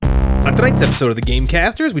On tonight's episode of the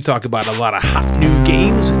Gamecasters, we talk about a lot of hot new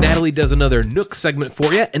games. Natalie does another Nook segment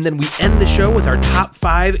for you, and then we end the show with our top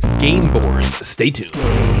 5 game boards. Stay tuned.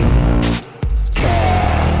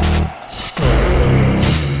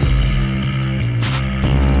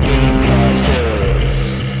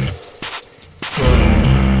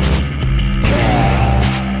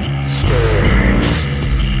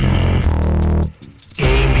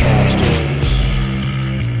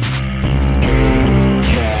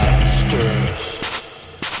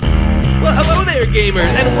 Gamers,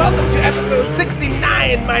 and welcome to episode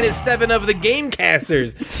 69 minus 7 of the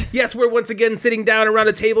Gamecasters. Yes, we're once again sitting down around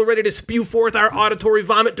a table ready to spew forth our auditory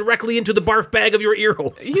vomit directly into the barf bag of your ear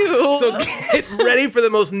holes. So get ready for the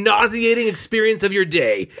most nauseating experience of your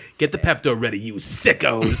day. Get the Pepto ready, you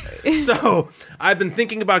sickos. So, I've been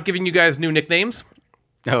thinking about giving you guys new nicknames.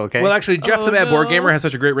 Oh, okay. Well, actually, Jeff the Bad Board Gamer has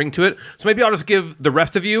such a great ring to it, so maybe I'll just give the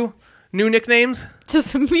rest of you new nicknames.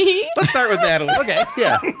 Just me? Let's start with Natalie. Okay,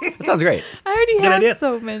 yeah. That sounds great. I already have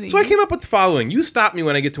so many. So I came up with the following. You stop me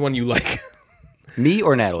when I get to one you like. Me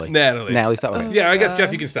or Natalie? Natalie. Natalie, stop me. Yeah, I guess,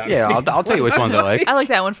 Jeff, you can stop me. Yeah, I'll tell you which ones I like. I like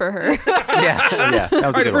that one for her. Yeah. That was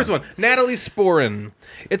All right, the first one. Natalie Sporin.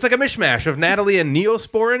 It's like a mishmash of Natalie and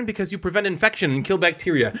Neosporin because you prevent infection and kill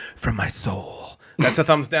bacteria from my soul. That's a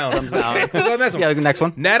thumbs down. Thumbs down. Next one. Yeah, the next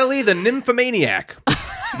one. Natalie the Nymphomaniac.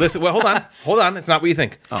 Listen, well, hold on. It's not what you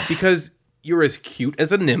think. Oh. Because you're as cute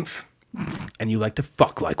as a nymph, and you like to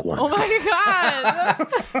fuck like one. Oh my god.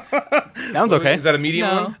 Sounds okay. Is that a medium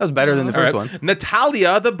No. one? That was better than the first one.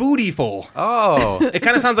 Natalia the Bootyful. Oh. It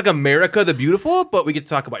kind of sounds like America the Beautiful, but we get to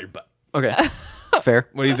talk about your butt. Okay. Fair.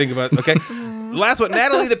 What do you think about? Okay. Last one,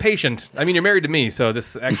 Natalie the Patient. I mean, you're married to me, so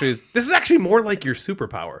this is actually more like your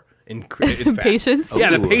superpower in fact. Patience? Yeah,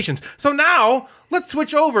 the Ooh. patience. So now let's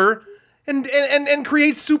switch over and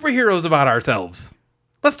create superheroes about ourselves.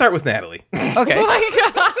 Let's start with Natalie. Okay. Oh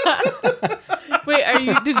my god.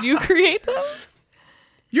 Wait, did you create them?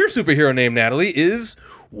 Your superhero name, Natalie, is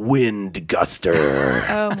Windguster.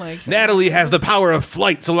 Oh my god. Natalie has the power of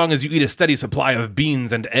flight so long as you eat a steady supply of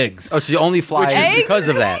beans and eggs. Oh, she only flies Eggs? because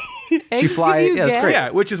of that. She Eggs flies. give you Yeah, that's great.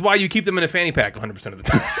 Yeah, which is why you keep them in a fanny pack 100% of the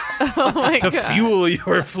time. Oh my to god. fuel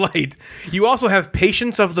your flight. You also have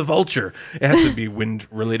patience of the vulture. It has to be wind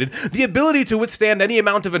related. The ability to withstand any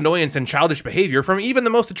amount of annoyance and childish behavior from even the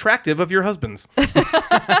most attractive of your husbands.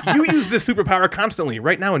 You use this superpower constantly,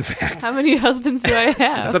 right now, in fact. How many husbands do I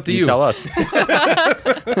have? It's up to you. Tell us.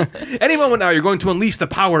 Any moment now, you're going to unleash the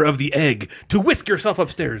power of the egg to whisk yourself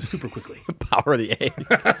upstairs super quickly. Power of the egg.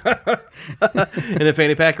 In a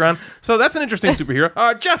fanny pack, Ron. So that's an interesting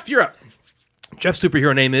superhero. Jeff, you're up. Jeff's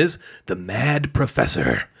superhero name is the Mad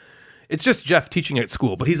Professor. It's just Jeff teaching at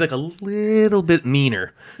school, but he's like a little bit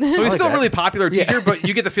meaner. So he's like still a that. really popular teacher, but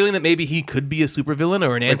you get the feeling that maybe he could be a supervillain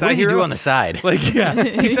or an Like, anti-hero. what does he do on the side? Like, yeah.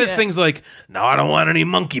 He says Yeah. things like, "No, I don't want any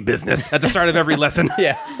monkey business," at the start of every lesson.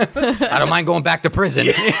 Yeah. I don't mind going back to prison.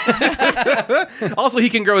 Also, he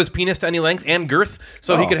can grow his penis to any length and girth,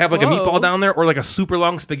 so he Oh. could have like a Whoa. meatball down there or like a super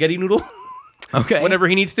long spaghetti noodle Okay. whenever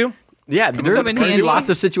he needs to. Yeah, there come in are handy. lots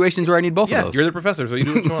of situations where I need both Yeah, of those. you're the professor, so you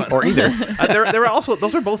do what you want. Or either. There are also,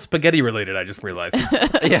 those are both spaghetti related, I just realized.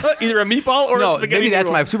 Yeah. Either a meatball or a No, spaghetti maybe that's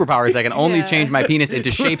noodle. my superpower is I can only Yeah. change my penis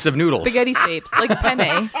into shapes of noodles. Spaghetti shapes, like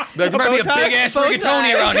penne. Like, there might be a bow tie? big ass Bow rigatoni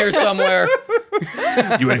tie. around here somewhere.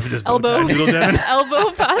 You ready for this bow Elbow. tie noodle, Devin?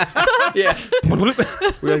 Elbow pasta. Yeah. We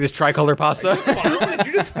like this tricolor pasta. Did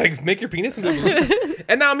you just like make your penis into a balloon?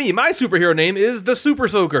 And now me, my superhero name is the Super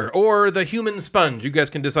Soaker or the Human Sponge. You guys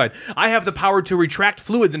can decide. I have the power to retract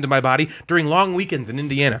fluids into my body during long weekends in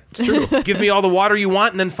Indiana. It's true. Give me all the water you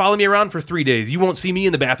want and then follow me around for 3 days. You won't see me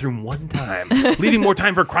in the bathroom one time, leaving more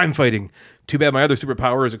time for crime fighting. Too bad my other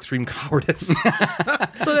superpower is extreme cowardice. So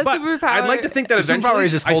that But superpower. I'd like to think that The superpower eventually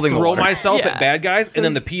is just I holding the throw water. myself Yeah. at bad guys, and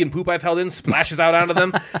then the pee and poop I've held in splashes out onto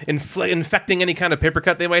them, infecting any kind of paper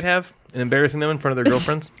cut they might have, and embarrassing them in front of their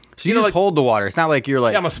girlfriends. So you just hold the water. It's not like you're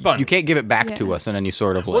like, Yeah, I'm a sponge. You can't give it back Yeah. to us in any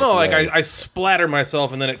sort of like. Well, no, like way. I splatter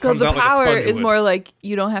myself, and then it So comes the out like a power sponge is would. more like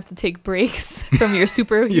you don't have to take breaks from your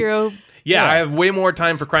superhero. Yeah, I have way more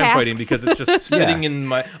time for crime Tasks. fighting because it's just sitting in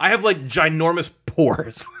my. I have like ginormous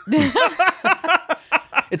pores.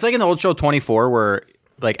 It's like in the old show 24 where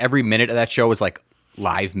like every minute of that show was like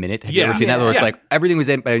live minute. Have you Yeah. ever seen that? Where it's Yeah. like everything was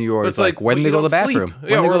in and you were But it's like when well, they you go to the don't sleep. bathroom. Yeah, When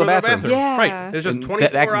they or go to the bathroom. Yeah. Right. It's just And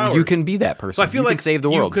 24 hours. You can be that person. So I feel you like can save the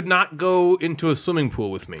world. you could not go into a swimming pool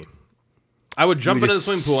with me. I would jump would into the just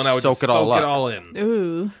swimming pool and I would soak just it all soak it up. all in.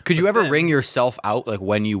 Ooh. Could you ever then- wring yourself out like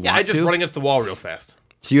when you Yeah, want I just to? run against the wall real fast.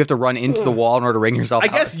 So you have to run into the wall in order to wring yourself I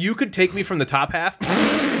out? guess you could take me from the top half.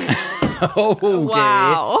 Okay.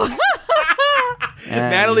 Wow.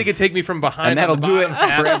 Natalie could take me from behind. And that'll on the do it bottom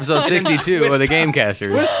for half. episode 62 of the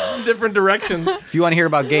Gamecasters. Different directions. If you want to hear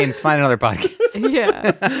about games, find another podcast.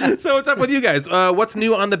 Yeah. So what's up with you guys? What's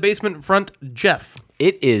new on the basement front, Jeff?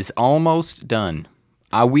 It is almost done.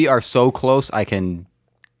 We are so close, I can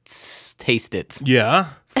taste it, Yeah.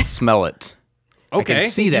 smell it. Okay. I can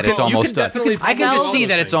see that it's almost done. definitely I can just smell see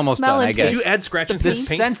that it's almost Smell done, I and guess. Did you add scratch and The sniff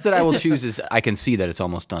paint? sense that I will choose is I can see that it's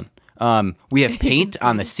almost done. We have paint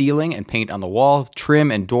on the ceiling and paint on the wall.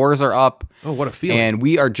 Trim and doors are up. Oh, what a feeling. And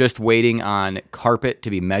we are just waiting on carpet to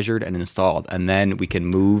be measured and installed. And then we can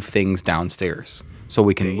move things downstairs. So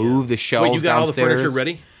we can move the shelves Wait, you got downstairs. all the furniture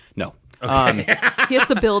ready? No. He has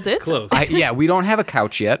to build it. Close. Yeah, we don't have a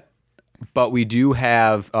couch yet, but we do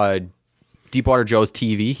have Deepwater Joe's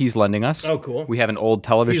TV he's lending us. Oh, cool. We have an old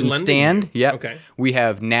television He's lending stand. you? Yep. Okay. We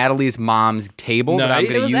have Natalie's mom's table that I'm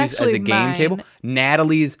Nice. going It to was use as a actually game mine. table.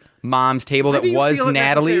 Natalie's mom's table Why that do you was feel it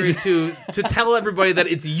Natalie's. necessary to tell everybody that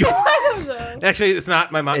it's yours? Actually, it's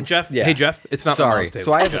not my mom. Jeff. yeah. Hey, Jeff. It's not my Sorry. mom's table.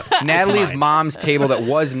 So I have Natalie's mine. mom's table that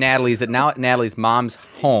was Natalie's that now at Natalie's mom's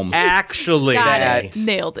home. Actually, Got That- it.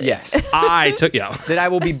 Nailed it. Yes. I took that I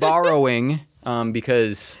will be borrowing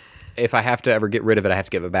because if I have to ever get rid of it, I have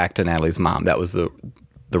to give it back to Natalie's mom. That was the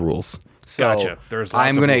rules. So Gotcha. There's lots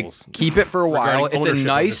I'm of going rules to keep it for a while. regarding It's a ownership of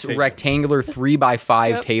nice this table. rectangular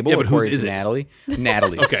 3x5 table Yeah, but whose according is to it? Natalie.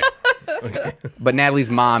 Natalie's. Okay. But Natalie's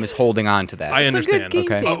mom is holding on to that. I It's a good understand. game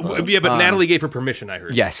Okay. table. Oh, yeah, but Natalie gave her permission, I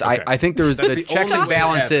heard. Yes, Okay. I think there's That's the the checks only and way to have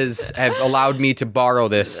it. balances have allowed me to borrow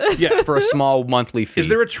this for a small monthly fee. Is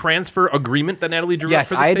there a transfer agreement that Natalie drew up Yes,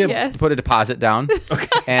 for this I had to table? Yes. put a deposit down,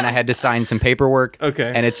 and I had to sign some paperwork.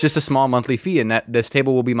 Okay. And it's just a small monthly fee, and that this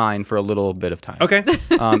table will be mine for a little bit of time. Okay.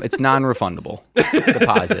 It's non-refundable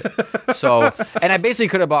deposit. So, and I basically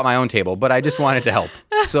could have bought my own table, but I just wanted to help.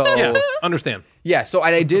 So, Yeah, understand. so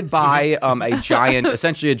I did buy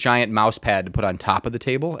essentially a giant mouse pad to put on top of the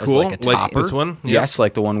table as Cool. like a Like topper. this one? Yep. Yes,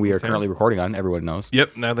 like the one we are currently recording on. Everyone knows.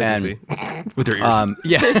 Yep, now they And- can see with their ears.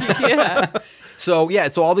 Yeah. Yeah.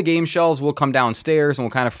 So all the game shelves will come downstairs, and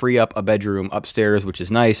we'll kind of free up a bedroom upstairs, which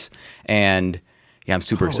is nice. And yeah, I'm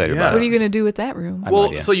super excited yeah. about What are it. you going to do with that room? no well,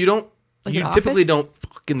 idea. so you don't. Like you an typically office? don't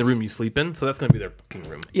fuck in the room you sleep in, so that's going to be their fucking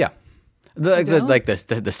room. Yeah.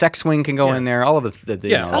 The sex swing can go Yeah. in there. All of the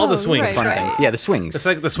Yeah, all the swings. right, fun right. things. Yeah, the swings. It's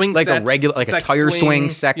like the swing like a sets, regular, like a sex tire swing,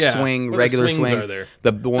 sex yeah. swing, What regular other swings swing. are there?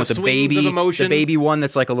 The one with the swings baby, of emotion. the baby one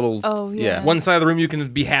that's like a little. Oh, yeah. One side of the room you can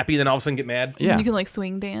be happy, then all of a sudden get mad. Yeah. You can like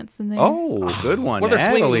swing dance in there. Oh, good one, What other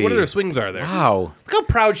swings? Natalie. What other swings are there? Wow. Look how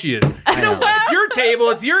proud she is. You know what? It's your table.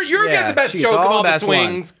 It's you're Yeah, getting the best she gets joke of all all the the best one.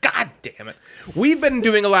 swings. God damn it. We've been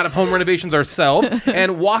doing a lot of home renovations ourselves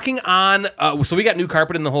and walking on. So we got new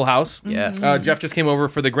carpet in the whole house. Yes. Jeff just came over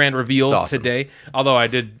for the grand reveal It's awesome. today. Although I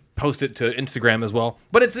did post it to Instagram as well.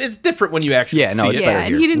 But it's different when you actually Yeah, no, see it's it. better Yeah, and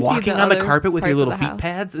here. he didn't Walking see the on the other carpet with your parts little of the feet house.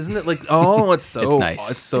 pads, isn't it like? Oh, it's so It's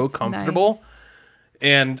nice. It's so It's comfortable. nice.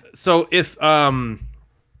 And so if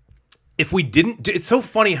we didn't, it's so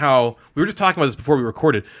funny how we were just talking about this before we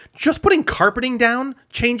recorded. Just putting carpeting down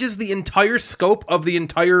changes the entire scope of the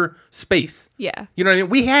entire space. Yeah. You know what I mean?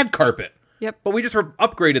 We had carpet. Yep. But we just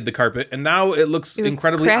upgraded the carpet, and now it looks It was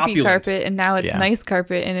incredibly crappy opulent. carpet, and now it's Yeah. nice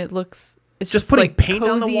carpet, and it looks. It's Just just putting like paint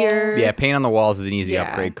on the cozier. walls. Yeah, paint on the walls is an easy Yeah.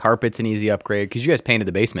 upgrade. Carpet's an easy upgrade because you guys painted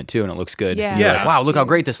the basement too, and it looks good. Yeah. And you're Yeah. like, wow, look how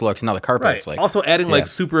great this looks. And now the carpet Right. looks like. Also, adding Yeah. like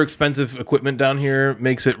super expensive equipment down here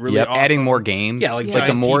makes it really Yep, awesome. adding more games. Yeah, like the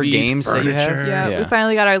giant more TVs, games that you have. furniture. Yeah, we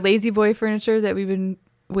finally got our Lazy Boy furniture that we've been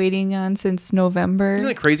waiting on since November. Isn't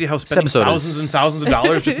it crazy how spending episode thousands is- and thousands of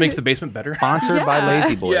dollars just makes the basement better? Sponsored by Yeah.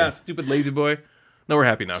 Lazy Boy. Yeah, stupid lazy boy. No, we're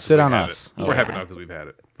happy now. 'cause Sit we on have us. it. We're happy now because we've had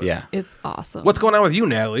it. But Yeah. It's awesome. What's going on with you,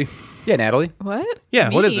 Natalie? Yeah, Natalie. What? Yeah,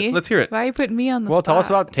 what is Me? it? Let's hear it. Why are you putting me on the Well, spot? tell us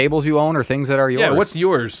about tables you own or things that are yours. Yeah, what's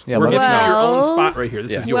yours? Yeah, We're let us giving you your own know. spot right here.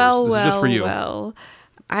 This is yours. Well, this is just for you. Well,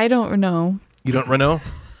 I don't know. You don't Renault?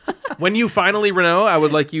 When you finally Renault, I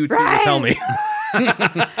would like you to Right. tell me.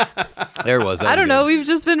 There it was. That I was don't know. good. We've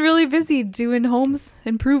just been really busy doing homes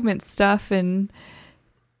improvement stuff, and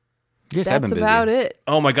You guys have that's been busy. about it.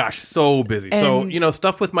 Oh my gosh, so busy. So, And-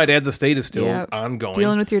 stuff with my dad's estate is still Yeah, ongoing.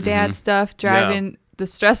 Dealing with your dad's stuff, driving the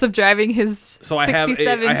stress of driving his So I have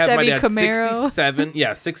 67 my Chevy dad's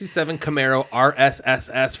Camaro. 67 Camaro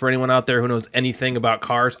RSSS for anyone out there who knows anything about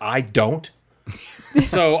cars. I don't.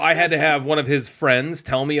 So I had to have one of his friends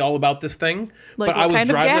tell me all about this thing. Like, but what I was kind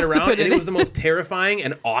of driving it gas to around, put and in it it. was the most terrifying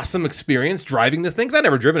and awesome experience driving this thing because I'd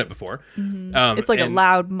never driven it before. It's like a and-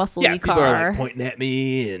 loud, muscly yeah, people are car. like pointing at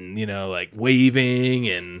me and like waving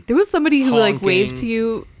and There was somebody who like honking. waved to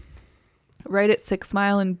you right at 6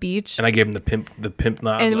 Mile and Beach, I gave him the pimp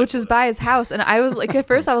nod. and like, which is by his house. And I was like, at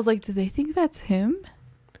first, I was like, do they think that's him?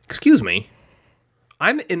 excuse me.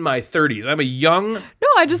 I'm in my 30s. I'm a young, No,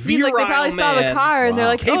 I just mean like they probably saw the man. car and they're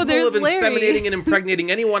like, capable oh, there's of Larry. inseminating and impregnating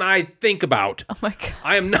anyone I think about. Oh my god,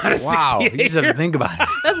 I am not a Wow, 68 you just have to think about it.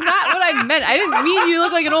 that's not what I meant. I didn't mean you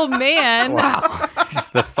look like an old man. Wow,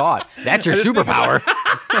 just the thought. That's your superpower.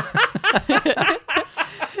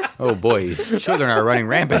 Oh boy, these children are running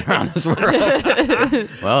rampant around this world.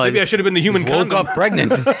 Well, Maybe I should have been the human woke condom. up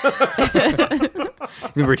pregnant.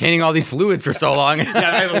 You've been retaining all these fluids for so long. Yeah,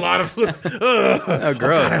 I have a lot of fluid. Oh,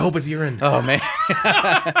 gross. God, I hope it's urine. Oh man.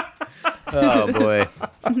 Oh boy.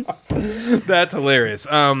 That's hilarious.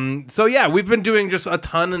 So yeah, we've been doing just a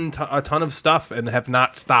ton of stuff and have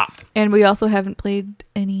not stopped. And we also haven't played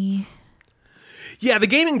any. Yeah, the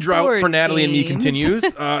gaming drought Board for Natalie and me games. continues.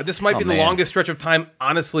 This might be the man. longest stretch of time,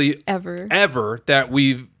 honestly, Ever. that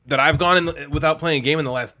I've gone without playing a game in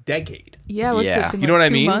the last decade. Yeah, what's Yeah. it been? You know like what I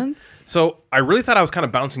 2 mean? months? So I really thought I was kind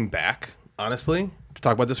of bouncing back, honestly, to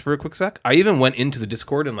talk about this for a quick sec. I even went into the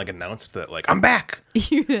Discord and like announced that like I'm back.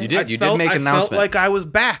 You You did. You felt, did make an I felt announcement. like I was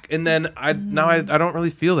back, and then I don't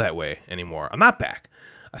really feel that way anymore. I'm not back.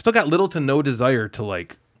 I still got little to no desire to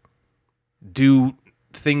like do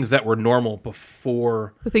things that were normal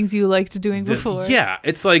before. The things you liked doing the- before. Yeah,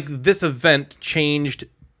 it's like this event changed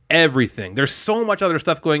everything. There's so much other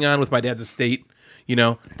stuff going on with my dad's estate. You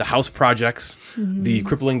know, the house projects, the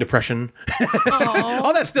crippling depression,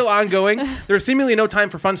 all that's still ongoing. There's seemingly no time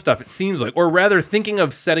for fun stuff, it seems like. Or rather, thinking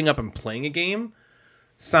of setting up and playing a game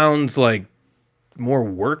sounds like more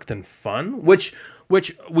work than fun, which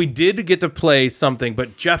we did get to play something,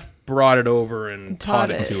 but Jeff brought it over and taught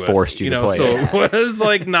it to us. Forced you to play so it. it was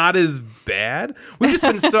like not as bad. We've just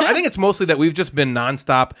been I think it's mostly that we've just been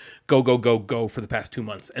nonstop go for the past 2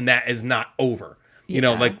 months, and that is not over. You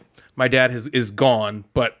know, Yeah. like my dad is gone,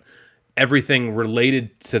 but everything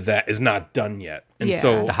related to that is not done yet. And Yeah.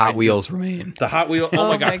 so The Hot I Wheels just- remain. The Hot Wheel. Oh, Oh my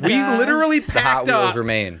my gosh. We gosh. literally The Hot packed Wheels up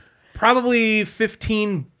remain. probably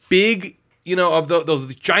 15 big, of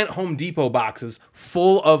those giant Home Depot boxes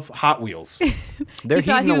full of Hot Wheels. They're He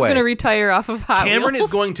thought heating he was away. going to retire off of Hot Cameron Wheels.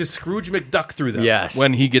 is going to Scrooge McDuck through them Yes.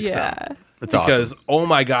 when he gets Yeah. them. That's Because, awesome. oh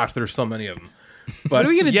my gosh, there's so many of them. But What are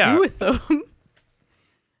we going to yeah, do with them?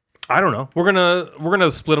 I don't know. We're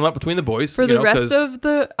gonna split them up between the boys. For the rest 'cause of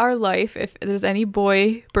our life, if there's any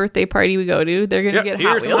boy birthday party we go to, they're going to yeah, get Hot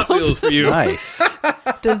here's some Hot Wheels. Wheels for you. Nice.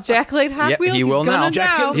 Does Jack like Hot Yep, Wheels? he will He's gonna now.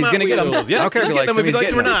 Jack's getting He's Hot gonna get 'em. Wheels. Yeah, I don't care if he's he likes getting them, if he he's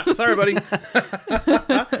likes them or getting not. Sorry, buddy.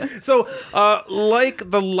 So, like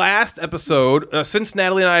the last episode, since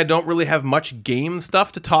Natalie and I don't really have much game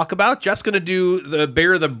stuff to talk about, Jeff's going to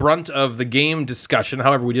bear the brunt of the game discussion.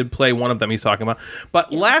 However, we did play one of them he's talking about.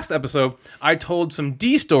 But last episode, I told some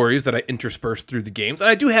D stories that I interspersed through the games, and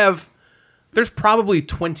I do have. There's probably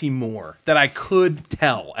 20 more that I could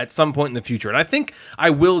tell at some point in the future. And I think I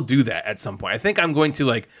will do that at some point. I think I'm going to,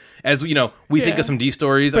 like, as we think of some D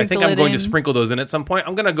stories, I think Sprinkle I'm it going to in. sprinkle those in at some point.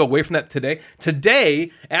 I'm going to go away from that today.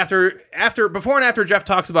 Today, before and after Jeff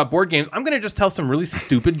talks about board games, I'm going to just tell some really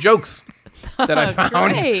stupid jokes that I found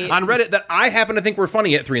Great. on Reddit that I happen to think were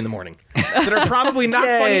funny at 3 a.m. that are probably not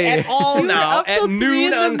funny Yay. at all You were now up at till 3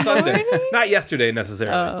 noon on in the Sunday. morning? Not yesterday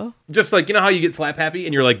necessarily. Oh. Just like, how you get slap happy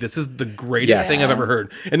and you're like, this is the greatest Yes. thing I've ever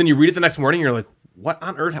heard. And then you read it the next morning and you're like, what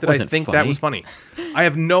on earth did I wasn't think that funny. was funny? I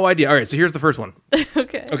have no idea. All right, so here's the first one.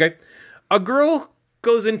 Okay. Okay. A girl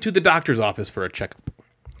goes into the doctor's office for a checkup.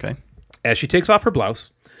 Okay. As she takes off her blouse,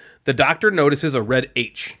 the doctor notices a red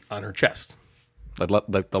H on her chest.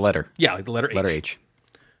 Like the letter. Yeah, like the letter H. Letter H.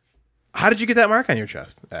 How did you get that mark on your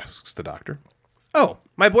chest? Asks the doctor. Oh,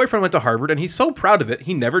 my boyfriend went to Harvard and he's so proud of it,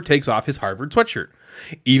 he never takes off his Harvard sweatshirt,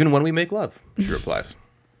 even when we make love, she replies.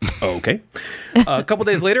 Okay. A couple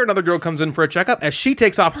days later, another girl comes in for a checkup. As she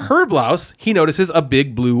takes off her blouse, he notices a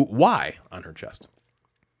big blue Y on her chest.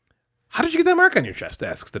 How did you get that mark on your chest?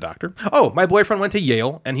 Asks the doctor. Oh, my boyfriend went to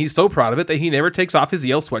Yale and he's so proud of it that he never takes off his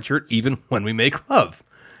Yale sweatshirt, even when we make love,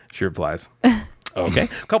 she replies. Okay. A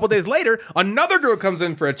couple days later, another girl comes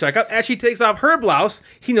in for a checkup. As she takes off her blouse,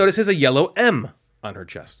 he notices a yellow M on her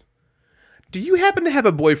chest. Do you happen to have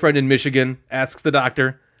a boyfriend in Michigan? Asks the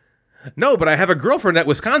doctor. No, but I have a girlfriend at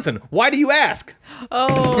Wisconsin. Why do you ask?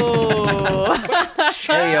 Oh.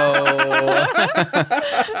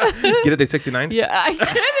 Heyo. Get it? They 69? Yeah, I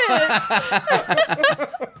get it.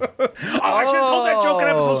 Oh, I should have told that joke in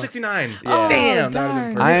episode 69. Yeah. Damn. Oh, that would've been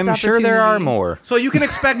darn. perfect. I'm Missed sure there are opportunity. more. So you can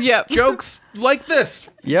expect Yep. jokes like this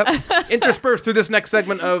Yep. interspersed through this next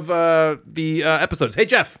segment of the episodes. Hey,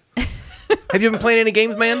 Jeff. Have you been playing any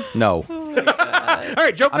games, man? No. All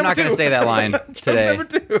right, joke I'm number not going two. to say that line today. Number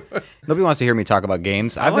two. Nobody wants to hear me talk about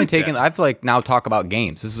games. I've like now talk about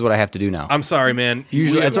games. This is what I have to do now. I'm sorry, man.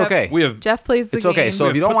 Usually, it's okay. We have Jeff plays the It's okay. games. So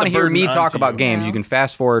if you don't put want the to hear me burden talk onto about you. games, No. you can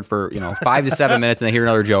fast forward for 5 to 7 minutes and then hear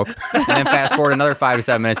another joke, and then fast forward another 5 to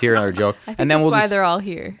 7 minutes, hear another joke, I think and then that's we'll why just. they're all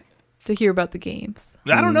here to hear about the games.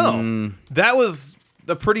 I don't know. That was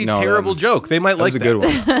a pretty No, terrible joke. They might That like was a good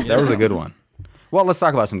one. That was a good one. Well, let's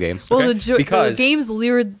talk about some games. Well, Okay. the Because- games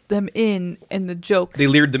lured them in, and the joke They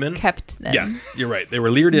leered them in. kept them Yes, you're right. They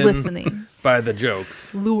were leered in listening. by the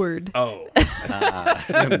jokes. Lured. Oh.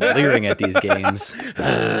 I'm leering at these games. All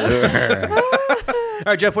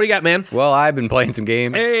right, Jeff, what do you got, man? Well, I've been playing some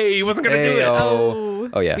games. Hey, he wasn't gonna do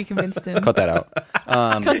it. Oh, yeah. We convinced him. Cut that out. Cut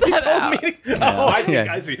that out. Oh, I see. Yeah.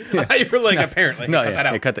 I see. I thought you were like, apparently. No, cut that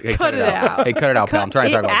out. Hey, cut Cut it it out. out. Hey, cut it out, pal. I'm trying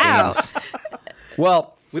to talk it about out. games.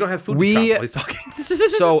 Well, We don't have food We- to shop while he's talking.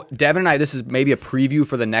 so Devin and I, this is maybe a preview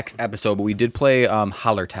for the next episode, but we did play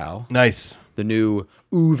Hallertau, Nice. the new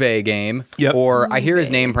Uwe game. Yep. Or I hear his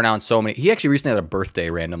Uwe. name pronounced so many. He actually recently had a birthday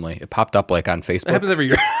randomly. It popped up like on It Facebook. happens every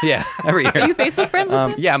year. Yeah, every year. Are you Facebook friends with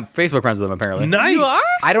him? Yeah, I'm Facebook friends with him apparently. Nice. You are?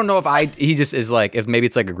 I don't know if he just is like, if maybe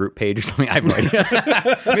it's like a group page or something. I have no idea.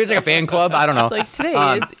 Maybe it's like a fan club. I don't know. It's like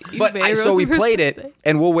today is But Uwe so we Rosenberg's played birthday. it,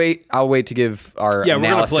 and I'll wait to give our Yeah, we're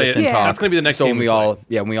gonna analysis play it. and Yeah. talk. That's gonna be the next so game when we we all, play.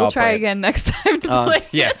 yeah, when we We'll all try play it. again next time to play.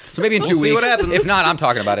 Yeah, so maybe in 2 see weeks. what happens. If not, I'm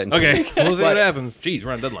talking about it in 2 Okay. weeks. We'll see But what happens. Jeez,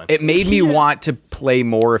 we're on deadline. It made me want to play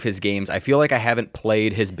more of his games. I feel like I haven't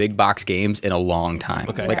played his big box games in a long time.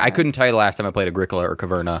 Okay. Like I couldn't tell you the last time I played Agricola or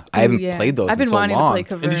Caverna. I haven't Yeah. played those I've been in so wanting long. to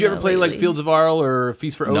play Caverna. and did you ever play like lately. Fields of Arl or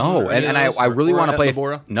Feast for Odin? No, or any and of those? I really Or want to at play.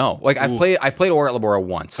 Labora? No, like I've played Ora at Labora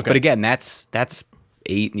once, but again, that's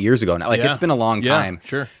 8 years ago now. Like Yeah. it's been a long Yeah, time.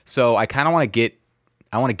 sure. So I kind of want to get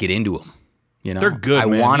into them. You know, They're good. I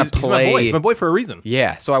man. want to He's my play. boy. He's my boy for a reason.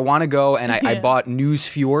 Yeah, so I want to go, and I Yeah. bought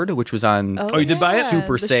Newsfjord, which was on Oh, you did buy it?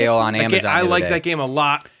 super the sale ship. on That game- Amazon. I the other like day. that game a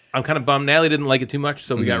lot. I'm kind of bummed. Natalie didn't like it too much,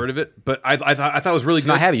 so we got rid of it. But I thought it was really So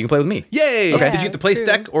now I good. have it. You can play with me. Yay! Okay. Did you get the place true.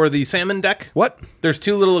 deck or the salmon deck? What? There's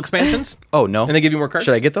 2 little expansions. Oh no! And they give you more cards.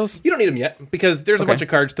 Should I get those? You don't need them yet because there's a Okay. bunch of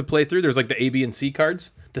cards to play through. There's like the A, B, and C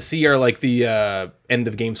cards. The C are like the end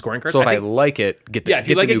of game scoring cards. So if I think- like it, get the if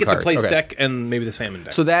you like the it, new get cards. the place Okay. deck and maybe the salmon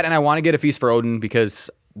deck. So that, and I want to get a Feast for Odin because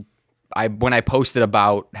when I posted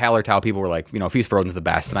about Hallertau, people were like, Feast for Odin's the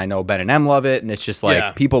best, and I know Ben and M love it, and it's just like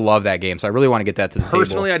Yeah. people love that game. So I really want to get that to the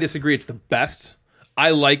Personally, table. I disagree. It's the best. I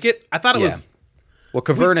like it. I thought it was. Well,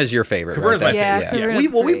 Caverna is your favorite. Caverna's right? my Yeah, favorite.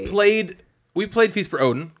 Caverna's great. We played Feast for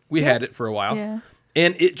Odin. We had it for a while. Yeah.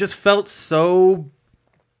 And it just felt so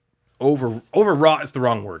overwrought is the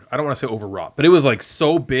wrong word. I don't want to say overwrought, but it was like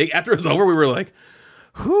so big. After it was over, we were like,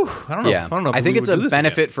 whew, I don't know. Yeah, I don't know. If I think we it's would a do this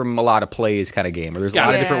benefit again. from a lot of plays kind of game, where there's a Yeah.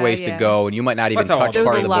 lot of different Yeah, ways to yeah. go, and you might not even That's how all touch those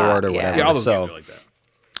part There's of the a lot, board or yeah. whatever. Yeah, all those so, games are like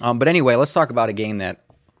that. but anyway, let's talk about a game that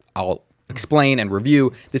I'll explain and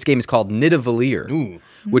review. This game is called Nidavellir,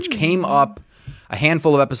 which came up a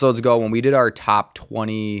handful of episodes ago when we did our top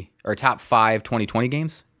 5 2020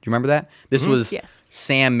 games. Do you remember that? This was Yes.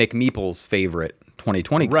 Sam McMeeple's favorite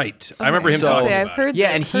 2020 game. Right. I remember him So- talking Say, about I've heard Yeah,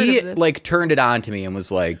 and heard he of this. like turned it on to me and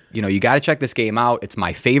was like, you got to check this game out. It's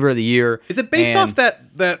my favorite of the year. Is it based And- off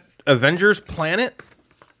that Avengers planet?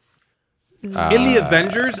 In the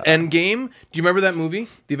Avengers Endgame, do you remember that movie?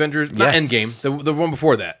 The Avengers, not Yes. Endgame, the one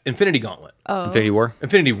before that, Infinity Gauntlet, Infinity War?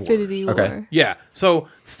 Infinity War. Infinity War. Okay. Yeah. So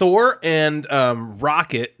Thor and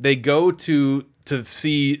Rocket, they go to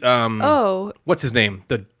see Oh, what's his name,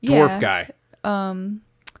 the dwarf Yeah. guy. From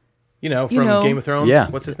know- Game of Thrones. Yeah.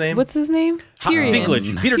 What's his name? what's his name? Tyrion.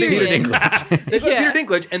 Dinklage. Peter Tyrion. Dinklage. They go to Yeah. Peter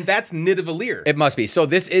Dinklage, and that's Nidavellir. It must be. So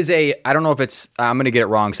this is I don't know if it's, I'm going to get it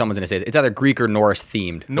wrong. Someone's going to say it. It's either Greek or Norse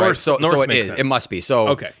themed. Norse- right? So Norse it makes is. sense. It must be. So,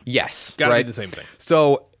 Okay. yes. Gotta right? be the same thing.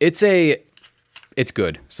 So it's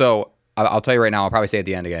good. So I'll tell you right now, I'll probably say at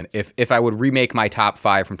the end again. If I would remake my top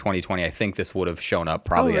 5 from 2020, I think this would have shown up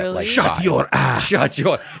probably at really? like Shut 5. your ass. Shut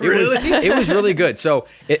your. It was really good. So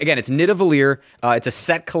again, it's Nidavellir. It's a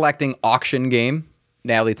set collecting auction game.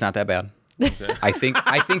 Natalie, it's not that bad. I think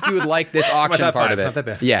you would like this auction top part five, of it. not that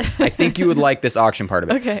bad. Yeah, I think you would like this auction part of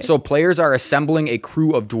it. Okay. So players are assembling a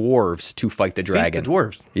crew of dwarves to fight the dragon. The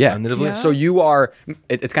dwarves. Yeah. Nidavellir. So you are.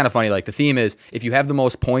 It's kind of funny. Like the theme is, if you have the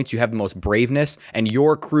most points, you have the most braveness, and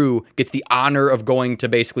your crew gets the honor of going to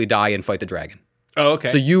basically die and fight the dragon. Oh, okay.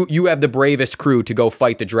 So you have the bravest crew to go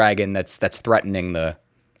fight the dragon that's threatening the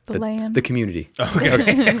land. the community.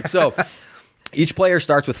 Okay. So each player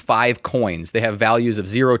starts with 5 coins. They have values of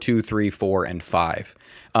 0, 2, 3, 4, and 5.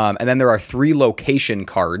 And then there are 3 location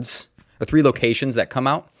cards, or 3 locations that come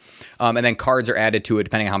out. And then cards are added to it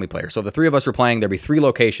depending on how many players. So if the 3 of us are playing, there'd be 3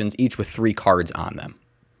 locations, each with 3 cards on them.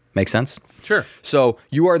 Make sense? Sure. So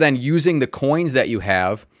you are then using the coins that you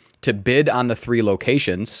have to bid on the 3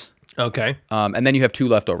 locations. Okay. And then you have 2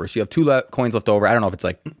 left over. So you have 2 coins left over. I don't know if it's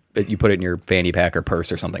like you put it in your fanny pack or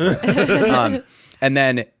purse or something. And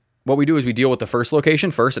then what we do is we deal with the first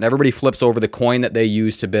location first, and everybody flips over the coin that they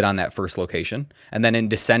use to bid on that first location. And then in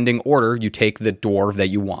descending order, you take the dwarf that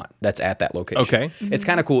you want that's at that location. Okay. It's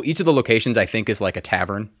kind of cool. Each of the locations, I think, is like a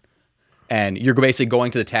tavern. And you're basically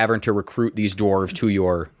going to the tavern to recruit these dwarves to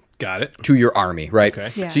your Got it. to your army, right?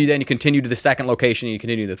 Okay. Yeah. So you continue to the second location, you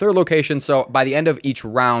continue to the third location. So by the end of each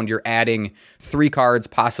round, you're adding 3 cards,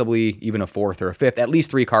 possibly even a 4th or a 5th, at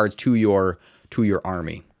least 3 cards to your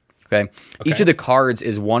army. Okay. Each of the cards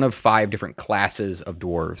is one of 5 different classes of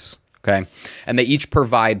dwarves. Okay. And they each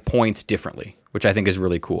provide points differently, which I think is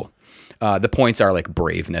really cool. The points are like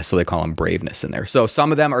braveness, so they call them braveness in there. So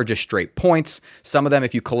some of them are just straight points. Some of them,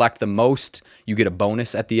 if you collect the most, you get a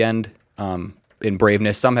bonus at the end in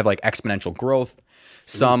braveness. Some have like exponential growth.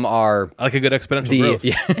 Some are I like a good exponential growth.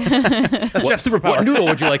 Yeah. That's Jeff's superpower. What noodle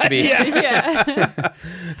would you like to be? Yeah.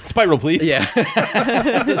 Spiral, please. Yeah.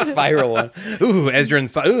 The spiral one. Ooh, Ezra and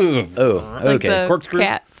Ooh. Oh, Like okay. the Corkscrew?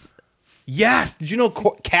 cats. Yes. Did you know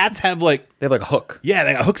cats have like? They have like a hook. Yeah,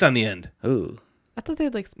 they got hooks on the end. Ooh. I thought they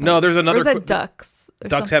had like spikes. No, there's another Or is that qu- ducks? or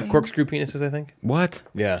Ducks have something? corkscrew penises, I think. What?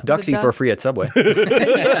 Yeah. Ducks it eat for ducks? free at Subway.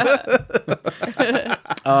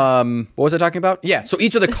 What was I talking about? Yeah. So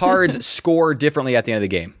each of the cards score differently at the end of the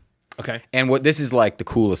game. Okay. And what this is like the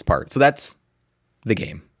coolest part. So that's the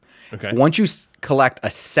game. Okay. Once you collect a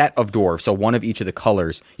set of dwarves, so one of each of the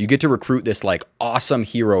colors, you get to recruit this like awesome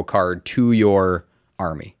hero card to your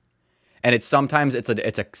army. And it's sometimes it's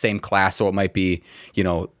a same class, so it might be, you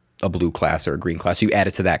know, a blue class or a green class. So you add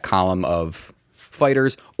it to that column of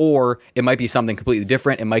fighters, or it might be something completely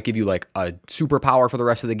different. It might give you like a superpower for the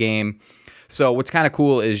rest of the game. So what's kind of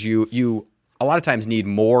cool is you a lot of times need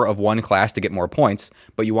more of one class to get more points,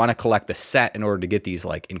 but you want to collect the set in order to get these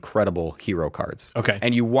like incredible hero cards. Okay.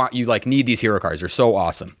 And you like need these hero cards. They're so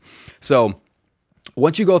awesome. So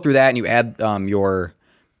once you go through that and you add your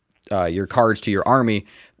cards to your army,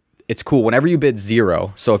 it's cool. Whenever you bid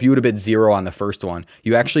 0, so if you would have bid 0 on the first one,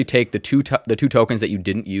 you actually take the two tokens that you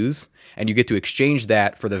didn't use, and you get to exchange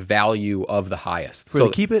that for the value of the highest. So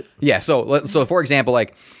keep it? Yeah. So for example,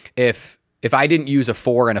 like if I didn't use a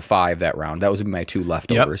 4 and a 5 that round, that would be my 2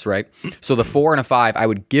 leftovers, right? So the 4 and a 5, I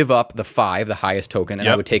would give up the 5, the highest token, and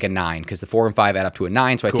I would take a 9 because the 4 and 5 add up to a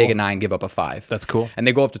 9. So I take a 9, give up a 5. That's cool. And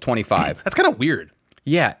they go up to 25. That's kind of weird.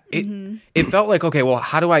 Yeah, it felt like, okay, well,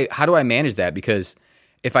 how do I manage that? Because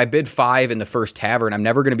if I bid 5 in the first tavern, I'm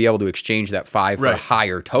never going to be able to exchange that 5 for a Right.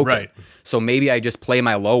 higher token. Right. So maybe I just play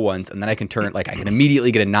my low ones, and then I can I can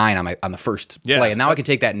immediately get a 9 on the first Yeah, play, and now I can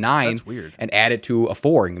take that 9 that's weird. and add it to a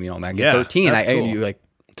 4, and I get Yeah, 13. that's cool.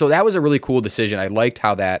 So that was a really cool decision. I liked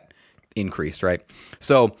how that increased, right?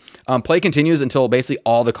 So play continues until basically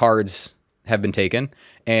all the cards have been taken,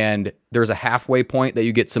 and there's a halfway point that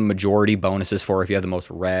you get some majority bonuses for if you have the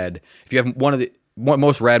most red. If you have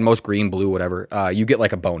most red, most green, blue, whatever, you get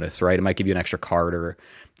like a bonus, right? It might give you an extra card or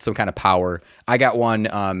some kind of power. I got one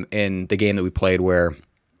in the game that we played where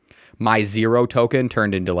my 0 token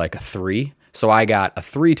turned into like a 3. So I got a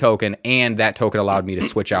 3 token, and that token allowed me to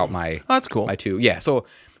switch out my That's cool. my 2. Yeah. So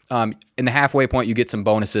in the halfway point, you get some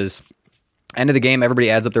bonuses. End of the game, everybody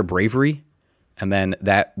adds up their bravery, and then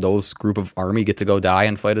those group of army get to go die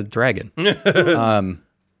and fight a dragon.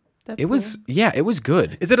 That's It was it was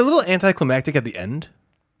good. Is it a little anticlimactic at the end?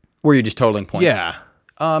 Were you just totaling points? Yeah.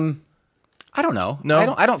 I don't know.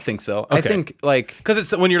 No? I don't think so. I Okay. think like Because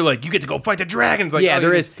it's when you're like, you get to go fight the dragons. Like, yeah, oh,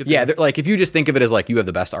 there you is. just get to- Yeah, like if you just think of it as like you have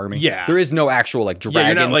the best army. Yeah. there is no actual like Yeah,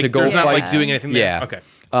 dragon you're not like, to go there's fight. not like doing anything there. Yeah.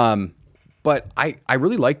 Okay. But I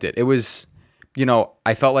really liked it. It was,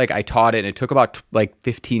 I felt like I taught it, and it took about like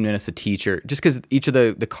 15 minutes to teach her, just because each of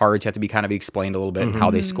the cards have to be kind of explained a little bit and how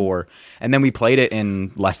they score. And then we played it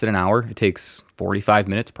in less than an hour. It takes 45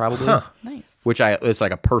 minutes probably, nice. which it's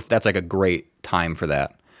like that's like a great time for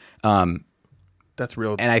that. That's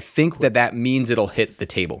real. And I think that means it'll hit the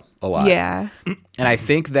table a lot. Yeah. And I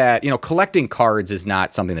think that, collecting cards is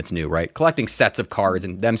not something that's new, right? Collecting sets of cards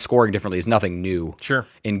and them scoring differently is nothing new Sure.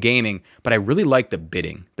 in gaming. But I really like the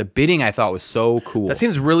bidding. The bidding I thought was so cool. That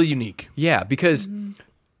seems really unique. Yeah, because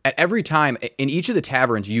at every time, in each of the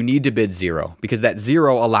taverns, you need to bid 0, because that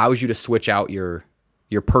 0 allows you to switch out your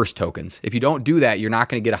purse tokens. If you don't do that, you're not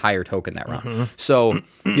going to get a higher token that round. So,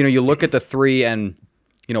 you look at the 3 and,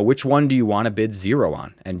 which one do you want to bid 0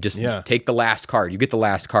 on? And just take the last card. You get the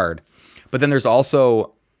last card. But then there's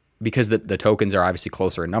also, because the tokens are obviously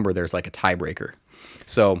closer in number, there's like a tiebreaker.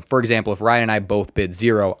 So, for example, if Ryan and I both bid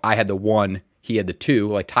 0, I had the 1, he had the 2,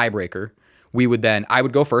 like tiebreaker. I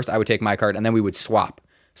would go first, I would take my card, and then we would swap.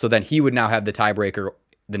 So then he would now have the tiebreaker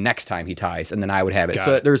the next time he ties, and then I would have it. Got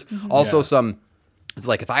so it. there's also it's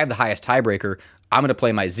like if I have the highest tiebreaker, I'm going to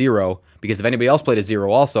play my 0, because if anybody else played a 0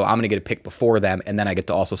 also, I'm going to get a pick before them, and then I get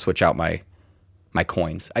to also switch out my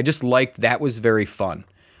coins. I just liked that was very fun.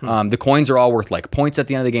 The coins are all worth like points at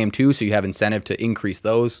the end of the game too, so you have incentive to increase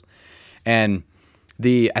those. And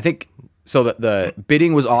the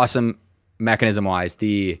bidding was awesome mechanism wise.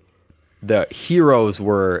 The heroes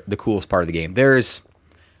were the coolest part of the game. There's,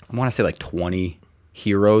 I want to say like 20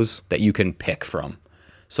 heroes that you can pick from.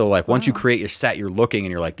 So like once you create your set, you're looking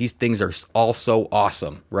and you're like, these things are all so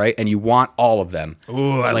awesome, right? And you want all of them.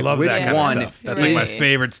 Ooh, I like, love which that kind one of stuff. That's like my is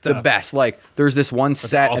favorite stuff. The best. Like there's this one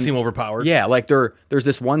set. All seem overpowered. Yeah, like there's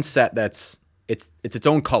this one set that's its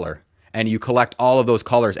own color. And you collect all of those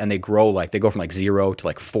colors and they grow they go from like 0 to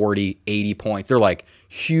like 40, 80 points. They're like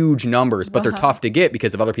huge numbers, but they're tough to get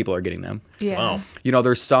because if other people are getting them. Yeah. Wow. You know,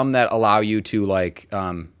 there's some that allow you to like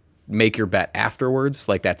make your bet afterwards.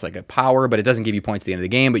 Like that's like a power, but it doesn't give you points at the end of the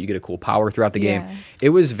game, but you get a cool power throughout the game. It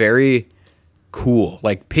was very cool.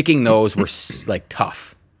 Like picking those were like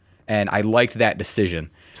tough. And I liked that decision.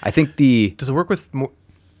 I think Does it work with more?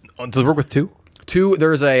 Does it work with 2? 2,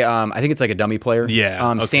 there's a, I think it's like a dummy player.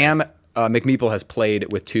 Yeah, okay. Sam McMeeple has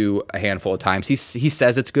played with 2 a handful of times. He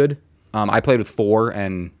says it's good. I played with 4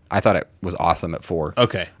 and I thought it was awesome at 4.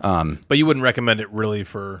 Okay. But you wouldn't recommend it really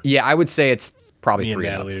for... Yeah, I would say it's probably Me and 3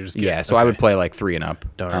 and up. Natalie are just good. Yeah, so I would play like 3 and up.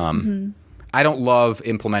 Darn. I don't love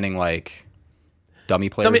implementing like dummy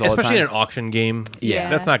players all the especially in time. an auction game. Yeah.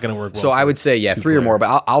 That's not going to work well. So I would say 3 or more,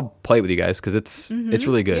 players. but I'll play it with you guys because it's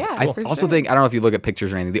really good. Yeah, I for also sure. think, I don't know if you look at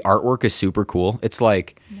pictures or anything, the artwork is super cool. It's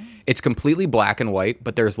like it's completely black and white,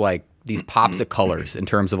 but there's like these pops of colors in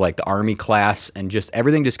terms of like the army class and just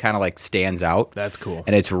everything just kind of like stands out. That's cool.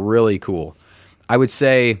 And it's really cool. I would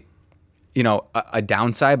say, you know, a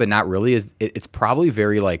downside, but not really, is it's probably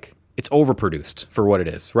very like, it's overproduced for what it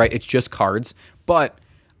is, right? It's just cards, but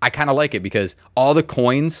I kind of like it because all the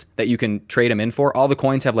coins that you can trade them in for, all the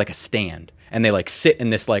coins have like a stand. And they like sit in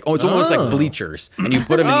this like, it's almost like bleachers. And you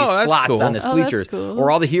put them in these that's slots cool. on this Oh, that's bleachers. cool.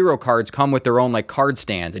 Or all the hero cards come with their own like card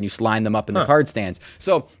stands and you line them up in the card stands.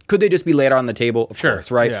 So could they just be laid out on the table? Of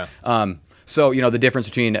course, right? Yeah. So, you know, the difference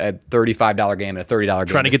between a $35 game and a $30 game.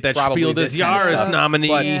 Trying to is get that probably Spiel des this kind of Jahres stuff.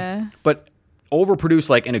 nominee. But overproduced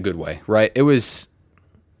like in a good way, right? It was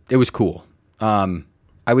cool.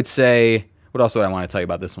 I would say, what else would I want to tell you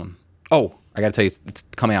about this one? Oh, I got to tell you, it's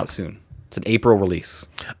coming out soon. It's an April release.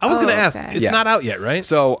 I was going to ask. okay. It's Yeah. not out yet, right?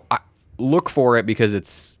 So look for it because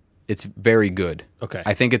it's very good. Okay.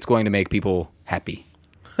 I think it's going to make people happy.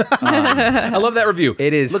 I love that review.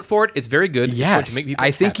 It is- Look for it. It's very good. It's going Yes. to make people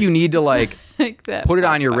I think happy. you need to like Like that. put it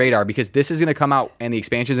on your radar because this is going to come out and the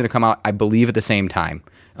expansion is going to come out, I believe, at the same time.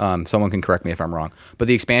 Someone can correct me if I'm wrong. But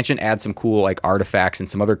the expansion adds some cool like artifacts and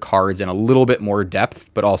some other cards and a little bit more depth,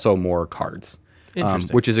 but also more cards.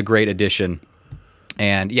 Interesting. Which is a great addition.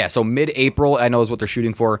 And yeah, so mid-April, I know is what they're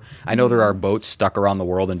shooting for. I know there are boats stuck around the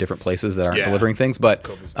world in different places that aren't Yeah. delivering things, but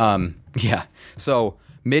yeah. So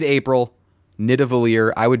mid-April,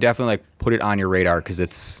 Nidavellir, I would definitely like put it on your radar because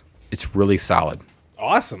it's really solid.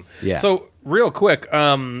 Awesome. Yeah. So real quick,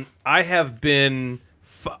 I have been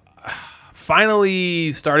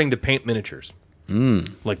finally starting to paint miniatures.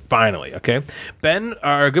 Like finally, okay. Ben,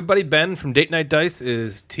 our good buddy Ben from Date Night Dice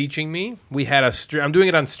is teaching me. We had I'm doing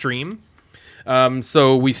it on stream.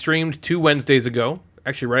 So we streamed 2 Wednesdays ago.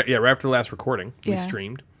 Actually, right after the last recording, we Yeah.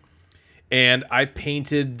 streamed, and I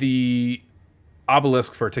painted the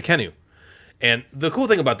obelisk for Tekenu. And the cool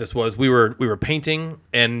thing about this was we were painting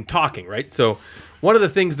and talking, right? So one of the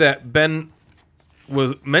things that Ben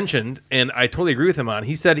was mentioned, and I totally agree with him on,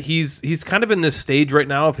 he said he's kind of in this stage right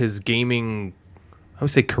now of his gaming, I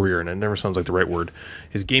would say career, and it never sounds like the right word,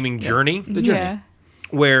 his gaming journey, Yeah.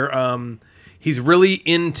 where he's really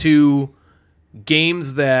into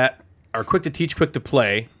games that are quick to teach, quick to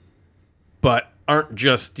play, but aren't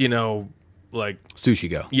just, like... Sushi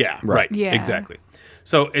Go. Yeah, right. Yeah. Exactly.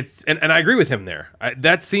 So it's and I agree with him there.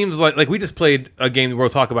 That seems like we just played a game that we'll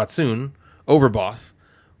talk about soon, Overboss,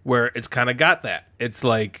 where it's kind of got that. It's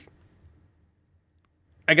like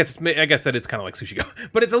I guess that it's kind of like Sushi Go,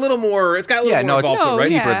 but it's a little more. It's got a little Yeah, more no, it's- involved, No, right?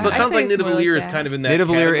 yeah, So it I'd sounds say like it's more like Nidavellir is that. kind of in that.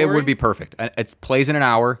 Nidavellir, it category. would be perfect. It plays in an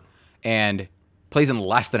hour and plays in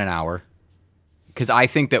less than an hour because I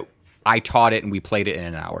think that I taught it and we played it in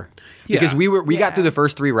an hour. Yeah. Because we got Yeah. through the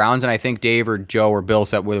first 3 rounds and I think Dave or Joe or Bill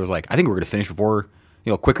said was like, I think we're going to finish before,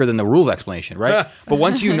 quicker than the rules explanation, right? But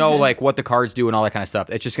once you know like what the cards do and all that kind of stuff,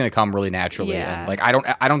 it's just going to come really naturally. Yeah. And like I don't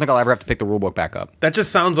think I'll ever have to pick the rule book back up. That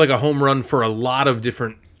just sounds like a home run for a lot of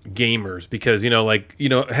different gamers because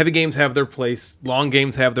heavy games have their place, long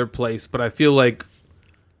games have their place, but I feel like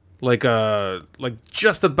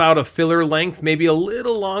just about a filler length, maybe a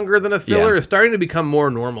little longer than a filler, is starting to become more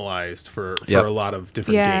normalized for a lot of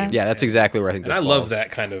different games. Yeah, that's exactly where I think. And I love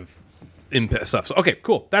that kind of stuff. So okay,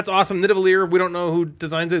 cool. That's awesome. Nidavellir, we don't know who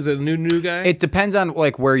designs it. Is it a new guy? It depends on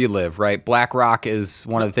where you live, right? BlackRock is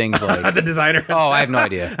one of the things the designer. Oh, I have no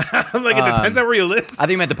idea. I'm like, it depends on where you live. I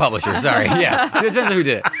think you meant the publisher. Sorry. Yeah, it depends on who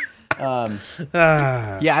did it.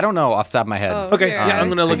 Yeah, I don't know off the top of my head. Okay, I'm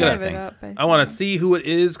gonna look it up. I want to see who it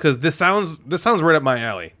is because this sounds right up my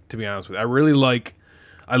alley. To be honest with you, I really like.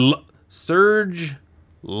 Serge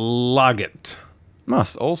Loggett.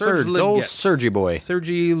 Old Sergi boy.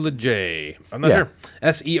 Sergi Leggett. I'm not sure.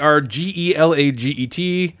 SERGELAGET.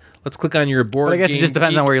 Let's click on your board. But I guess it just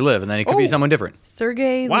depends on where you live, and then it could be someone different.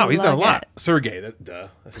 Sergey. Wow, he's done a lot. Sergey. Duh.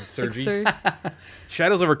 That's Sergi.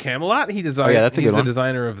 Shadows over Camelot. He designed. That's a good one. He's the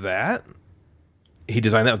designer of that. He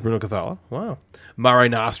designed that with Bruno Cathala. Wow. Mare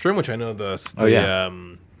Nostrum, which I know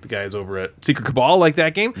the guys over at Secret Cabal like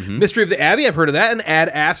that game. Mm-hmm. Mystery of the Abbey. I've heard of that. And Ad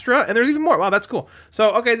Astra. And there's even more. Wow, that's cool.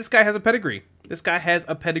 So, okay, this guy has a pedigree.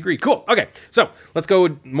 Cool. Okay, so let's go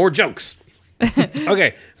with more jokes.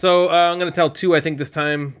 Okay, so I'm going to tell two, I think, this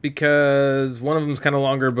time because one of them is kind of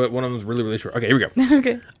longer, but one of them is really, really short. Okay, here we go.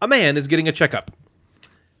 Okay. A man is getting a checkup.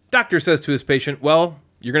 Doctor says to his patient, well,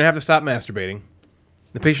 you're going to have to stop masturbating.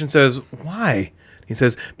 The patient says, why? He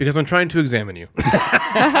says, because I'm trying to examine you. Oh,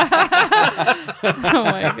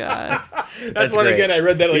 my God. That's one, again, I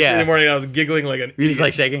read that 3 in the morning, and I was giggling like an You're just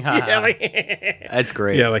like shaking? Yeah, like that's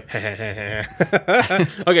great. Yeah, like Okay,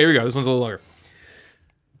 here we go. This one's a little longer.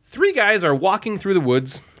 3 guys are walking through the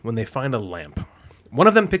woods when they find a lamp. One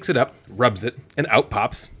of them picks it up, rubs it, and out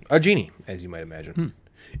pops a genie, as you might imagine.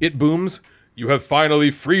 It booms, you have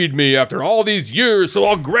finally freed me after all these years, so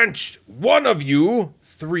I'll grant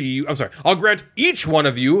I'll grant each one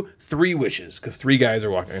of you 3 wishes, because 3 guys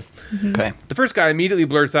are walking. Mm-hmm. Okay. The first guy immediately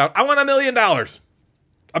blurts out, I want $1 million. $1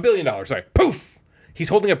 billion, sorry. Poof! He's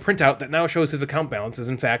holding a printout that now shows his account balance is,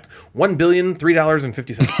 in fact,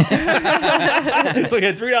 $1,003.50. So he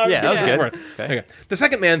had $3. Yeah, that was good. Okay. The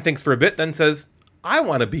second man thinks for a bit, then says, I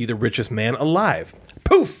want to be the richest man alive.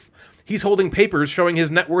 Poof! He's holding papers showing his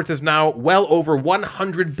net worth is now well over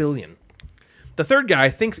 $100 billion. The third guy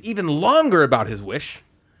thinks even longer about his wish,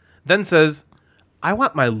 then says, I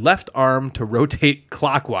want my left arm to rotate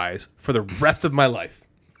clockwise for the rest of my life.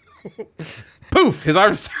 Poof! His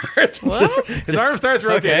arm starts. Arm starts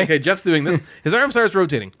rotating. Okay, Jeff's doing this. His arm starts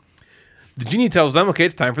rotating. The genie tells them, okay,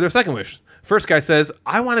 it's time for their second wish. First guy says,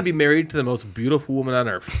 I want to be married to the most beautiful woman on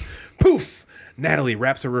earth. Poof! Natalie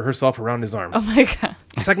wraps herself around his arm. Oh my God.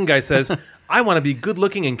 Second guy says, I want to be good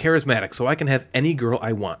looking and charismatic so I can have any girl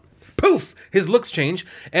I want. Poof! His looks change,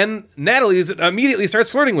 and Natalie immediately starts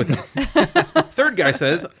flirting with him. Third guy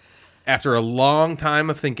says, after a long time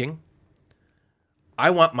of thinking, I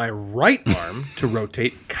want my right arm to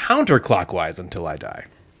rotate counterclockwise until I die.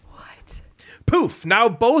 What? Poof! Now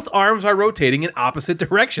both arms are rotating in opposite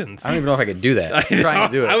directions. I don't even know if I could do that. I'm trying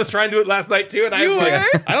to do it. I was trying to do it last night too, and I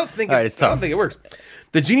don't think it's tough. I don't think it works.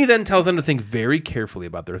 The genie then tells them to think very carefully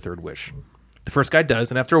about their third wish. The first guy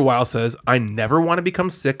does, and after a while says, I never want to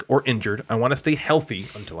become sick or injured. I want to stay healthy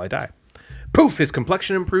until I die. Poof! His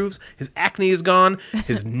complexion improves, his acne is gone,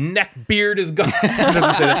 his neck beard is gone,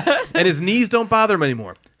 and his knees don't bother him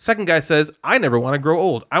anymore. Second guy says, I never want to grow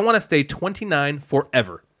old. I want to stay 29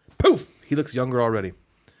 forever. Poof! He looks younger already.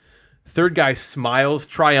 Third guy smiles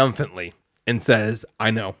triumphantly and says,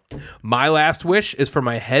 I know. My last wish is for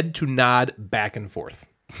my head to nod back and forth.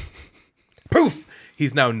 Poof!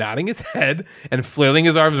 He's now nodding his head and flailing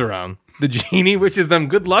his arms around. The genie wishes them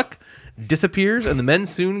good luck, disappears, and the men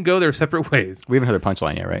soon go their separate ways. We haven't heard the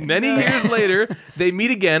punchline yet, right? Many years later, they meet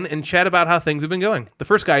again and chat about how things have been going. The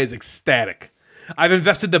first guy is ecstatic. I've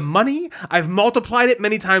invested the money. I've multiplied it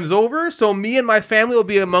many times over, so me and my family will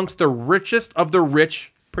be amongst the richest of the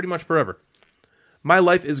rich pretty much forever. My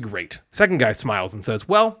life is great. Second guy smiles and says,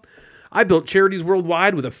 well, I built charities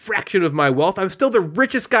worldwide with a fraction of my wealth. I'm still the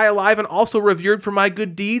richest guy alive and also revered for my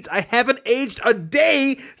good deeds. I haven't aged a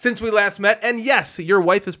day since we last met. And yes, your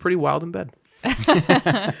wife is pretty wild in bed.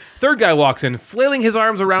 Third guy walks in, flailing his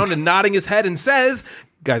arms around and nodding his head and says,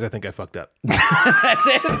 guys, I think I fucked up. That's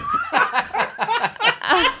it?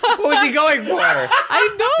 What was he going for?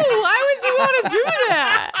 I know. Why would you want to do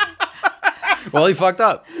that? Well, he fucked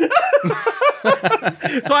up.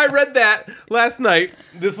 So I read that last night.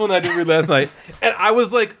 This one I didn't read last night. And I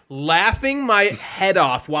was like laughing my head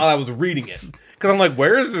off while I was reading it. Because I'm like,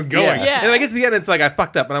 where is this going? Yeah. And I get to the end, it's like, I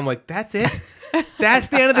fucked up. And I'm like, that's it? That's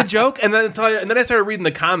the end of the joke. And then I started reading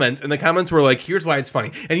the comments, and the comments were like, here's why it's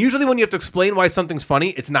funny. And usually when you have to explain why something's funny,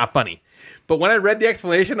 it's not funny. But when I read the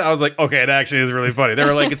explanation, I was like, okay, it actually is really funny. They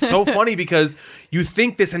were like, it's so funny because you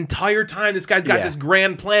think this entire time this guy's got this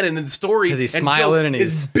grand plan, and then the story because he's smiling and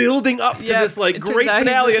is building up to this like great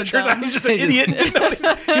finale. And it turns out he's just an idiot. And didn't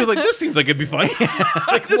know he was like, this seems like it'd be funny.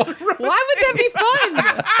 Why would that be fun?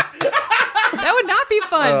 That would not be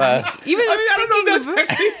fun. Even I don't know if that's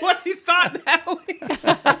actually what he thought, Natalie.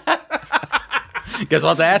 Guess we'll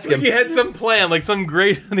have to ask him. He had some plan, like some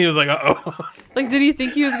great, and he was like, uh-oh. Like, did he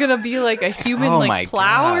think he was gonna be like a human,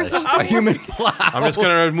 plow or something? A human plow. I'm just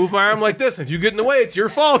gonna move my arm like this. If you get in the way, it's your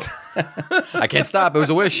fault. I can't stop. It was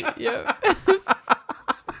a wish. Yeah.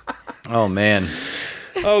 Oh man.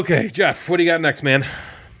 Okay, Jeff, what do you got next, man?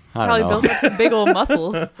 Probably built up some big old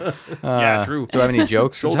muscles. Yeah, true. Do I have any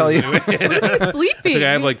jokes to tell you? What are you sleeping? It's okay,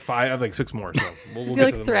 I have like 5. I have like 6 more. So we'll Is he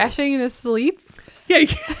like thrashing in his sleep? Yeah.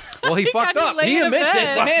 Well, he fucked up. lay He in a admits it.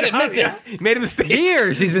 bed. The man admits it. He made a mistake.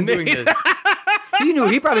 Years he's been doing this.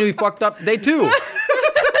 He probably knew he fucked up day 2.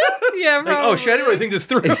 Yeah, probably. Oh shit! I didn't really think this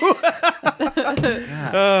through.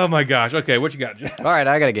 Oh my gosh. Okay, what you got, Jeff? All right,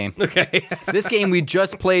 I got a game. Okay. This game we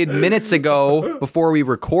just played minutes ago before we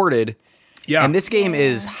recorded. Yeah. And this game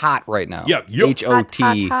is hot right now. Yeah.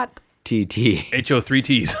 Hot. HOTTT. HO 3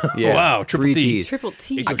 T's. Yeah. Wow. Triple 3 T. T's. Triple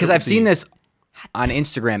T. Because I've seen this on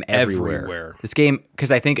Instagram everywhere. This game,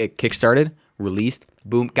 because I think it kickstarted, released,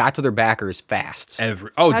 boom, got to their backers fast. Did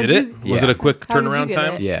How'd it? you- Was it a quick How did you turnaround get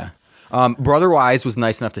time? it? Yeah. Brotherwise was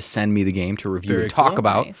nice enough to send me the game to review Very and talk cool.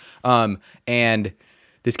 about. Nice. And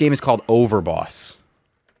this game is called Overboss.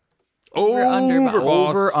 Underboss.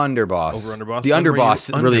 Over Underboss. Over Underboss. The Under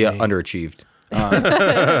Underboss you, really under me. underachieved.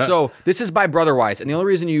 So this is by Brotherwise, and the only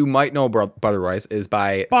reason you might know Brotherwise is Boss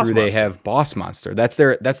they Monster. have Boss Monster. That's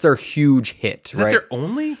their huge hit, Is right? that their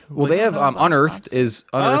only? Well, they have Unearthed is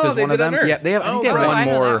Unearthed is they one of did them. Unearthed. Yeah, they have. I think they have right. one I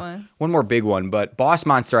know more, that one more big one, but Boss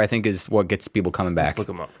Monster I think is what gets people coming back. Let's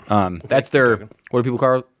look them up. That's their what do people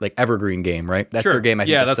call it? Like evergreen game, right? That's their game. I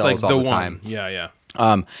think that that's sells like all the the one. time. Yeah.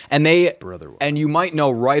 And you might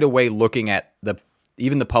know right away looking at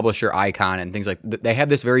even the publisher icon and things like they have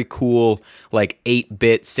this very cool like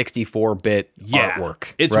 8-bit, 64-bit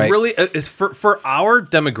artwork. It's right? really it's for our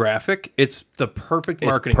demographic. It's the perfect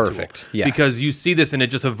marketing perfect, tool. yes. Because you see this and it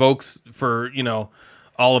just evokes for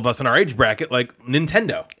all of us in our age bracket like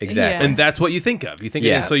Nintendo. Exactly. And that's what you think of. You think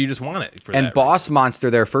Yeah. of it, so you just want it. For And that Boss Monster,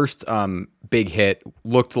 their first big hit,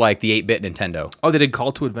 looked like the 8-bit Nintendo. Oh, they did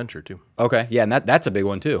Call to Adventure too. Okay, yeah, and that's a big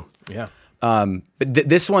one too. Yeah. But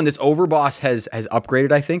this Overboss has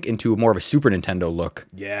upgraded, I think, into more of a Super Nintendo look.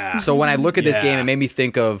 Yeah. So when I look at this Yeah. game, it made me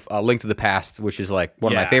think of Link to the Past, which is like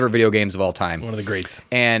one of my Yeah. favorite video games of all time. One of the greats.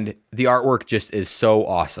 And the artwork just is so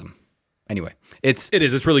awesome. Anyway, It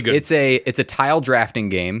is. It's really good. It's a tile drafting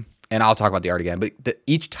game, and I'll talk about the art again. But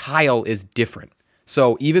each tile is different.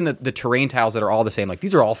 So even the terrain tiles that are all the same, like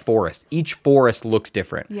these are all forests. Each forest looks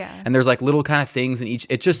different. Yeah. And there's like little kind of things in each.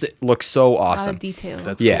 It looks so A lot awesome. of detail.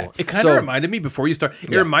 That's Yeah. cool. It kind of So- reminded me before you start.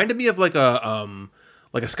 It reminded me of like a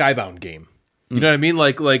Skybound game. You know what I mean?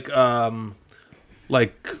 Like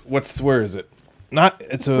where is it?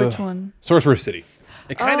 It's a Which one? Sorcerer's City.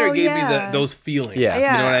 It kind of Oh, gave yeah. me those feelings. Yeah. You know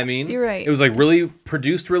Yeah, what I mean? you're right. It was like really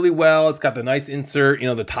produced really well. It's got the nice insert,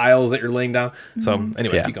 the tiles that you're laying down. So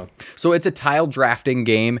anyway, Yeah. keep going. So it's a tile drafting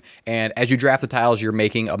game, and as you draft the tiles, you're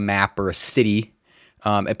making a map or a city.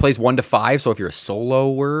 It plays 1 to 5, so if you're a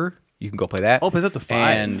soloer, you can go play that. Oh, it plays up to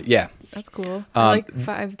 5. And yeah, That's cool. I like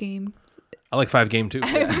 5 games. I like 5 game too.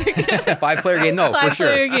 5-player game. No, for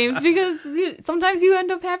 5-player sure. games because sometimes you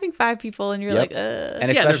end up having 5 people and you're Yep. like,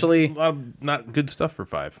 And Yeah, especially there's a lot of not good stuff for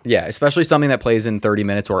 5. especially something that plays in 30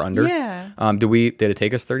 minutes or under. Yeah. Did it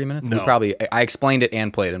take us 30 minutes? No. I explained it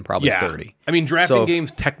and played in probably Yeah. 30. I mean, drafting So-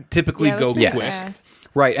 games typically Yeah, it was go pretty quick. fast.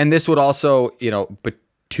 Right, and this would also, but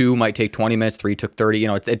 2 might take 20 minutes, 3 took 30.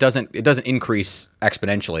 It doesn't increase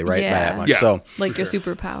exponentially, right? By Yeah. that much. Yeah. So Like your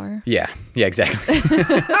superpower. yeah, exactly.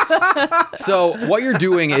 So what you're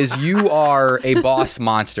doing is you are a boss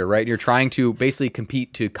monster, right? You're trying to basically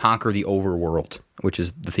compete to conquer the overworld, which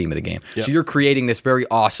is the theme of the game. Yep. So you're creating this very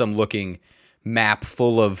awesome looking map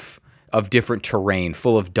full of different terrain,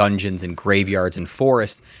 full of dungeons and graveyards and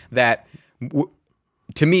forests that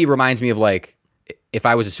to me reminds me of like if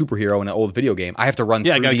I was a superhero in an old video game, I have to run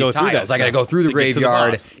Yeah, I through gotta these go through that tiles. I got to stuff go through the to get to the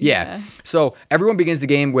graveyard. boss. Yeah. Yeah. So everyone begins the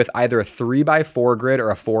game with either a 3x4 grid or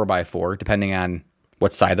a 4x4, depending on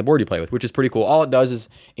what side of the board you play with, which is pretty cool. All it does is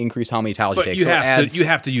increase how many tiles But you take. you So it have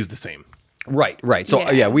adds- to use the same. Right. So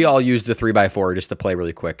Yeah. we all use the 3x4 just to play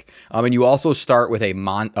really quick. And you also start with a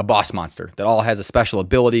boss monster that all has a special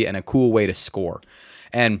ability and a cool way to score.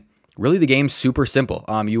 And really the game's super simple.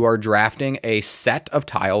 You are drafting a set of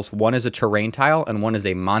tiles. One is a terrain tile and one is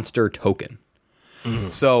a monster token.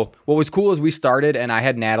 So what was cool is we started and I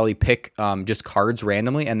had Natalie pick just cards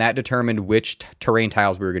randomly, and that determined which terrain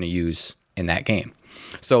tiles we were going to use in that game.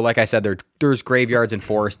 So like I said, there's graveyards and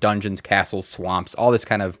forests, dungeons, castles, swamps, all this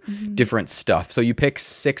kind of different stuff. So you pick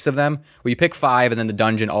 6 of them. Well, you pick 5, and then the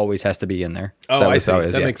dungeon always has to be in there. Oh, So I see.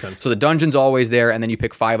 that That makes sense. So the dungeon's always there, and then you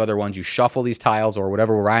pick 5 other ones. You shuffle these tiles or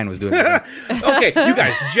whatever Ryan was doing. Okay, you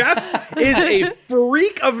guys, Jeff is a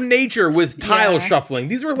freak of nature with tile shuffling.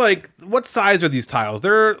 These are like, what size are these tiles?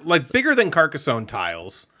 They're like bigger than Carcassonne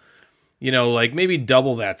tiles. You know, like maybe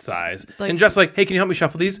double that size. Like- and Jeff's like, hey, can you help me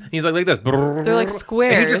shuffle these? And he's like this. They're like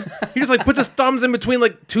squares. He just like puts his thumbs in between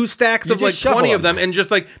like 2 stacks of like just shuffle 20 of them. them, and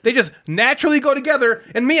just like they just naturally go together.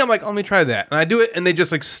 And me, I'm like, let me try that. And I do it, and they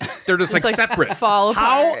just like they're just like separate. fall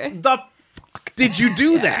How apart. the fuck did you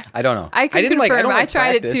do that? I don't know. I can didn't confirm. don't I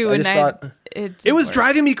tried it practice. too, I and just I thought, It was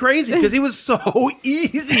driving me crazy because he was so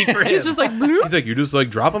easy for him. He's just like, bloop. He's like, you just like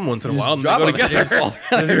drop them once in a while and they drop go 'em and they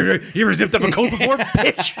together. just You ever zipped up a coat before,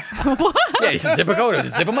 bitch? yeah, you just zip a coat,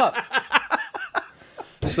 just zip them up.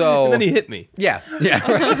 So And then he hit me.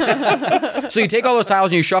 yeah. So you take all those tiles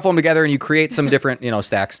and you shuffle them together and you create some different,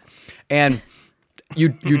 stacks. And you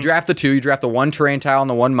draft the 2, you draft the 1 terrain tile and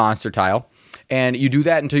the 1 monster tile, and you do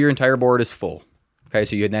that until your entire board is full. Okay,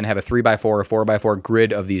 so you then have a 3x4 or 4x4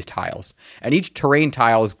 grid of these tiles. And each terrain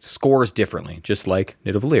tile scores differently, just like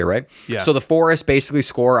Nidavellir, right? Yeah. So the forests basically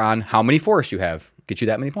score on how many forests you have, get you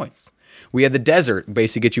that many points. We had the desert,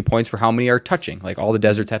 basically get you points for how many are touching. Like all the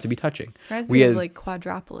deserts have to be touching. Reminds We me had, of like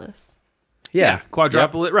Quadropolis.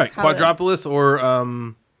 Quadropolis, right? How Quadropolis or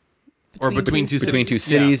between two between cities. 2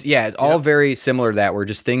 cities. Yeah, it's all very similar to that, where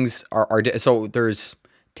just things are so there's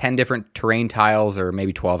 10 different terrain tiles, or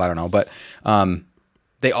maybe 12, I don't know, but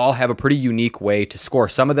they all have a pretty unique way to score.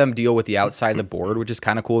 Some of them deal with the outside of the board, which is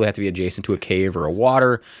kind of cool. They have to be adjacent to a cave or a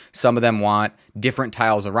water. Some of them want different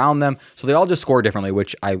tiles around them. So they all just score differently,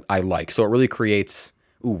 which I like. So it really creates,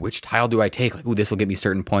 which tile do I take? Like, this will give me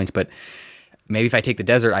certain points, but maybe if I take the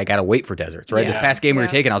desert, I got to wait for deserts, right? Yeah. This past game we were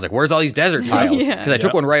taking, I was like, where's all these desert tiles? Because I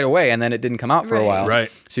took one right away, and then it didn't come out for a Right. while.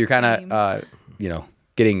 Right. So you're kind of,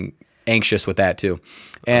 getting anxious with that too.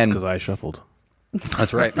 That's And because I shuffled.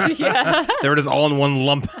 that's right. They were just all in one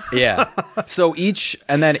lump. Yeah. So each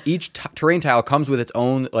terrain tile comes with its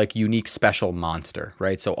own like unique special monster,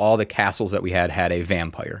 right? So all the castles that we had a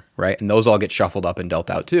vampire, right? And those all get shuffled up and dealt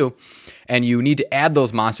out too. And you need to add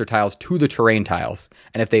those monster tiles to the terrain tiles.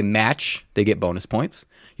 And if they match, they get bonus points.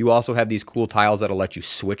 You also have these cool tiles that'll let you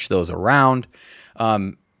switch those around.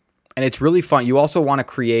 And it's really fun. You also want to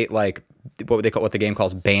create like what the game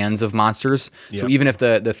calls bands of monsters. So even if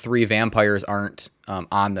the 3 vampires aren't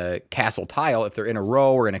on the castle tile, if they're in a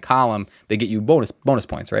row or in a column, they get you bonus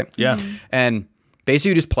points, right? Yeah. And basically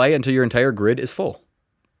you just play until your entire grid is full.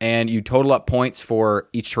 And you total up points for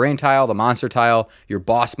each terrain tile, the monster tile. Your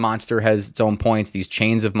boss monster has its own points, these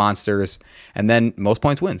chains of monsters, and then most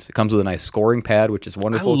points wins. It comes with a nice scoring pad, which is I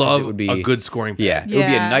wonderful. 'cause love it would be a good scoring pad. Yeah, it would be a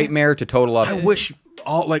Yeah. nightmare to total up. I wish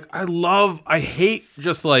I hate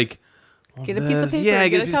just like Get a piece of paper. Yeah, get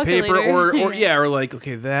get a piece of paper, calculator. or like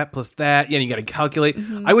that plus that. Yeah, and you got to calculate.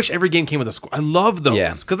 I wish every game came with a score. I love those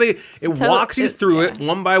Yeah. because it walks you through it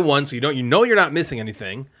one by one, so you're not missing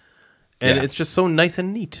anything, and Yeah. it's just so nice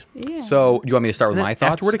and neat. Yeah. So do you want me to start with And my then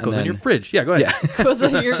thoughts? afterward, it and goes in then- your fridge. Yeah, go ahead. Yeah. Goes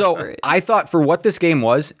in your So fridge. I thought for what this game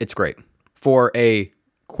was, it's great. For a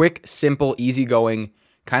quick, simple, easygoing,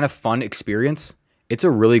 kind of fun experience, it's a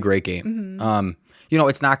really great game.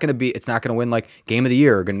 It's not going to win like Game of the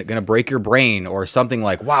Year, going to break your brain or something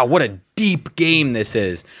like, wow, what a deep game this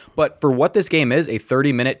is. But for what this game is, a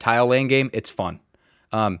 30-minute tile laying game, it's fun.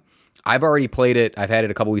 I've already played it. I've had it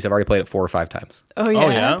a couple weeks. I've already played it 4 or 5 times. Oh yeah.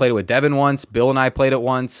 yeah? I played it with Devin once. Bill and I played it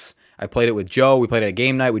once. I played it with Joe. We played it at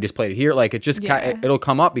game night. We just played it here. Like it just it'll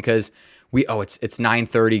come up because it's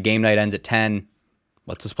 9:30. Game night ends at 10.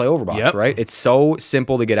 Let's just play Overboss, Yep. right? It's so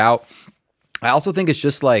simple to get out. I also think it's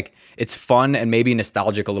just like it's fun and maybe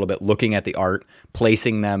nostalgic a little bit. Looking at the art,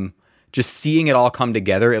 placing them, just seeing it all come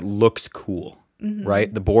together. It looks cool,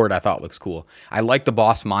 right? The board I thought looks cool. I like the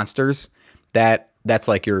boss monsters. That's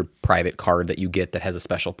like your private card that you get that has a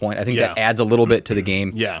special point. I think that adds a little bit to the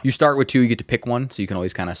game. Yeah. You start with 2, you get to pick one, so you can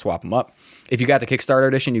always kind of swap them up. If you got the Kickstarter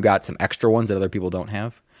edition, you got some extra ones that other people don't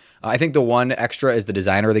have. I think the one extra is the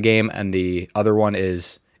designer of the game, and the other one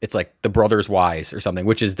is it's like the Brothers Wise or something,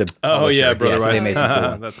 which is the publisher. Brother so Rice. they made some cool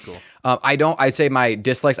ones. That's cool. I'd say my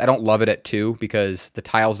dislikes, I don't love it at 2 because the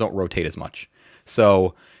tiles don't rotate as much.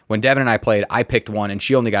 So when Devin and I played, I picked one, and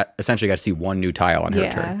she only essentially got to see one new tile on her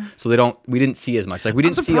turn. So we didn't see as much. Like we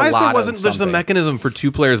didn't see a lot. I'm surprised there wasn't just a mechanism for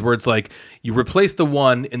 2 players where it's like you replace the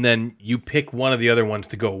one and then you pick one of the other ones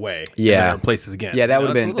to go away. Yeah, and then it replaces again. Yeah, that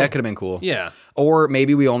could have been cool. Yeah, or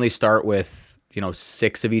maybe we only start with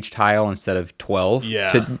 6 of each tile instead of 12. Yeah,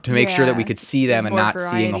 to make sure that we could see them and not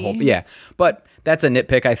variety. seeing a whole. Yeah, but that's a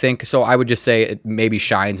nitpick, I think. So I would just say it maybe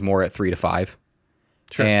shines more at 3 to 5.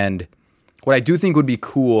 Sure. And what I do think would be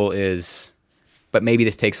cool is, but maybe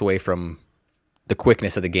this takes away from the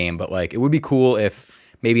quickness of the game, but like it would be cool if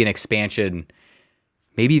maybe an expansion,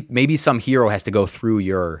 maybe some hero has to go through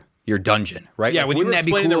your dungeon, right? Yeah, like, when you were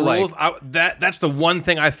explaining the rules, that's the one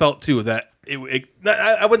thing I felt too, that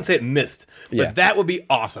I wouldn't say it missed, but that would be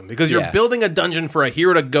awesome because you're building a dungeon for a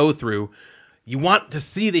hero to go through. You want to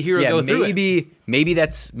see the hero go through it. Maybe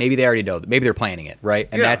they already know. Maybe they're planning it, right?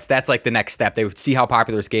 And that's like the next step. They would see how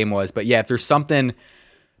popular this game was. But yeah, if there's something,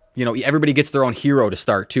 everybody gets their own hero to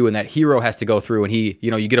start too, and that hero has to go through, and he,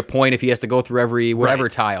 you get a point if he has to go through every whatever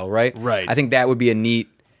tile, right? Right. I think that would be a neat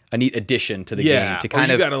addition to the game to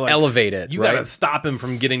kind of elevate it. You gotta stop him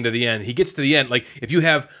from getting to the end. He gets to the end. Like if you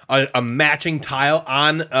have a matching tile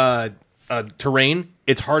on terrain,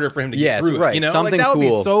 it's harder for him to get through. Right. Something that cool. Would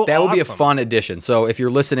be so that would be a awesome. fun addition. So if you're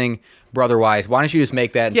listening, brother-wise, why don't you just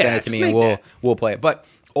make that and send it to me, and we'll play it. But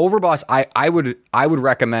Overboss, I would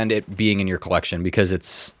recommend it being in your collection because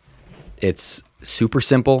it's super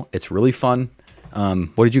simple. It's really fun.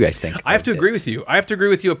 What did you guys think? I have to agree with you. I have to agree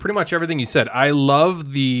with you at pretty much everything you said. I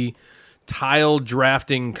love the tile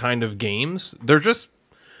drafting kind of games.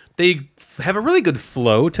 They have a really good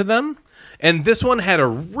flow to them. And this one had a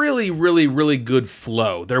really, really, really good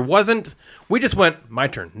flow. We just went, my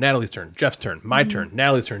turn, Natalie's turn, Jeff's turn, my turn,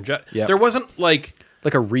 Natalie's turn. There wasn't like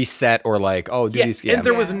a reset or like, do these. Yeah. And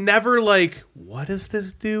there was never like, what does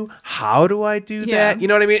this do? How do I do that? You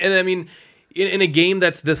know what I mean? And I mean, in a game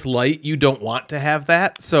that's this light, you don't want to have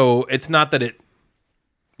that. So it's not that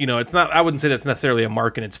it's not, I wouldn't say that's necessarily a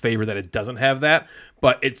mark in its favor that it doesn't have that.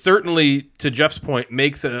 But it certainly, to Jeff's point,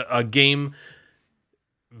 makes a game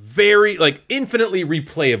very like infinitely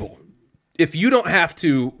replayable if you don't have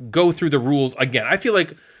to go through the rules again. I feel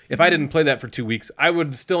like if I didn't play that for 2 weeks, I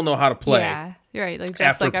would still know how to play. Yeah, you're right. Like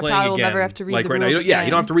just like I probably will never have to read the rules now, again.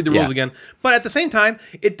 You don't have to read the rules again. But at the same time,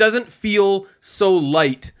 it doesn't feel so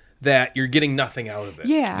light that you're getting nothing out of it.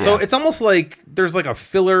 Yeah. So it's almost like there's like a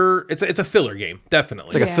filler. It's a filler game,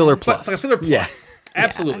 definitely. It's like a filler plus. It's like a filler plus. Yeah.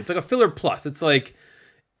 Absolutely. It's like a filler plus. It's like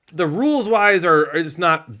the rules wise it's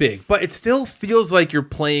not big, but it still feels like you're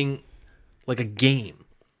playing like a game.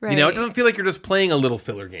 Right. It doesn't feel like you're just playing a little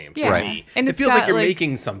filler game. Yeah. Right. And it feels like you're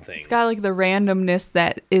making something. It's got like the randomness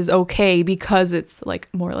that is okay because it's like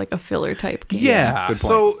more like a filler type game. Yeah. Good point.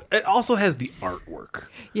 So it also has the artwork.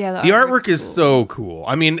 Yeah. The artwork is so cool.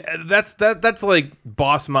 I mean, that's like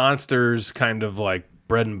Boss Monsters kind of like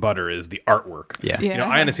bread and butter is the artwork. Yeah.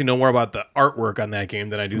 I honestly know more about the artwork on that game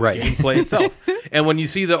than I do the gameplay itself. And when you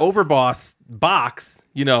see the Overboss box,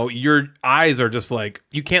 your eyes are just like,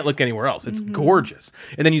 you can't look anywhere else. It's gorgeous.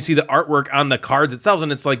 And then you see the artwork on the cards itself,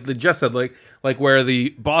 and it's like Jeff said, like where the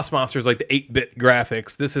Boss Monsters, like the 8-bit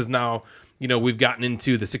graphics. This is now, we've gotten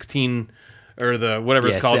into the 16 or the whatever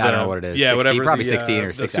it's called. I don't know what it is. Yeah, 16, whatever. Probably 16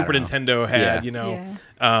 or 16. The Super Nintendo had,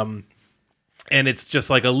 Yeah. And it's just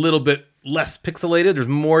like a little bit less pixelated. There's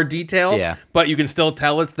more detail, but you can still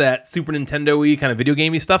tell it's that Super Nintendo-y kind of video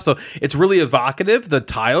gamey stuff. So it's really evocative. The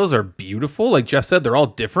tiles are beautiful. Like Jeff said, they're all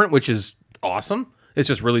different, which is awesome. It's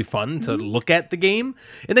just really fun to look at the game.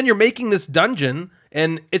 And then you're making this dungeon,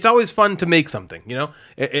 and it's always fun to make something,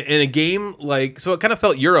 in a game so it kind of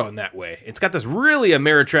felt Euro in that way. It's got this really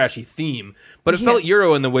Ameritrashy theme, but it felt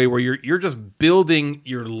Euro in the way where you're just building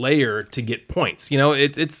your layer to get points.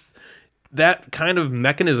 It's that kind of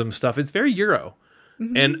mechanism stuff. It's very Euro.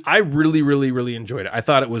 And I really, really, really enjoyed it. I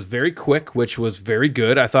thought it was very quick, which was very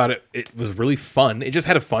good. I thought it was really fun. It just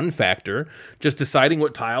had a fun factor, just deciding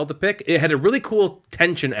what tile to pick. It had a really cool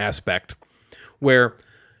tension aspect where,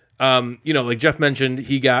 like Jeff mentioned,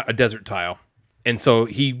 he got a desert tile. And so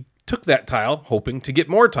he took that tile hoping to get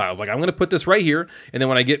more tiles. Like, I'm going to put this right here. And then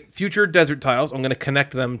when I get future desert tiles, I'm going to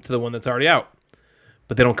connect them to the one that's already out.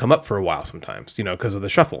 But they don't come up for a while sometimes, because of the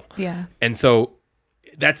shuffle. Yeah. And so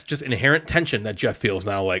that's just inherent tension that Jeff feels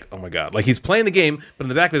now. Like, oh my God, like he's playing the game, but in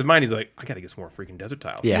the back of his mind, he's like, I got to get some more freaking desert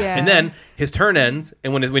tiles. Yeah. And then his turn ends,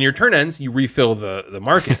 and when your turn ends, you refill the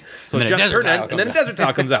market. So And then a Jeff's desert turn ends, tile and then a desert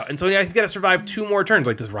tile comes out, and so he's got to survive 2 more turns.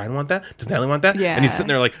 Like, does Ryan want that? Does Natalie want that? Yeah. And he's sitting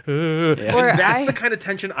there like, Or and that's the kind of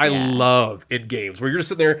tension I love in games where you're just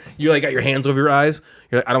sitting there, you like got your hands over your eyes.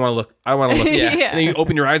 You're like, I don't want to look. I don't want to look. Yeah. And then you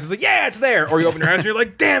open your eyes, it's like, yeah, it's there. Or you open your eyes, and you're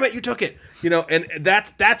like, damn it, you took it. And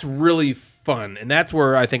that's really fun, and that's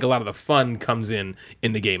where I think a lot of the fun comes in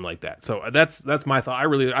the game like that. So that's my thought.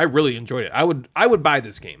 I really enjoyed it. I would buy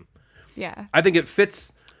this game. Yeah. I think it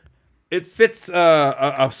fits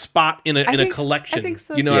a spot in a collection. I think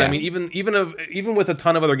so, you know what I mean? Even with a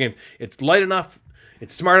ton of other games, it's light enough,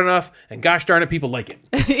 it's smart enough, and gosh darn it, people like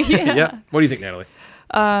it. Yeah. What do you think, Natalie?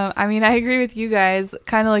 I mean, I agree with you guys.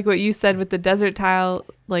 Kind of like what you said with the desert tile.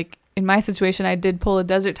 Like in my situation, I did pull a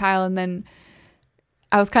desert tile, and then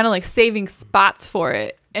I was kind of like saving spots for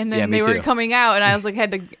it. And then they weren't coming out, and I was like,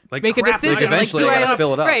 had to make a decision. Eventually, like, I gotta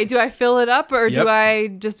fill it up. Right? Do I fill it up, or do I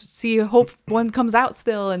just hope one comes out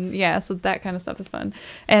still? And so that kind of stuff is fun.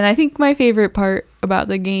 And I think my favorite part about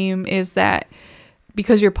the game is that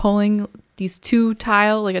because you're pulling these 2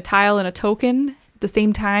 tile, like a tile and a token, at the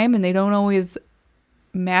same time, and they don't always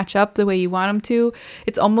match up the way you want them to.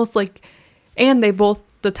 It's almost like, and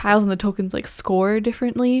the tiles and the tokens like score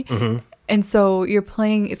differently. Mm-hmm. And so you're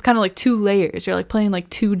playing, it's kind of like 2 layers. You're like playing like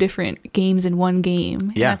 2 different games in one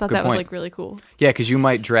game. Yeah, and I thought that was like really cool. Yeah, because you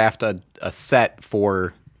might draft a set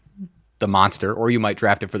for the monster, or you might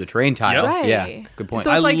draft it for the terrain tile. Yep. Right. Yeah, good point.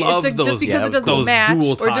 So it's like, love just those- because it doesn't those match,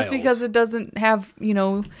 dual or just tiles. because it doesn't have,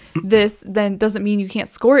 this, then doesn't mean you can't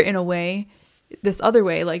score it in a way, this other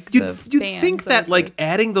way, like You'd the think that like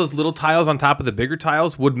adding those little tiles on top of the bigger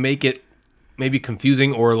tiles would make it maybe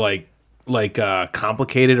confusing or like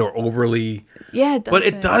complicated or overly. Yeah, it doesn't. But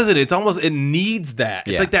it doesn't. It's almost, it needs that.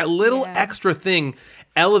 It's Yeah. like that little extra thing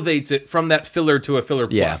elevates it from that filler to a filler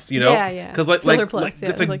plus. Yeah. Because Filler plus,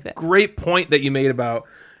 that's I a like that. great point that you made about.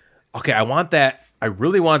 Okay, I want that. I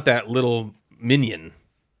really want that little minion.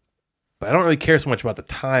 But I don't really care so much about the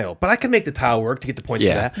tile. But I can make the tile work to get the points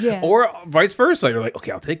for that. Yeah. Or vice versa. You're like,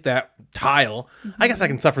 okay, I'll take that tile. I guess I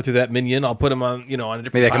can suffer through that minion. I'll put him on, on a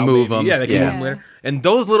different Maybe I tile. can move him. Yeah, they can Yeah. move him later. And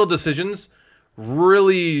those little decisions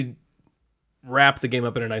really wrap the game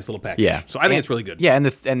up in a nice little package. Yeah. So I think it's really good. Yeah,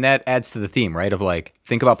 and that adds to the theme, right? Of like,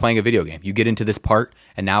 think about playing a video game. You get into this part,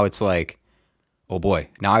 and now it's like, oh boy,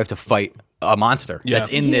 now I have to fight a monster that's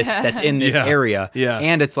in this area. Yeah.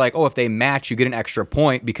 And it's like, oh, if they match, you get an extra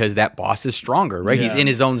point because that boss is stronger, right? Yeah. He's in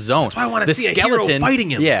his own zone. That's why I wanna see a hero fighting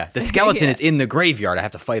him. Yeah, the skeleton is in the graveyard. I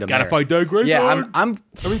have to fight him. Gotta there. fight that graveyard. Yeah,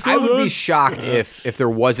 I would be shocked if there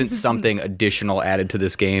wasn't something additional added to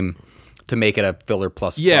this game to make it a filler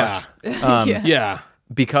plus. Yeah. Yeah.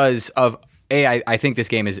 Because of I think this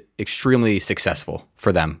game is extremely successful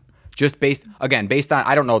for them. Just based on,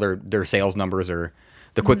 I don't know their sales numbers or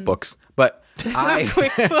the QuickBooks, but I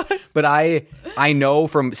know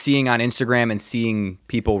from seeing on Instagram and seeing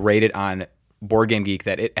people rate it on Board Game Geek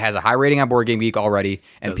that it has a high rating on Board Game Geek already,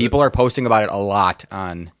 and people are posting about it a lot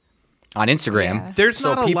on Instagram. Yeah. There's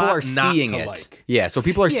so not a people lot are not seeing to it. like. Yeah, so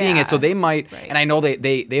people are seeing it, so they might. Right. And I know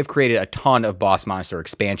they've created a ton of boss monster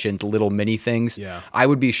expansions, little mini things. Yeah. I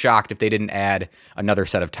would be shocked if they didn't add another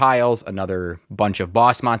set of tiles, another bunch of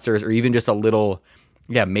boss monsters, or even just a little.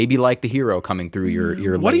 Yeah, maybe like the hero coming through your.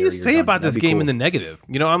 What do layer, you say about this game in the negative?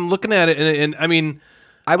 I'm looking at it, and I mean,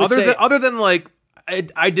 I would say other than like,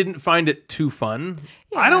 I didn't find it too fun.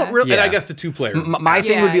 I don't really. And I guess the 2-player. My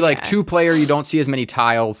thing would be like yeah. 2-player. You don't see as many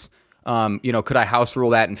tiles. Could I house rule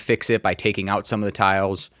that and fix it by taking out some of the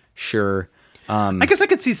tiles? Sure. I guess I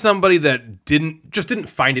could see somebody that didn't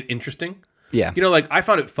find it interesting. Yeah. Like I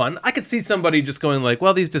found it fun. I could see somebody just going like,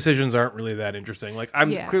 well, these decisions aren't really that interesting. Like I'm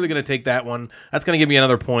clearly going to take that one. That's going to give me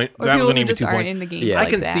another point. Or that was people going to who give me just 2 aren't points. into games Yeah. I like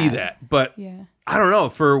can that. see that, but Yeah. I don't know.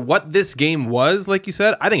 For what this game was, like you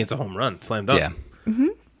said, I think it's a home run. Slam dunk. Yeah. Mm-hmm.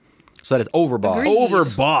 So that is Overboss. Agreed.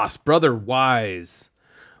 Overboss, Brother Wise.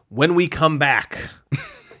 When we come back,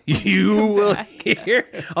 you will hear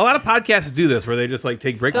a lot of podcasts do this where they just like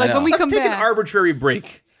take breaks. Like, when we Let's come take an back. arbiry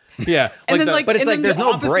break. Yeah, And then, like, But it's and like then there's the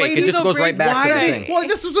no office break. ladies It just don't goes break. right back to the thing. Well,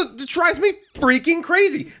 it drives me freaking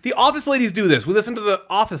crazy. The office ladies do this. We listen to the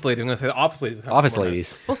office ladies. I'm going to say the office ladies. Office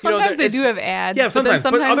ladies. Well, You know, sometimes they it's- do have ads. Yeah, sometimes.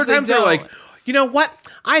 But other they times they're don't. like, you know what?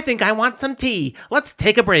 I think I want some tea. Let's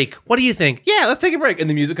take a break. What do you think? Yeah, let's take a break. And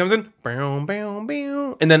the music comes in. Bow, bow,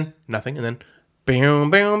 bow. And then nothing. And then Boom,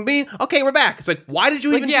 boom, boom. Okay, we're back. It's like, why did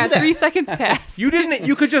you even do that? 3 seconds passed. You didn't.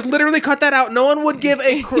 You could just literally cut that out. No one would give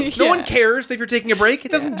a. No one cares if you're taking a break.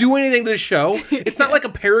 It doesn't do anything to the show. It's not like a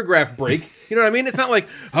paragraph break. You know what I mean? It's not like,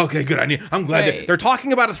 okay, good. I'm glad that they're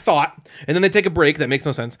talking about a thought, and then they take a break. That makes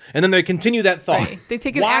no sense, and then they continue that thought. Right. They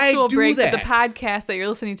take an actual break. But the podcast that you're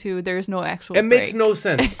listening to, there's no actual. It makes no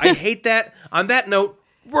sense. I hate that. On that note,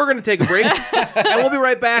 we're gonna take a break, and we'll be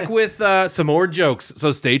right back with some more jokes.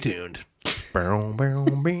 So stay tuned. And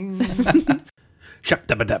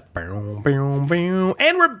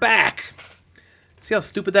we're back. See how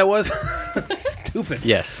stupid that was? Stupid.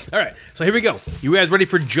 Yes. All right. So here we go. You guys ready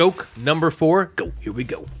for joke number 4? Go. Here we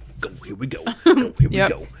go. Go. Here we go. Go. Here we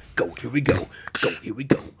go. Go. Here we go. Go. Here we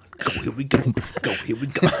go. Go. Here we go. Go. Here we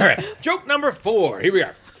go. All right. Joke number 4. Here we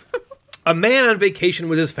are. A man on vacation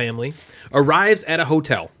with his family arrives at a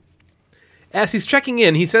hotel. As he's checking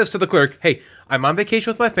in, he says to the clerk, "Hey, I'm on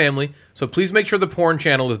vacation with my family, so please make sure the porn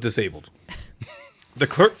channel is disabled." The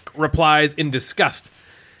clerk replies in disgust,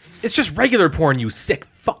 "It's just regular porn, you sick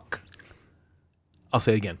fuck." I'll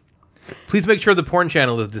say it again. "Please make sure the porn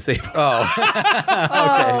channel is disabled." Oh.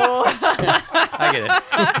 Okay. I get it.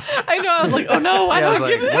 I know. I was like, oh no, I don't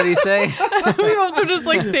get it. What did he say? We both were just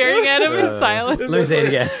like staring at him in silence. Let me say it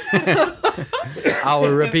again. I'll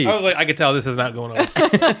repeat. I was like, I could tell this is not going on.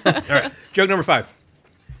 All right. Joke number 5. I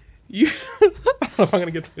don't know if I'm going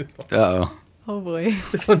to get through this one. Uh-oh. Oh boy.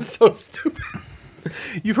 This one's so stupid.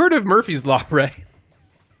 You've heard of Murphy's Law, right?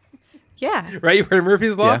 Yeah. Right? You've heard of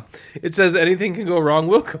Murphy's Law? Yeah. It says anything can go wrong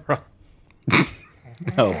will go wrong.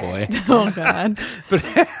 Oh, boy. Oh god. But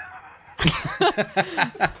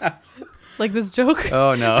Like this joke?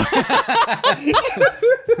 Oh, no.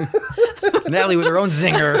 Natalie with her own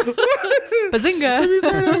zinger.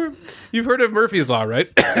 Bazinga. you've heard of Murphy's Law, right?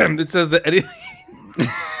 It says that anything...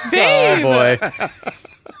 Babe. Oh, boy.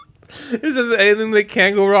 It says that anything that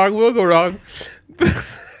can go wrong will go wrong.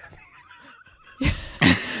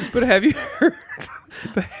 But have you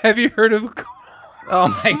heard of... Oh,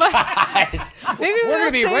 my gosh. Maybe We're going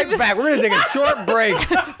to be right back. We're going to take a short break.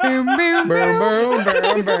 Boom, boom, Boom, boom,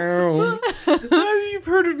 boom, boom. You've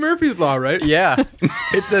heard of Murphy's Law, right? Yeah.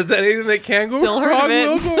 It says that anything that can go Still heard wrong of it.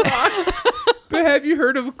 will go wrong. But have you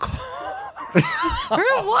heard of...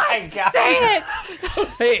 Heard of what? Say it.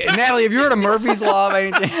 Hey, Natalie, have you heard of Murphy's Law by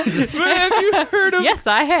any chance? But have you heard of... Yes,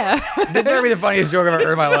 I have. This better be the funniest joke I've ever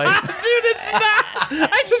heard in my life. Dude, it's not.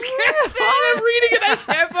 I just can't say it. I'm reading it. I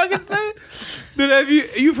can't fucking say it. But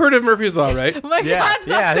you've heard of Murphy's Law, right? My Yeah, God, stop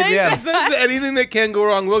yeah, I think saying we have. It says that anything that can go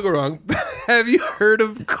wrong will go wrong. Have you heard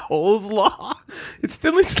of Cole's Law? It's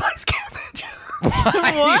thinly sliced cabbage. He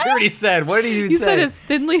already said. What did he even You say? said it's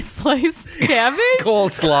thinly sliced cabbage?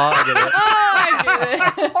 Coleslaw. I get it. Oh, I get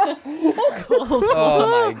it. Coleslaw.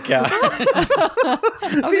 Oh my god! I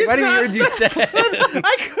was like, what did words you said?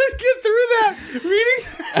 I couldn't get through that.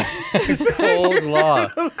 Reading Cole's Law.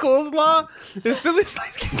 Cole's Law is thinly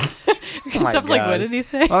sliced cabbage. Oh my Jeff's like, gosh. what did he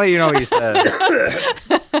say? Oh, you know what he said.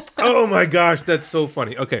 Oh my gosh, that's so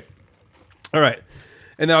funny. Okay, all right,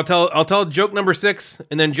 and then I'll tell joke number 6,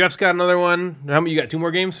 and then Jeff's got another one. How many? You got 2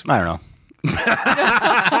 more games? I don't know.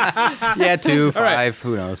 Yeah, 2, 5. right.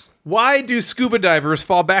 Who knows? Why do scuba divers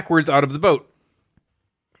fall backwards out of the boat?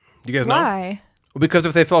 You guys know? Why? Well, because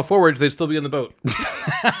if they fell forwards, they'd still be in the boat.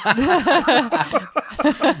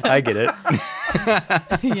 I get it.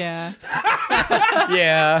 Yeah.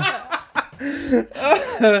 Yeah.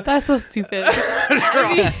 That's so stupid. They're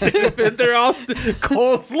all stupid. They're all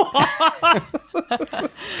coleslaw.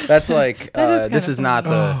 That's like That is this kinda is not the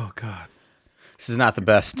Oh god. this is not the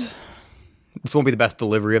best. This won't be the best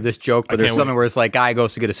delivery of this joke, but there's can't something wait. where it's like guy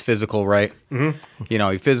goes to get his physical, right? Mm-hmm. You know,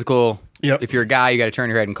 your physical. Yep. If you're a guy, you got to turn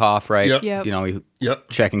your head and cough, right? Yep. Yep. You know, you Yep.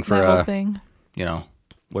 checking for That whole thing. you know,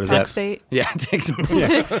 what is Prostate. that? Yeah, it takes.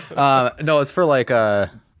 Yeah. No, it's for like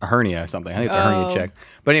a hernia or something. I think it's a hernia Oh. check.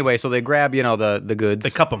 But anyway, so they grab the goods.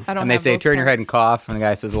 They cup them. I don't And they have say those turn your head and parts. cough, and the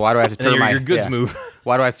guy says, "Well, why do I have to And turn your goods yeah. move.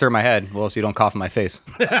 Why do I have to turn my head? Well, so you don't cough in my face."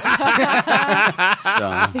 So,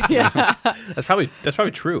 Yeah. That's probably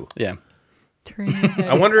true. yeah. Turn your head.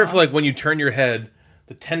 I wonder if like when you turn your head,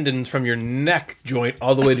 the tendons from your neck joint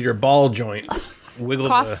all the way to your ball joint wiggle.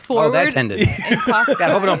 Cough forward. Oh, that tendon. And cough. God,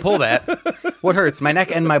 I hope I don't pull that. What hurts? My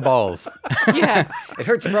neck and my balls. Yeah. It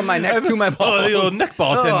hurts from my neck to my balls. Oh, the old neck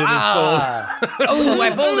ball tendon Oh, I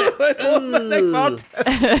pulled it. is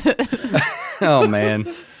full. Oh, man.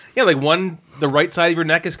 Yeah, like the right side of your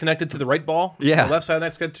neck is connected to the right ball. Yeah. The left side of the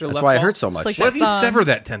neck's connected to the That's left why ball. it hurts so much. It's like What if you Song. sever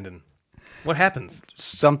that tendon? What happens?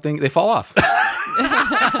 Something, they fall off.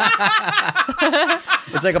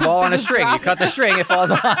 It's like a ball on a string. You cut the string, it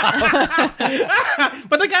falls off.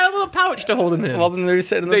 But they got a little pouch to hold them in. Well, then they're just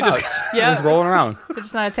sitting in the pouch. Just rolling around. They're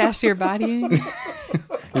just not attached to your body anymore.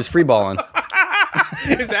 Just free balling.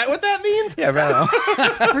 Is that what that means? Yeah, I don't know.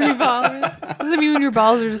 Free balling. Does it mean when your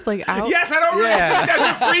balls are just like out? Yes, I don't really think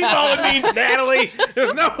that's what free balling means, Natalie.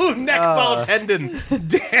 There's no neck ball tendon.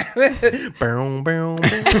 Damn it. Bow, bow, bow.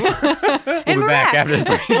 And We'll be back after this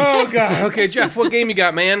break. Oh, God. Okay, Jeff, what game you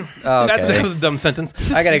got, man? Okay. That was a dumb sentence.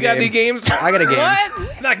 I got a You got game. any games? I got a game. What?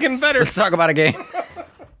 It's not getting better. Let's talk about a game.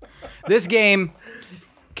 This game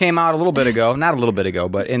came out a little bit ago. Not a little bit ago,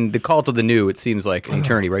 but in the Call to the New, it seems like an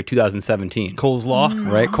eternity, right? 2017. Cole's Law.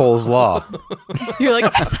 Right? Cole's Law. You're like,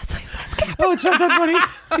 Oh, it's not that funny.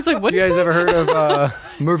 he's like, what You is guys that? ever heard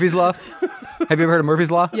of Murphy's Law? Have you ever heard of Murphy's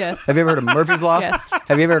Law? Yes. Have you ever heard of Murphy's Law? Yes.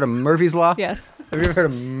 Have you ever heard of Murphy's Law? Yes. Have you ever heard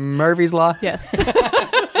of Murphy's Law? Yes.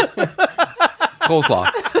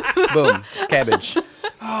 Coleslaw. Boom. Cabbage.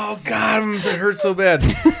 Oh, God. It hurts so bad.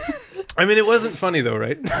 I mean, it wasn't funny, though,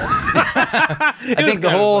 right? I think the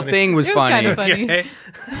whole thing was It was funny. kind of funny. Okay.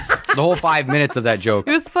 The whole 5 minutes of that joke.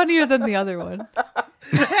 It was funnier than the other one.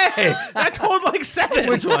 Hey, I told like 7.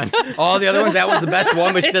 Which one? All the other ones? That one's the best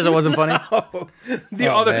one, but she says it wasn't funny?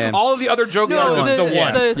 Man. All of the other jokes are just the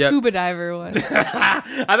one. The Yep. scuba diver one. I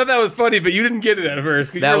thought that was funny, but you didn't get it at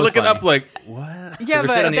first. 'Cause That you were was looking funny. up like, what? Yeah, They're sitting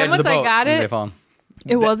but on the edge then of the once I boat, got and they it, fall.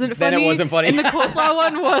 it wasn't funny. Then it wasn't funny. And the coleslaw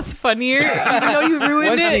one was funnier, even though you ruined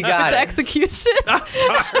Once it you got with the it. execution.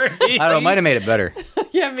 Sorry. I don't know. Might have made it better.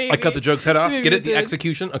 Yeah, maybe. I cut the joke's head off. Maybe Get you it? The did.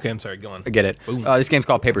 execution? Okay, I'm sorry. Go on. I get it. This game's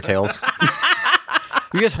called Paper Tales.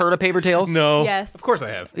 You guys heard of Paper Tales? No. Yes. Of course I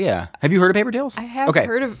have. Yeah. Have you heard of Paper Tales? I have Okay.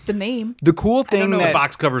 heard of the name. The cool thing know. The that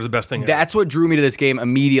box cover is the best thing ever. that's what drew me to this game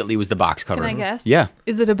immediately was the box cover. Can I guess? Yeah.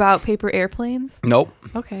 Is it about paper airplanes? Nope.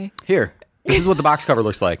 Okay. Here. This is what the box cover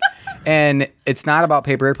looks like. And it's not about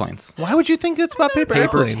paper airplanes. Why would you think it's about paper Paper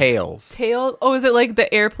airplanes? Tales. Tail? Oh, is it like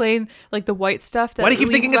the airplane, like the white stuff? That Why do you keep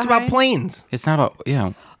leaves thinking it's about behind? planes? It's not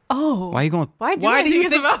about, Oh. why are you going? Why do Why I do you think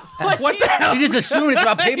it's think? about What the hell? You just assume it's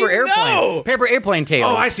about paper I airplane. know. Paper airplane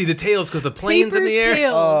tales. Oh, I see the tails because the planes in Paper the air.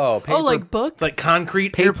 tails. Oh, paper- like books? Like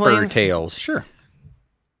concrete Paper airplanes. tales. Sure.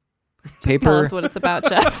 Just tell us what it's about,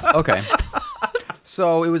 Jeff. Okay.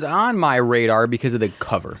 So it was on my radar because of the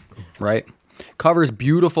cover, right? Cover's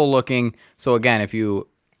beautiful looking. So again, if you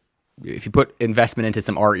put investment into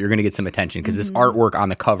some art, you're going to get some attention because this artwork on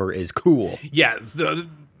the cover is cool. Yeah,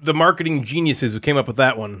 the marketing geniuses who came up with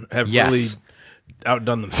that one have really Yes.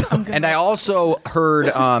 outdone themselves. And I also heard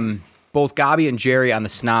both Gaaaame and Jerry on the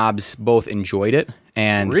Snobs both enjoyed it.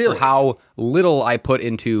 And Really? for how little I put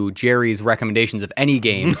into Jerry's recommendations of any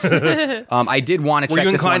games, I did want to Were check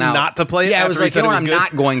you this one inclined out. not to play it Yeah, I after was he like, said you know it what, was I'm good?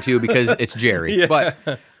 not going to because it's Jerry. But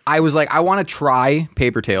I was like, I want to try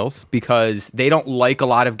Paper Tales because they don't like a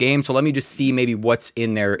lot of games. So let me just see maybe what's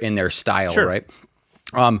in their style, Sure. right?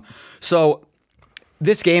 So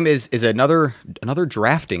this game is another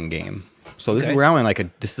drafting game. So this is we're now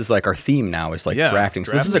in this is like our theme now is like Yeah, drafting.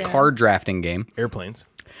 So this is a drafting. card drafting game, Airplanes.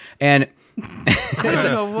 and I don't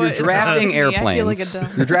know what you're is drafting happening. I feel like airplanes. a dumb.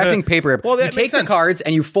 You're drafting paper airplanes. Well, that you makes take the sense. cards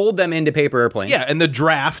and you fold them into paper airplanes. Yeah, and the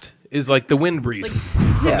draft is like the wind breeze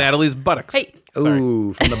from Yeah. Natalie's buttocks. Hey. Sorry.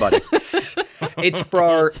 Ooh, from the buttocks. It's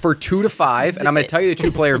for 2 to 5, and I'm going to tell you the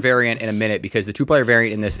 2-player variant in a minute because the 2-player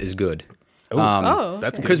variant in this is good. Oh,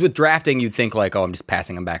 That's okay. Because with drafting, you'd think like, oh, I'm just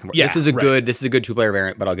passing them back and forth. Yeah, this is a right. good 2-player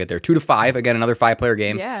variant, but I'll get there. 2 to 5, again, another 5-player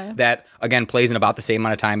game. Yeah. That again plays in about the same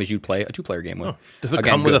amount of time as you'd play a 2-player game with. Does it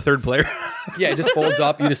Again, come with good. a third player? Yeah, it just folds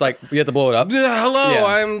up. You just you have to blow it up. Hello, Yeah.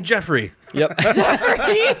 I'm Jeffrey. Yep.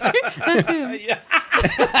 That's him.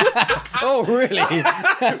 Oh, really?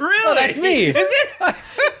 Really? That's me. Is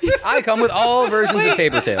it? I come with all versions of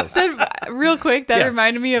Paper Tales. Real quick, that Yeah.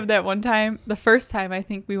 reminded me of that one time, the first time I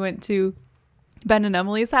think we went to Ben and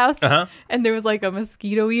Emily's house, and there was like a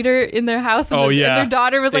mosquito eater in their house, and, Oh, and yeah. their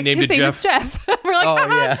daughter was They like, named his it name is Jeff. We're like, Oh,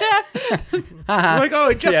 haha, yeah. Jeff. I'm like,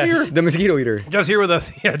 oh, Jeff's Yeah, here. the mosquito eater. Jeff's here with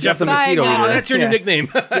us. Yeah, Jeff the the Bye, mosquito guys. eater. Oh, that's your Yeah. new nickname.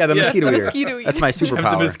 Yeah, the mosquito eater. Mosquito eater. That's my Jeff the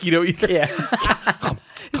superpower. mosquito eater. Yeah,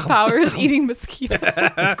 His power is eating mosquitoes.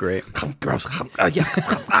 that's great. Gross.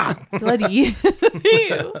 Yeah. Bloody.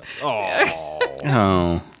 Ew.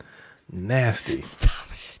 Oh, Nasty.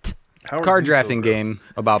 How are card you so drafting gross? game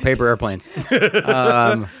about paper airplanes.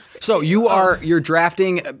 So you're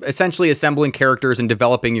drafting, essentially assembling characters and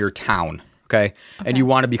developing your town. Okay. And you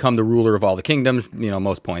want to become the ruler of all the kingdoms,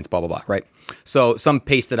 most points, blah, blah, blah, right? So some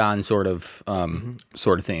pasted on sort of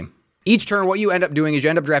theme. Each turn, what you end up doing is you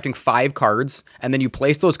end up drafting 5 cards, and then you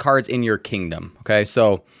place those cards in your kingdom. Okay.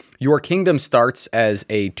 So your kingdom starts as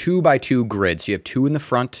a 2x2 grid. So you have 2 in the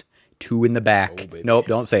front, 2 in the back. Nope,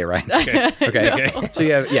 don't say it right. Okay. Okay.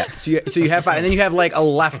 So you have 5, and then you have like a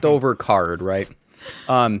leftover card, right?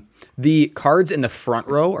 The cards in the front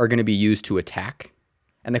row are going to be used to attack,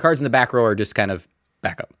 and the cards in the back row are just kind of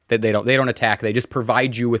backup. They don't attack. They just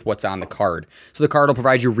provide you with what's on the card. So the card will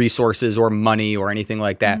provide you resources or money or anything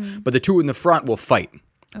like that. But the 2 in the front will fight.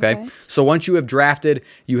 Okay. So once you have drafted,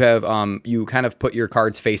 you have you kind of put your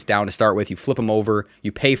cards face down to start with. You flip them over.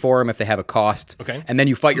 You pay for them if they have a cost. Okay. And then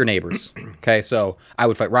you fight your neighbors. Okay. So I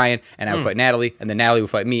would fight Ryan, and I would fight Natalie, and then Natalie would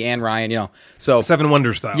fight me and Ryan. You know. So 7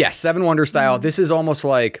 Wonders style. yes, 7 Wonders style. This is almost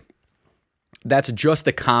like that's just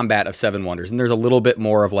the combat of 7 Wonders, and there's a little bit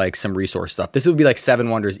more of like some resource stuff. This would be like 7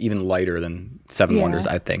 Wonders, even lighter than 7 Wonders,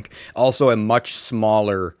 I think. Also, a much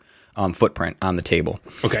smaller footprint on the table.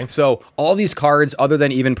 Okay. So all these cards, other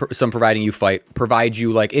than even some providing you fight, provide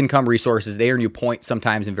you like income resources. They earn you points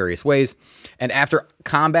sometimes in various ways. And after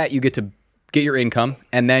combat, you get to get your income,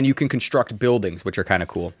 and then you can construct buildings, which are kind of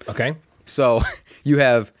cool. Okay. So you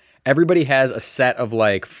have everybody has a set of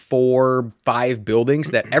like 4, 5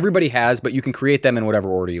 buildings that everybody has, but you can create them in whatever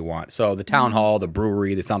order you want. So the town hall, the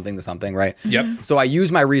brewery, the something, right? Yep. So I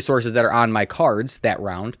use my resources that are on my cards that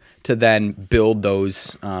round to then build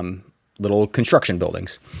those little construction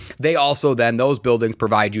buildings. They also then, those buildings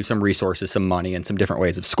provide you some resources, some money, and some different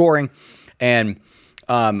ways of scoring. And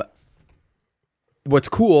what's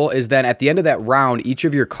cool is then at the end of that round, each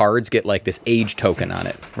of your cards get like this age token on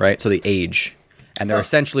it, right? So the age. And they're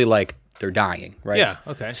essentially like, they're dying, right? Yeah,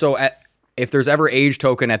 okay. So if there's ever age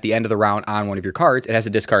token at the end of the round on one of your cards, it has to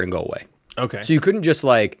discard and go away. Okay. So you couldn't just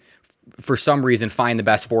like, for some reason, find the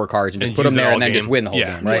best 4 cards and just put them use it there all and then game. just win the whole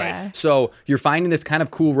Yeah, game, right? Yeah. So you're finding this kind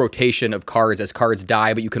of cool rotation of cards as cards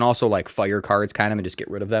die, but you can also like fire cards kind of and just get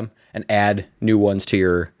rid of them and add new ones to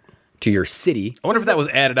your city. I wonder if that was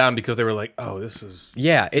added on because they were like, oh, this is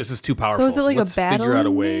too powerful. So is it like Let's a battle figure out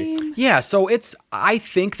a way. game? Yeah, so I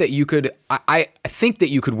think that you could I think that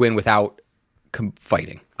you could win without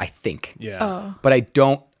fighting. I think. Yeah. Oh. But I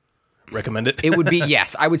don't Recommend it. It would be,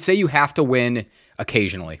 yes. I would say you have to win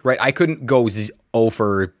occasionally, right? I couldn't go 0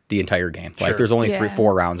 for the entire game. Like, Sure. there's only Yeah.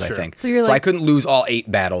 4 rounds, I Sure. think. So you're I like- couldn't lose all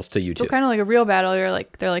 8 battles to you So two. kind of like a real battle. You're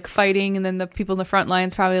like they're like fighting, and then the people in the front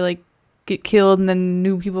lines probably like get killed, and then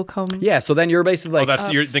new people come. Yeah, so then you're basically like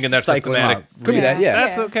you're thinking that's the cycling thematic out. Could be that, yeah.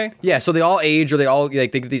 That's okay. Yeah, so they all age, or they all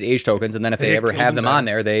like they get these age tokens, and then if they They ever kill have them them on down.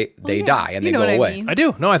 there, they yeah. die and You they know go what I away. mean. I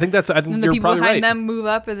do. No, I think And the you're people probably behind right. them move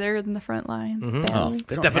up, and they're in the front lines. Oh, battling. they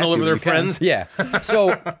don't Stepping have all over to, their you can. friends. Yeah.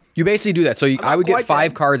 So you basically do that. So I would get quite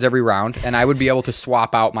 5 dead. cards every round, and I would be able to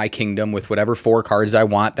swap out my kingdom with whatever 4 cards I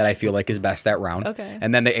want that I feel like is best that round. Okay.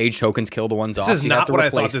 And then the age tokens kill the ones off. This is so you have not to what I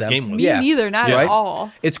thought replace this them. game was. Me Yeah. neither, not Right? at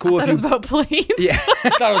all. It's cool I if thought it you. was about planes. Yeah, I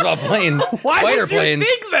thought it was about planes. Why Fighter did you planes.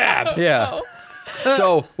 think that? Yeah.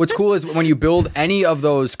 So what's cool is when you build any of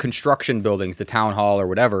those construction buildings, the town hall or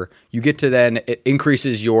whatever, you get to then, it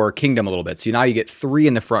increases your kingdom a little bit. So now you get 3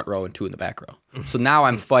 in the front row and 2 in the back row. So now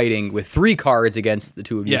I'm fighting with 3 cards against the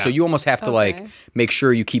 2 of you. Yeah. So you almost have to like Okay. make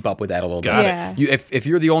sure you keep up with that a little Got bit. it. Yeah. You, if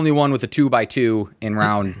you're the only one with a 2x2 in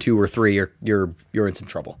round 2 or 3, you're in some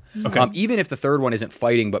trouble. Okay. Even if the third one isn't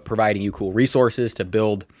fighting but providing you cool resources to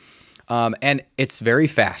build. And it's very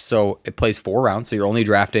fast. So it plays 4 rounds. So you're only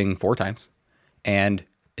drafting 4 times. And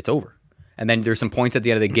it's over. And then there's some points at the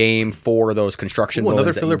end of the game for those construction Ooh, buildings.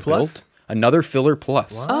 another filler that you built. plus? Another filler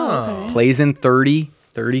plus. Oh, okay. Plays in 30,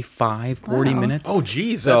 35, 40 Wow. minutes. Oh,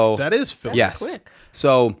 geez. So- That is Phil. Yes. quick.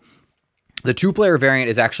 So the 2-player variant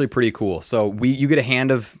is actually pretty cool. So you get a hand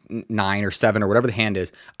of 9 or 7 or whatever the hand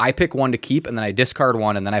is. I pick one to keep, and then I discard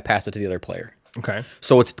one, and then I pass it to the other player. Okay.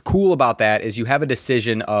 So what's cool about that is you have a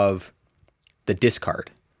decision of the discard,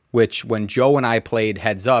 which when Joe and I played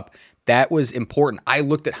heads up, that was important. I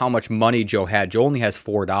looked at how much money Joe had. Joe only has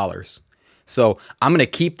 $4. So I'm going to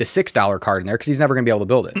keep the $6 card in there because he's never going to be able to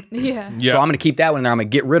build it. Yeah. Yeah. So I'm going to keep that one in there. I'm going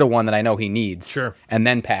to get rid of one that I know he needs. Sure. And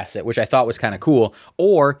then pass it, which I thought was kind of cool.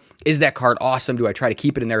 Or is that card awesome? Do I try to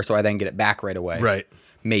keep it in there so I then get it back right away? Right.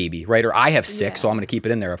 Maybe, right? Or I have 6, so I'm going to keep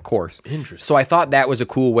it in there, of course. Interesting. So I thought that was a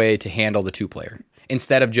cool way to handle the 2-player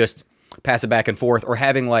instead of just pass it back and forth or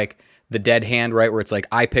having like the dead hand, right? Where it's like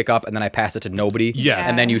I pick up and then I pass it to nobody. Yes.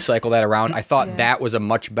 And then you cycle that around. I thought Yeah. that was a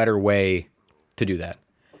much better way to do that.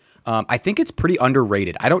 I think it's pretty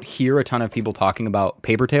underrated. I don't hear a ton of people talking about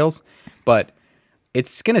Paper Tales, but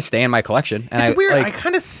it's going to stay in my collection. And It's weird. like, I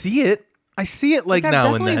kind of see it. I see it like I've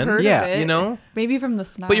now and definitely then. heard Yeah. of it. You know? Maybe from the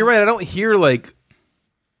snow. But you're right. I don't hear like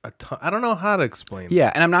a ton. I don't know how to explain it.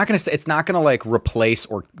 Yeah, and I'm not going to say it's not going to like replace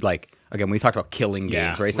or like again we talked about killing games,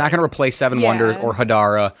 Yeah, right? It's not going to replace Seven Yeah. Wonders or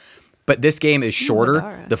Hadara, but this game is shorter.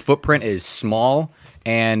 Hadara. The footprint is small,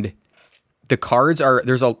 and the cards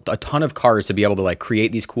there's a ton of cards to be able to like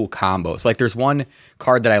create these cool combos. Like there's one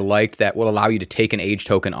card that I liked that will allow you to take an age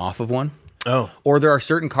token off of one. Oh. Or there are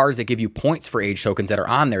certain cards that give you points for age tokens that are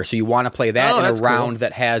on there. So you want to play that in a round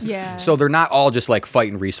that has... Yeah. So they're not all just like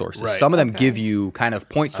fighting resources. Right. Some of them give you kind of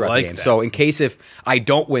points throughout the game. that. So in case if I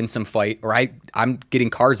don't win some fight or I'm getting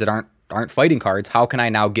cards that aren't fighting cards, how can I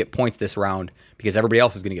now get points this round? Because everybody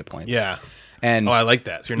else is going to get points. Yeah. And I like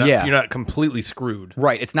that. So you're not completely screwed.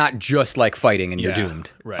 right, it's not just like fighting and you're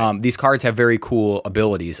doomed. Right. These cards have very cool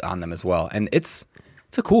abilities on them as well. And it's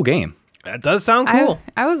a cool game. That does sound cool.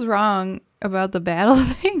 I was wrong about the battle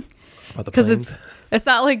thing. About the Because planes. it's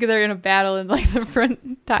not like they're in a battle and like the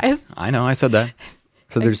front dies. I know, I said that.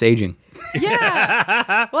 So they're just aging.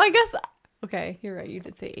 Yeah. Well, I guess. Okay, you're right. You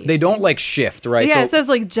did say age. They don't like shift, right? Yeah, So- it says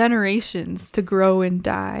like generations to grow and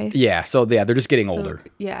die. Yeah, so they're just getting So, older.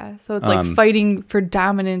 yeah, so it's like fighting for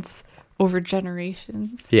dominance over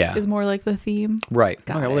generations. Yeah. Is more like the theme. Right.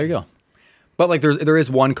 Got Okay, well it. there you go. But like there is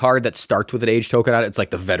one card that starts with an age token on it. It's like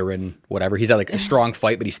the veteran, whatever. He's had like a strong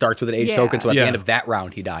fight, but he starts with an age Yeah. token. So at the Yeah. end of that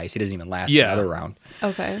round, he dies. He doesn't even last Yeah. another round.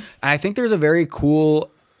 Okay. And I think there's a very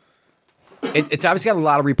cool. It's obviously got a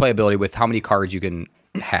lot of replayability with how many cards you can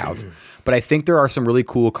have, but I think there are some really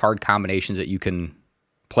cool card combinations that you can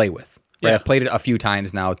play with. Right? Yeah. I've played it a few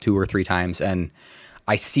times now, 2 or 3 times, and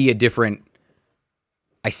I see different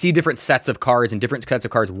sets of cards and different sets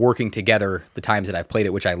of cards working together the times that I've played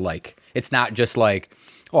it, which I like. It's not just like,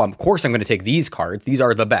 oh, of course I'm going to take these cards. These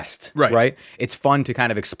are the best. Right. It's fun to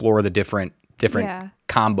kind of explore the different Yeah.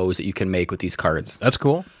 combos that you can make with these cards. That's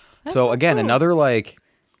cool. So again, cool. another like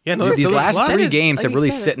Yeah, no, these last plus. 3 games Like have you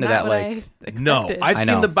really said, sit it's into not that what like I No, expected. I've I seen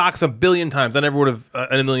know. the box a billion times. I never would have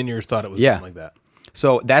in a million years thought it was something like that.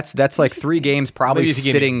 So that's like 3 games probably Maybe if you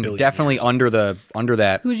gave me a sitting billion definitely under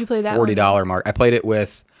that Who'd you play that $40 mark. I played it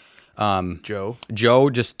with Joe. Joe,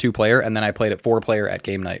 just 2-player, and then I played it 4-player at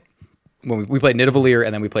game night. When we played Nidavellir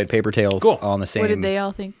and then we played Paper Tales Cool. all in the same. What did they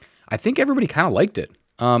all think? I think everybody kind of liked it.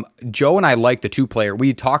 Joe and I liked the 2-player.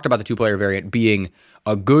 We talked about the 2-player variant being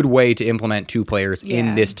a good way to implement 2 players in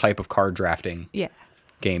Yeah. this type of card drafting Yeah.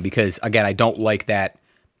 game because again, I don't like that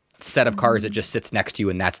set of cards that just sits next to you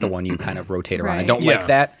and that's the one you kind of rotate around. I Right. don't Yeah. like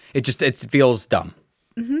that. It feels dumb.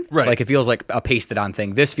 Right. Like it feels like a pasted on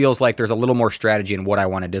thing. This feels like there's a little more strategy in what I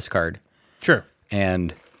want to discard. Sure.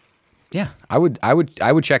 And yeah, I would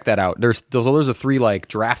check that out. There's 3 like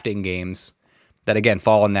drafting games that again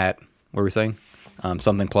fall in that. What were we saying?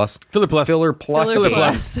 Something plus. Filler plus. Filler plus. Filler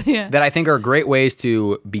games plus, yeah. That I think are great ways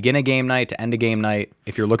to begin a game night to end a game night.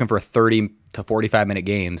 If you're looking for 30 to 45 minute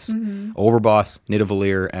games, Overboss,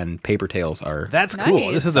 Nidavellir, and Paper Tales are. That's cool.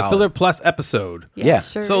 Nice. This is a Solid. filler plus episode. Yeah.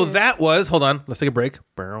 Sure So is. that was, hold on, let's take a break.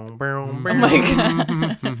 Oh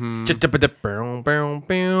my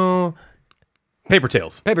god. Paper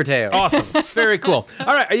Tales. Paper Tales. Awesome. Very cool. All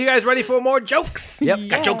right. Are you guys ready for more jokes? Yep.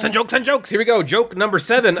 Got jokes and jokes and jokes. Here we go. Joke number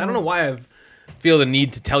 7. I don't know why I feel the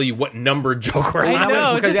need to tell you what number joke we're I on.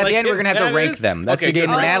 know, Because just at the like end we're gonna have to that rank is- them. That's Okay, the game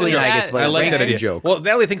good. where Natalie and I that. get split. I like rank that and idea. joke. Well,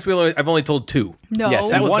 Natalie thinks I've only told 2. No. Yes,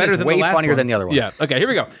 That and was one better is than way the last funnier one. than the other one. Yeah. Okay, here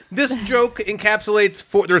we go. This joke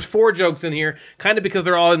encapsulates there's 4 jokes in here, kind of because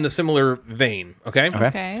they're all in the similar vein. Okay?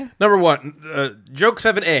 Okay. Number 1, joke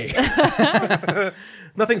 7A.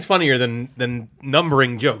 Nothing's funnier than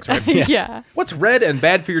numbering jokes, right? Yeah. What's red and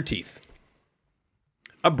bad for your teeth?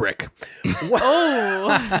 A brick.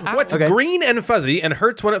 What's Okay. green and fuzzy and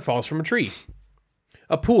hurts when it falls from a tree?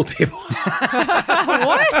 A pool table.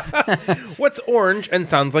 What? What's orange and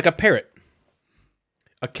sounds like a parrot?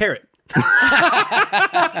 A carrot.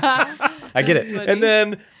 I get it. And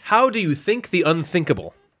then, how do you think the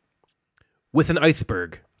unthinkable? With an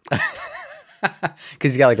iceberg. Because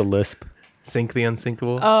he's got like a lisp. Sink the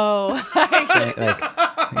unsinkable. Oh. Like,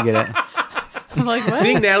 you get it? I'm like, what?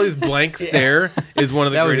 Seeing Natalie's blank stare is one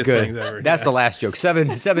of the That was greatest good. things ever. That's the last joke.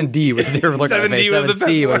 7D was there looking at 7D the face. was the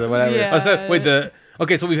 7C best was whatever. Yeah. Oh, so, wait,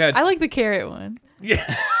 okay, so we've had. I like the carrot one.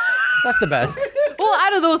 That's the best. Well,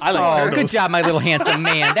 out of those I like four. Oh, turtles. good job, my little handsome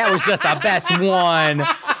man. That was just the best one.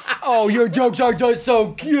 Oh, your jokes are just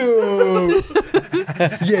so cute.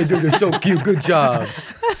 Yeah, they're so cute. Good job.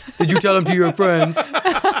 Did you tell them to your friends?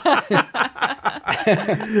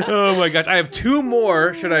 Oh my gosh, I have 2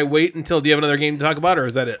 more. Should I wait until? Do you have another game to talk about, or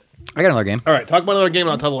is that it? I got another game. All right, talk about another game,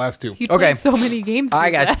 and I'll tell the last 2. He Okay. played so many games. I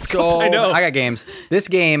these got last couple- I know. I got games. This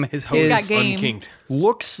game His host is got game. unkinked.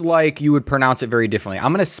 looks like you would pronounce it very differently.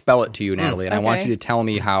 I'm going to spell it to you, Natalie, and I want Okay. you to tell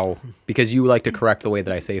me how, because you like to correct the way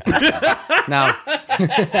that I say things. Now,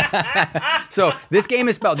 so this game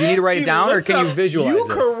is spelled. Do you need to write it down, or can you visualize You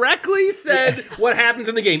this? correctly said what happens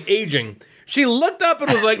in the game, aging. She looked up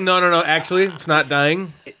and was like, no, actually, it's not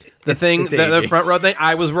dying. The thing, it's the AG. front row thing,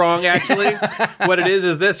 I was wrong, actually. What it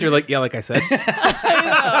is this. You're like, yeah, like I said.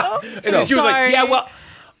 And then she was like, Sorry. yeah, well.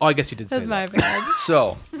 Oh, I guess you did say That's that. my bad.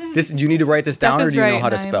 So, do you need to write this down, Steph or is do you know right how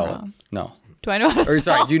to and I am spell it? wrong. No. Do I know how to spell? Or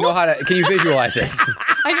sorry, do you know how to? Can you visualize this?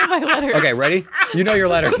 I know my letters. Okay, ready? You know your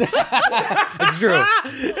letters. It's true.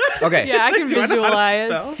 Okay. Yeah, I can Do I know how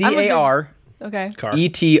to visualize. spell? Okay. Car.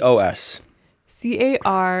 Caretos.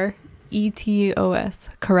 Caretos.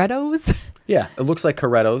 Caretos? Yeah, it looks like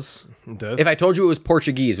Caretos. It does. If I told you it was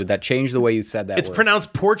Portuguese, would that change the way you said that It's word?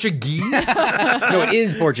 pronounced Portuguese. No, it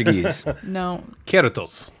is Portuguese. No.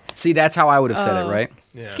 Caretos. See, that's how I would have said it, right?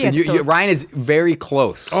 Yeah. Caretos. Ryan is very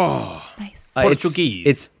close. Oh, Nice. Portuguese.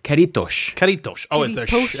 It's Caritos. caritos. Oh, it's a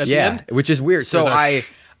sh at the Yeah, end. which is weird. So There's a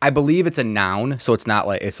I believe it's a noun, so it's not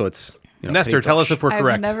like so it's. Nestor, tell us if we're I've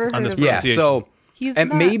correct never on heard this of Yeah. pronunciation. So He's and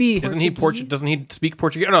not maybe Isn't he Portuguese? Doesn't he speak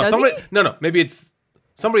Portuguese? No, Does somebody. he? No. Maybe it's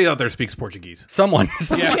somebody out there speaks Portuguese. someone.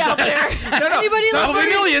 Yeah. out there. Anybody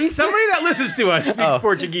Somebody, listening? somebody that listens to us speaks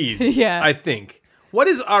Portuguese. Yeah. I think. What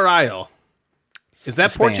is Ariel? Is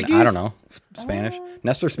that Spain. Portuguese? I don't know. Spanish.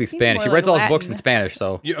 Nestor speaks Spanish. more He writes like all his books in Latin. Spanish,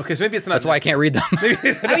 so Okay, so maybe it's not. that's why I can't read them.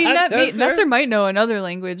 I mean, Nestor might know another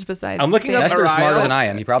language besides I'm looking up Spanish. Nestor's smarter Ariel, than I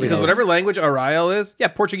am. He probably because knows. whatever language Ariel is, yeah,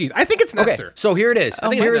 Portuguese. I think it's Okay, Nestor. so here it is.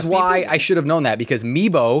 think it's Here's Nestor. why I should have known that, because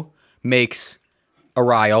Meebo makes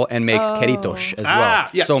Ariel and makes Caritos as well.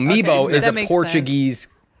 yeah. So Meebo Okay, is that a makes Portuguese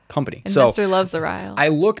company. And so Nestor loves Ariel. I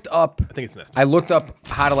looked up I think it's Nestor.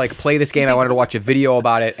 how to like play this game. I wanted to watch a video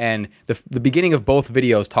about it, and the beginning of both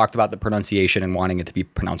videos talked about the pronunciation and wanting it to be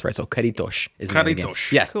pronounced right. So Caritos is the name of the game.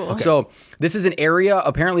 Caritos. Yes. Cool. Okay. So this is an area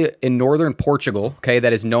apparently in northern Portugal, okay,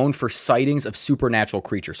 that is known for sightings of supernatural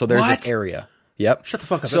creatures. So there's What? this area. Yep. Shut the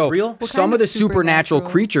fuck up. So That's real? some kind of the of supernatural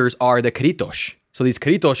supernatural? creatures are the Caritos. So these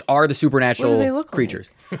Caritos are the supernatural What do they look like? creatures.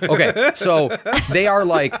 Okay, so they are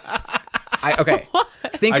like,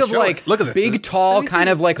 think I of show like it. Look at this. big, tall, kind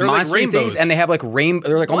of like They're like monster things, rainbows. and they have like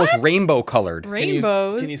they're like almost rainbow colored.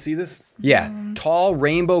 Rainbows. Can you see this? Yeah, tall,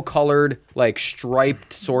 rainbow colored, like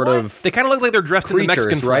striped sort of They kind of look like they're dressed in the Mexican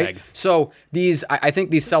creatures, right? flag. So these, I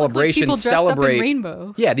think these people celebrations dressed up in celebrate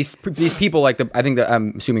rainbow. Yeah, these people like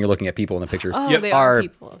I'm assuming you're looking at people in the pictures. Oh, Yep. they are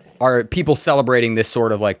people. Are people celebrating this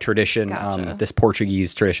sort of like tradition, Gotcha. this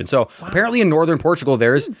Portuguese tradition. So apparently in northern Portugal,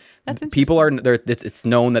 there's That's people are there. It's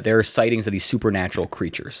known that there are sightings of these supernatural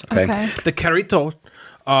creatures. Okay. The Caritos.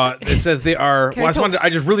 It says they are. Well,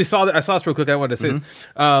 I just really saw that. I saw this real quick. I wanted to say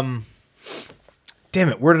this. Damn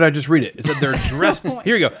it! Where did I just read it? It said they're dressed.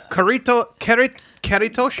 Here you go. Caritos.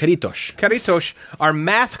 Caritos are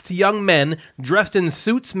masked young men dressed in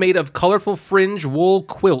suits made of colorful fringe wool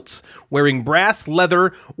quilts, wearing brass,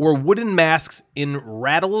 leather, or wooden masks in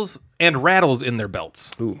rattles in their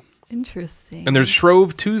belts. Ooh. Interesting. And there's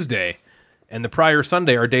Shrove Tuesday and the prior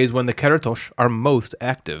Sunday are days when the Caritos are most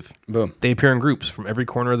active. Boom. They appear in groups from every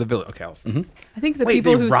corner of the village. Okay, I think the Wait,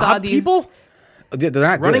 people they who rob saw these people? They're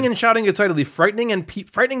not Running good. and shouting excitedly, frightening the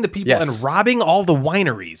people, Yes. and robbing all the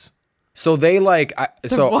wineries. So they like the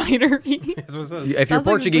so winery. That's what it says. if you're Sounds like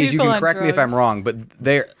Portuguese, you people can on correct me if I'm drugs. wrong, but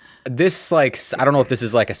they're this like I don't know if this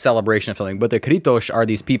is like a celebration of something, but the Caritos are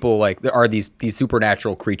these people like are these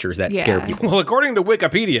supernatural creatures that scare Yeah. people. Well, according to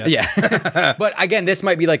Wikipedia. Yeah, but again, this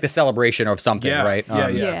might be like the celebration of something, Yeah, right? yeah,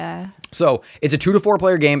 yeah. Yeah. So it's a 2 to 4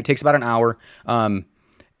 player game. It takes about an hour.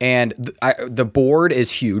 And the board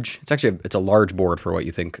is huge. It's a large board for what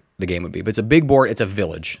you think the game would be, but it's a big board. It's a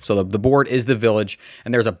village. So the board is the village,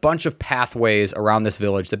 and there's a bunch of pathways around this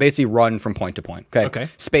village that basically run from point to point. Okay.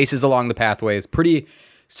 Spaces along the pathways, pretty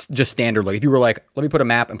just standard. Like if you were like, let me put a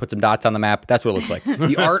map and put some dots on the map, that's what it looks like.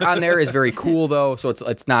 The art on there is very cool though, so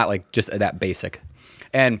it's not like just that basic.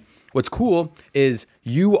 And what's cool is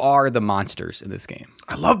you are the monsters in this game.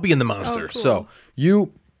 I love being the monsters. cool. So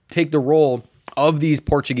you take the role of these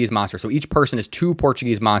Portuguese monsters. So each person is 2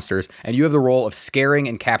 Portuguese monsters, and you have the role of scaring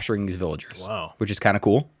and capturing these villagers. Wow. Which is kind of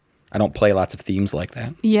cool. I don't play lots of themes like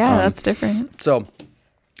that. Yeah, that's different. So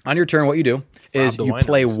on your turn, what you do is the you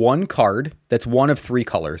play wineries. one card that's one of 3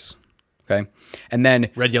 colors. Okay. And then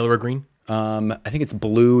Red, yellow, or green? I think it's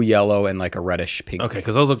blue, yellow, and like a reddish pink. Okay,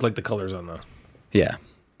 because those look like the colors on the Yeah.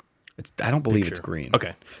 I don't believe it's green.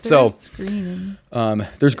 Okay. So There's green.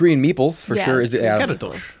 there's green meeples for Yeah, sure. there's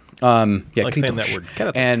Caritos. Yeah, like saying that Caritos. word.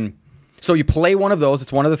 Caritos. And so you play one of those.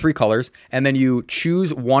 It's one of the 3 colors, and then you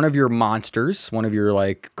choose one of your monsters, one of your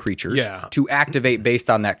like creatures, Yeah. to activate based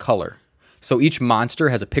on that color. So each monster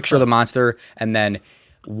has a picture of the monster, and then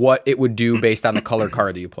what it would do based on the color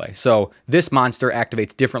card that you play. So this monster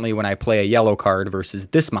activates differently when I play a yellow card versus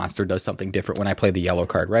this monster does something different when I play the yellow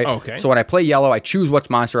card, right? Okay. So when I play yellow, I choose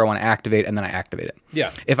which monster I want to activate, and then I activate it.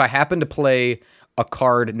 Yeah. If I happen to play a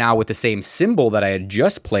card now with the same symbol that I had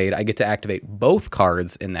just played, I get to activate both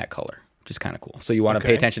cards in that color, which is kind of cool. So you want to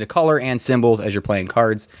pay attention to color and symbols as you're playing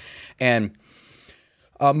cards. And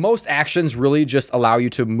most actions really just allow you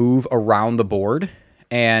to move around the board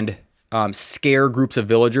and scare groups of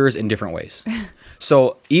villagers in different ways.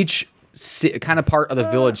 So each kind of part of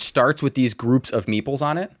the village starts with these groups of meeples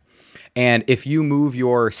on it. And if you move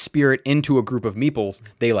your spirit into a group of meeples,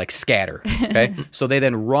 they like scatter. Okay. So they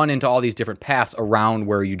then run into all these different paths around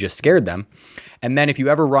where you just scared them. And then if you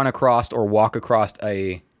ever run across or walk across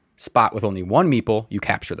a spot with only one meeple, you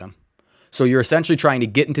capture them. So you're essentially trying to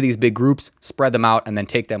get into these big groups, spread them out, and then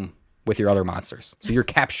take them with your other monsters. So you're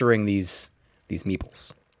capturing these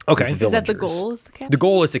meeples. Okay. Is that the goal? Is the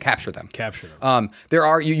goal is to capture them. Capture them. There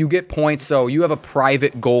are you get points. So you have a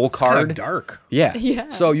private goal card. Kind of dark. Yeah. Yeah.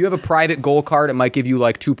 So you have a private goal card. It might give you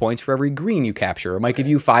like 2 points for every green you capture. It might give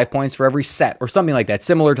you 5 points for every set or something like that.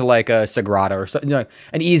 Similar to like a Sagrada or something,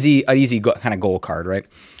 an easy kind of goal card, right?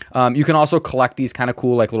 You can also collect these kind of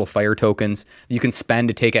cool like little fire tokens you can spend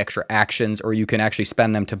to take extra actions, or you can actually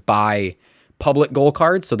spend them to buy public goal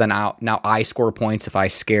cards. So then now I score points if I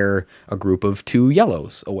scare a group of 2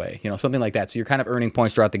 yellows away, something like that. So you're kind of earning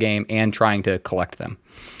points throughout the game and trying to collect them.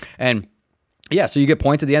 And yeah, so you get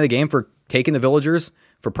points at the end of the game for taking the villagers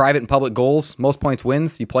for private and public goals. Most points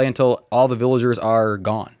wins. You play until all the villagers are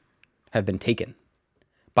gone, have been taken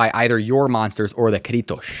by either your monsters or the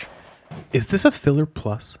Caretos. Is this a filler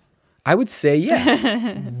plus? I would say,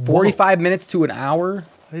 yeah. 45 minutes to an hour.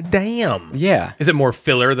 Damn. Yeah. Is it more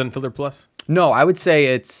filler than filler plus? No, I would say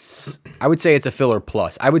it's a filler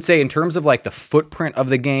plus. I would say in terms of like the footprint of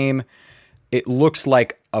the game, it looks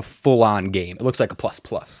like a full-on game. It looks like a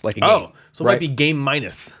plus, like a game. Oh, so it right? might be game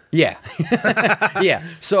minus. Yeah. Yeah.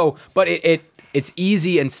 So, but it's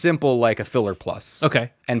easy and simple like a filler plus.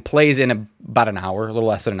 Okay. And plays in about an hour, a little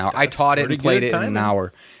less than an hour. I taught it and played it in an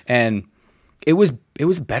hour. And it was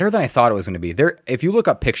better than I thought it was going to be. There, if you look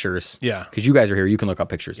up pictures, because you guys are here, you can look up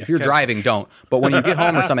pictures. If you're driving, don't. But when you get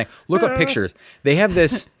home or something, look up pictures. They have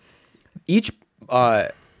this each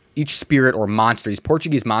spirit or monster, these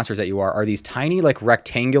Portuguese monsters that you are these tiny like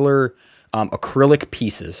rectangular acrylic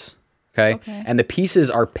pieces. Okay, and the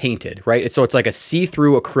pieces are painted, right? So it's like a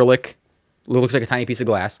see-through acrylic. It looks like a tiny piece of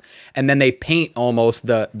glass, and then they paint almost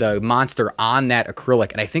the monster on that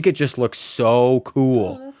acrylic, and I think it just looks so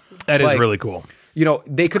cool. That is really cool.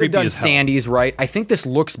 They could have done standees, right? I think this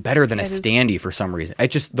looks better than a standee for some reason.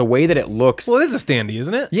 It just the way that it looks. Well, it is a standee,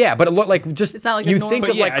 isn't it? Yeah, but it looked like just it's not like you think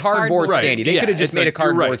of like cardboard standee. They could have just made a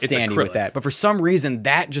cardboard standee with that. But for some reason,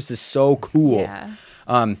 that just is so cool. Yeah.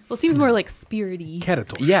 Well, it seems more like spirity.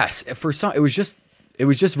 Caretos. Yes, for some, it was just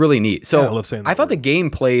really neat. So I love saying that I thought the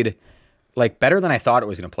game played like better than I thought it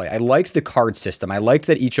was going to play. I liked the card system. I liked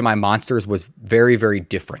that each of my monsters was very, very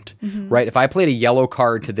different, right? If I played a yellow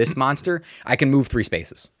card to this monster, I can move 3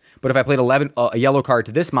 spaces. But if I played a yellow card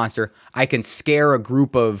to this monster, I can scare a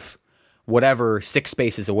group of whatever 6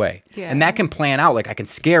 spaces away. Yeah. And that can plan out. Like I can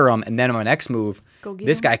scare them, and then on my next move,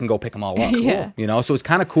 this guy can go pick them all up. Yeah. So it's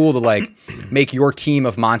kind of cool to like make your team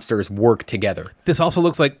of monsters work together. This also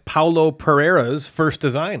looks like Paulo Pereira's first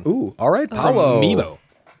design. Ooh, all right, Paulo. From Amiibo.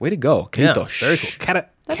 Way to go. Caretos. Yeah, very cool.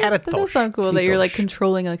 That does sound cool that you're like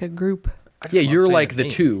controlling like a group. Yeah, you're like the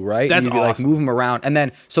 2, right? That's awesome. Like move them around. And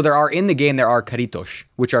then, so there are in the game, there are Caretos,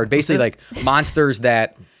 which are basically like monsters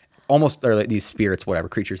that almost are like these spirits, whatever,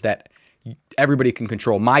 creatures that everybody can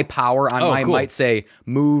control. My power on mine might say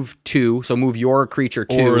move 2, so move your creature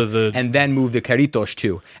 2, and then move the Caretos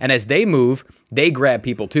 2. And as they move, they grab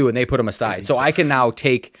people too, and they put them aside. So I can now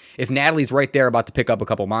take, if Natalie's right there about to pick up a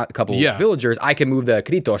couple villagers, I can move the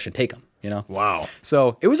Caretos and take them. Wow.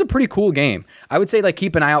 So it was a pretty cool game. I would say like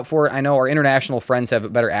keep an eye out for it. I know our international friends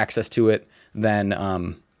have better access to it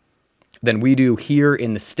than we do here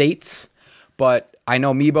in the States, but I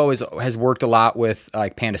know Amiibo has worked a lot with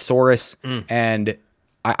like Pandasaurus, and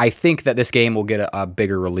I think that this game will get a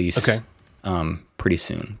bigger release. Pretty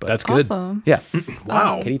soon. But that's good. Awesome. Yeah.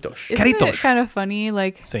 Wow. Caretos. Isn't it kind of funny,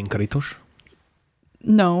 like saying Caretos?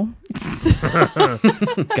 No.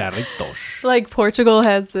 Caretos. Like Portugal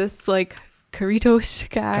has this like Caretos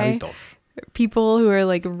guy. Caretos. People who are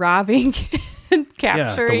like robbing and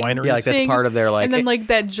capturing. Yeah, the wineries. Yeah, like that's part of their like. And then like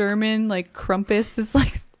that German like Krampus is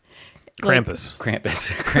like. Krampus.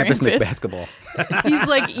 Krampus McBasketball. He's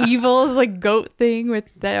like evil, like goat thing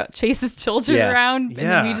that chases children around, and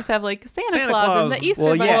then we just have like Santa Claus and the Easter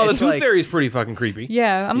Bunny. Well, the Tooth Fairy's pretty fucking creepy.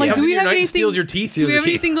 Yeah, I'm like, do we have anything? Steals your teeth. Do we have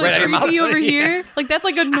anything like creepy over here? Like that's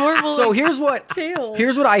like a normal. So here's what tale.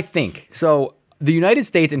 Here's what I think. So the United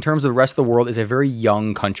States, in terms of the rest of the world, is a very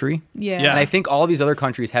young country. Yeah. And I think all these other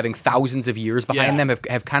countries having thousands of years behind them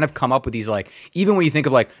have kind of come up with these, like, even when you think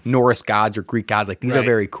of like Norse gods or Greek gods, like these are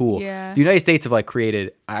very cool. Yeah. The United States have like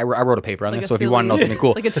created, I wrote a paper on Like this, a so if you want to know silly- something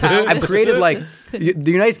cool. like a child. I've created like,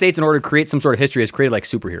 the United States, in order to create some sort of history, has created like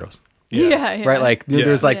superheroes. Yeah. Right? Like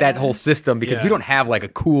there's like that Yeah. whole system because Yeah. we don't have like a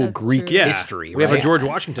cool That's Greek true. history. We have right? a George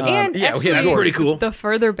Washington. And yeah, actually, that's pretty cool. The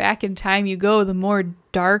further back in time you go, the more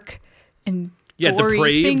dark and gory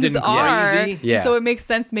depraved things and are. crazy. Yeah. And so it makes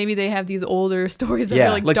sense. Maybe they have these older stories that Yeah.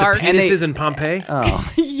 are like Like dark. the penises in Pompeii.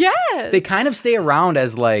 Yes. They kind of stay around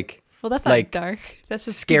as like well, that's not like, dark. That's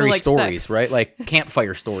just scary people like stories, sex. right? Like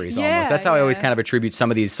campfire stories Yeah, almost. That's how I always yeah. kind of attribute some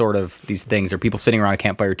of these sort of these things, or people sitting around a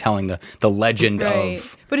campfire telling the legend Right.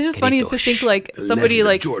 of. But it's just funny to Caretos. think like The somebody legend of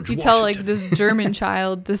like George you tell like Washington. this German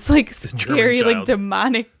child this like scary German like child.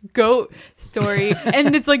 demonic goat story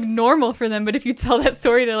and it's like normal for them. But if you tell that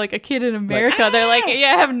story to like a kid in America, they're like,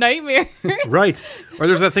 yeah, I have nightmares. Right. Or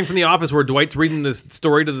there's that thing from The Office where Dwight's reading this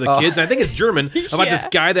story to the kids. I think it's German about this Yeah.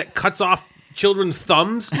 guy that cuts off children's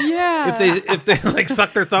thumbs. Yeah. If they like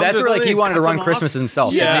suck their thumbs. That's or where like something, he wanted to cuts run them off. Christmas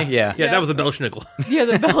himself. Yeah. Didn't he? Yeah. That was the Belschnickel. Yeah,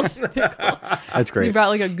 the bells. That's We great. brought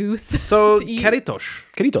like a goose. So to eat. Caretos.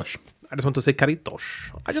 Caretos. I just want to say Caretos.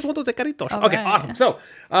 I just want to say Caretos. All Okay, right. awesome. So,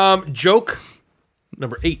 joke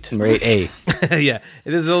number 8. Number 8A. Yeah,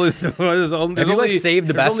 it is only. There's only Have you like saved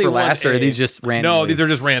the there's best only for one last, or are A. these just random? No, these are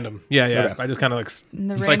just random. Yeah. Okay. I just kind of like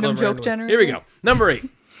The cycle random them joke randomly. Here we generator? go. Number 8.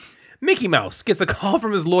 Mickey Mouse gets a call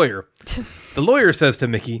from his lawyer. The lawyer says to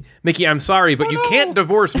Mickey, I'm sorry, but you can't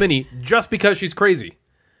divorce Minnie just because she's crazy.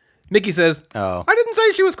 Mickey says, Oh. I didn't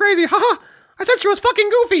say she was crazy. Haha. I said she was fucking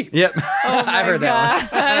goofy. Yep. I've heard that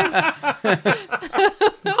Thanks. one.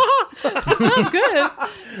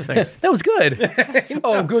 That was good.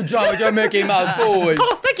 Oh, good job with your Mickey Mouse boys.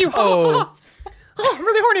 Oh, thank you. Oh. Oh, I'm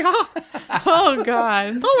really horny. Haha. Oh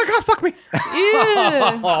god. Oh my God, fuck me. Ew.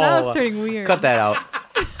 That was turning weird. Cut that out.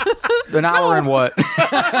 An hour and what?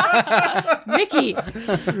 Mickey.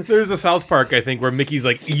 There's a South Park, I think, where Mickey's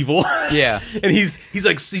like evil. Yeah. And he's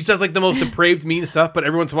like, he says like the most depraved, mean stuff, but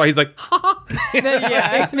every once in a while he's like, ha. Yeah,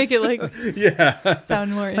 I have to make it like Yeah.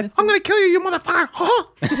 sound more innocent. I'm gonna kill you, you motherfucker.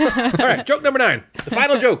 Ha. All right, joke number 9. The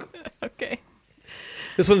final joke. Okay.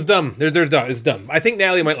 This one's dumb. There's done. It's dumb. I think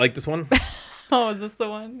Natalie might like this one. Oh, is this the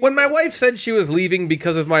one? When my wife said she was leaving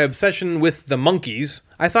because of my obsession with the monkeys,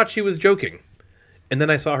 I thought she was joking. And then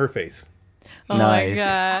I saw her face. Oh Nice. my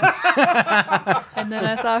god. And then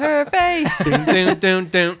I saw her face. Dun, dun,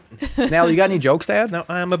 dun. Now, you got any jokes to add? Now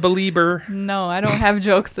I'm a believer. No, I don't have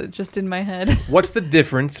jokes that just in my head. What's the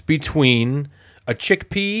difference between a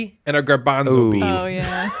chickpea and a garbanzo Ooh. bean? Oh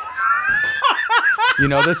yeah. You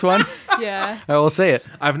know this one? Yeah. I will say it.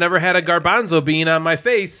 I've never had a garbanzo bean on my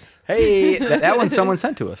face. Hey, that one someone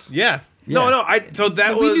sent to us. Yeah. No. So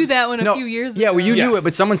that We was. knew that one a No, few years yeah, ago. well, you knew Yes. it,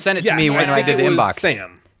 but someone sent it to me when I think did the it was inbox.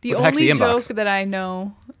 Sam. The What the heck's only the inbox? joke that I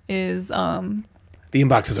know is The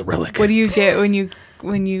inbox is a relic. what do you get when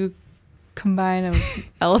you combine an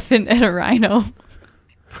elephant and a rhino?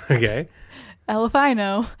 Okay.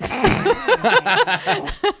 Elephino.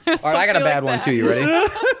 All right, I got a bad one too. You ready?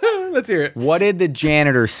 Let's hear it. What did the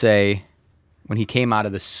janitor say when he came out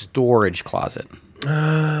of the storage closet?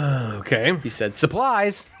 Okay. He said,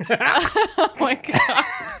 supplies. Oh my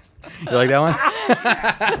god. You like that one?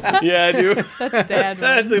 Yeah, I do. That's dad.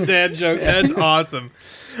 That's a dad joke. That's awesome.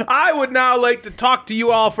 I would now like to talk to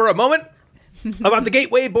you all for a moment about the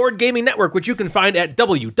Gateway Board Gaming Network, which you can find at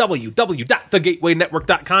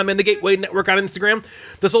www.thegatewaynetwork.com and the Gateway Network on Instagram.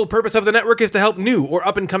 The sole purpose of the network is to help new or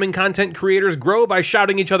up-and-coming content creators grow by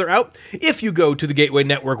shouting each other out. If you go to the Gateway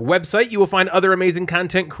Network website, you will find other amazing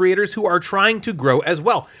content creators who are trying to grow as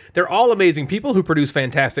well. They're all amazing people who produce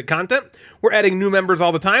fantastic content. We're adding new members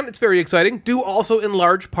all the time. It's very exciting, due also in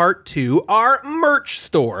large part to our merch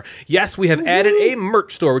store. Yes, we have added a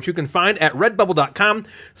merch store, which you can find at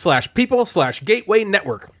redbubble.com/people/Gateway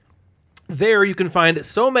Network. There you can find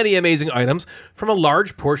so many amazing items from a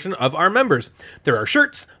large portion of our members. There are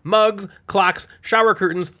shirts, mugs, clocks, shower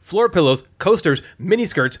curtains, floor pillows, coasters, mini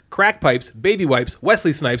skirts, crack pipes, baby wipes,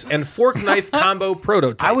 Wesley Snipes, and fork knife combo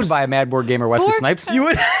prototypes. I would buy a Mad Board Gamer Wesley Fork- Snipes. You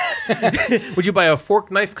would? Would you buy a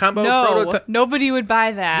fork knife combo No, prototype? nobody would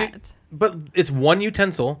buy that. But it's one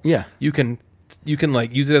utensil. Yeah. You can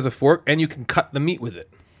like use it as a fork, and you can cut the meat with it.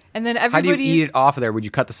 And then How do everybody. you eat it off of there? Would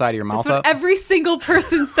you cut the side of your mouth That's what up? every single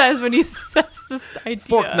person says when he says this idea.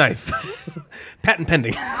 Fork knife. Patent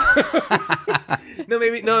pending.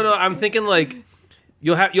 No. I'm thinking like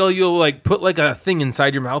You'll like put like a thing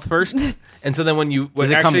inside your mouth first, and so then when you Does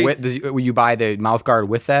it come with? Will you buy the mouth guard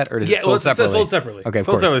with that, or does it sold separately? Sold separately. Okay, of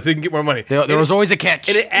sold course. separately, so you can get more money. There was always a catch.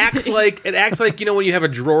 And it acts like when you have a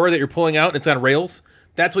drawer that you're pulling out and it's on rails.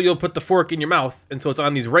 That's where you'll put the fork in your mouth, and so it's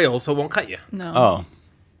on these rails, so it won't cut you. No. Oh,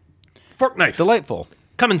 fork knife. delightful.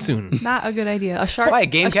 Coming soon. Not a good idea. A shark. Why,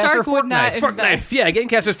 Gamecaster fork knife? Fork knife. Yeah,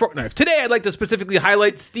 Gamecasters fork knife. Today, I'd like to specifically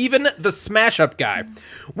highlight Steven, the smash-up guy.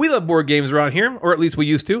 We love board games around here, or at least we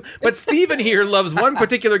used to. But Steven here loves one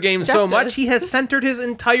particular game so much, he has centered his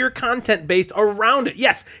entire content base around it.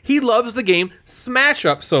 Yes, he loves the game Smash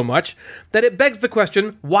Up so much that it begs the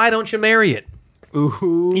question, why don't you marry it?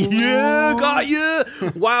 Ooh. Yeah, got you.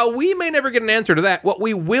 While we may never get an answer to that, what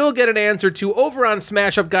we will get an answer to over on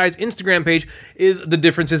Smash Up Guy's Instagram page is the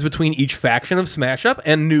differences between each faction of Smash Up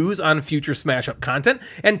and news on future Smash Up content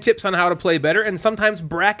and tips on how to play better and sometimes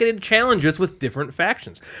bracketed challenges with different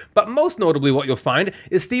factions. But most notably what you'll find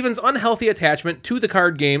is Steven's unhealthy attachment to the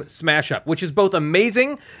card game Smash Up, which is both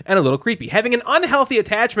amazing and a little creepy. Having an unhealthy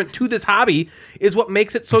attachment to this hobby is what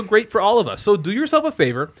makes it so great for all of us. So do yourself a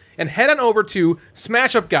favor and head on over to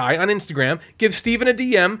Smash Up Guy on Instagram. Give Steven a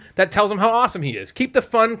DM that tells him how awesome he is. Keep the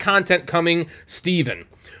fun content coming, Steven.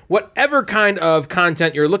 Whatever kind of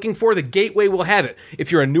content you're looking for, the Gateway will have it.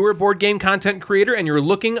 If you're a newer board game content creator and you're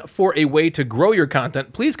looking for a way to grow your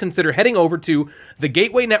content, please consider heading over to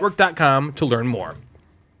thegatewaynetwork.com to learn more.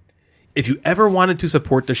 If you ever wanted to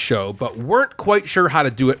support the show but weren't quite sure how to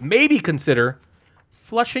do it, maybe consider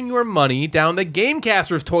flushing your money down the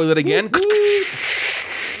Gamecasters toilet again.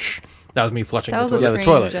 That was me flushing the toilet. Yeah, the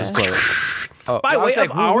toilet. The toilet. By way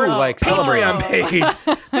of our Patreon page,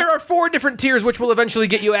 there are 4 different tiers which will eventually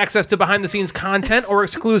get you access to behind-the-scenes content or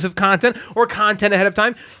exclusive content or content ahead of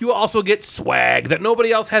time. You will also get swag that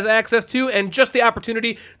nobody else has access to and just the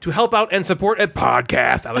opportunity to help out and support a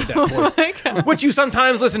podcast. I like that voice. Which you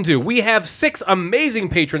sometimes listen to. We have 6 amazing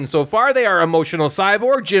patrons so far. They are Emotional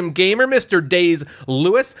Cyborg, Jim Gamer, Mr. Days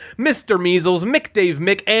Lewis, Mr. Measles, Mick Dave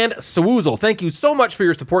Mick, and Swoozle. Thank you so much for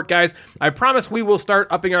your support, guys. I promise we will start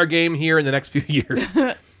upping our game here in the next few years.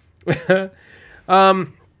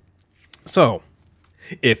 So,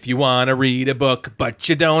 if you want to read a book, but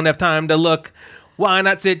you don't have time to look, why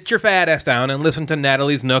not sit your fat ass down and listen to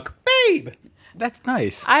Natalie's Nook? Babe! That's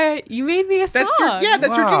nice. You made me a song.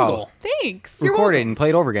 That's your jingle. Thanks. Record it and play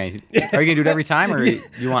it over again. Are you gonna do it every time, or you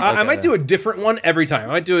want? Like I might do a different one every time.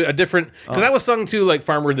 I might do a different because I was sung to like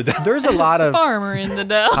Farmer in the Dell. There's a lot of Farmer in the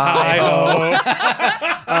Dell.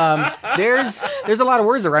 There's a lot of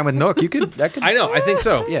words that rhyme with Nook. I know. I think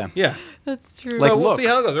so. Yeah. That's true. Like, So we'll look. see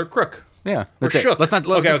how it goes. Or crook. Yeah. Or That's it. shook. Let's not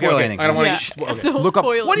spoil anything. I don't want Yeah. to. Okay. Don't Look up-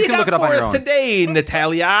 spoil What do it. you can look got it up on for your us own. today,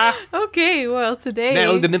 Natalia? Okay, well, today.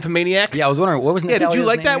 Natalie the Nymphomaniac? Yeah, I was wondering what was Yeah, Natalia's did you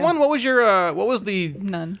like name that again? one? What was the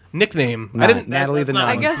None. nickname? Natalie the that's not- Nun.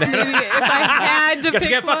 I guess maybe if I had to Guess we pick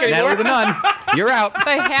can't fuck one. anymore. Natalie the Nun. You're out. If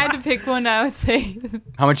I had to pick one, I would say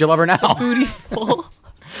How much you love her now? Bootyful.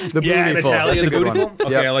 The Yeah, Bootyful. Natalia That's the a good Bootyful? one.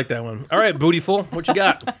 Okay, Yep. I like that one. All right, Bootyful. What you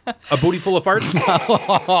got? A booty full of farts?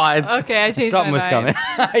 Okay, I changed Something my was mind. coming.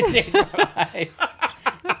 I changed my mind.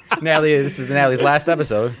 Natalie, this is Natalie's last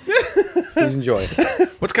episode. Please enjoy.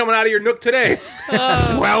 What's coming out of your Nook today?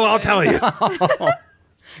 Well, I'll tell you.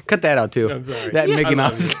 Cut that out, too. I'm sorry. That Mickey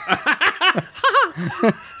love Mouse.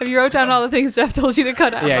 Have you wrote down all the things Jeff told you to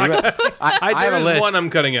cut out? Yeah, I have There a is list. one I'm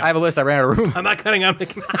cutting out. I have a list. I ran out of room. I'm not cutting out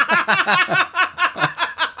Mickey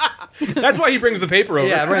That's why he brings the paper over.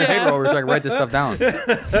 Yeah, I ran the paper over so I can write this stuff down.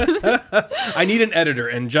 I need an editor,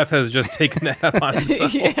 and Jeff has just taken that upon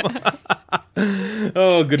himself.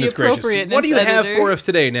 Oh, goodness The gracious. appropriateness What do you have editor. for us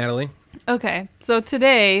today, Natalie? Okay, so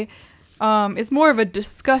today is more of a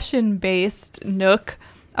discussion-based Nook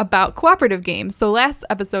about cooperative games. So last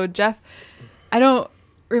episode, Jeff, I don't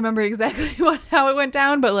remember exactly how it went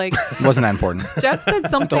down, but like Wasn't that important. Jeff said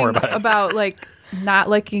something worry about it. about like not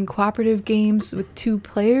liking cooperative games with 2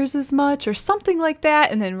 players as much or something like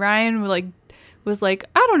that, and then Ryan was like,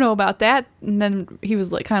 I don't know about that, and then he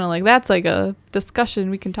was like kind of like, that's like a discussion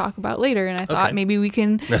we can talk about later, and I thought Okay. maybe we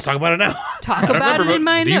can Let's talk about it now. talk about remember, it in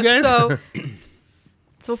but my do you notes. guys?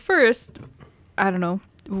 So first, I don't know.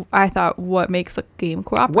 I thought, what makes a game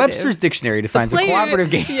cooperative? Webster's Dictionary defines a Player- cooperative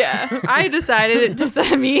game. Yeah, I decided it just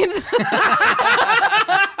that means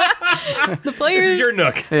the players. This is your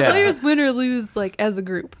Nook. Yeah. Players win or lose like as a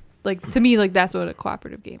group. Like to me, like that's what a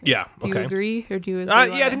cooperative game is. Yeah, Do you okay. agree, or do you? Yeah,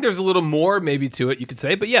 I think there's a little more maybe to it, you could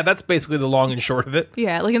say. But yeah, that's basically the long and short of it.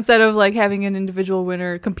 Yeah, like instead of like having an individual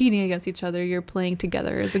winner competing against each other, you're playing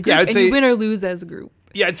together as a group, I'd and say- you win or lose as a group.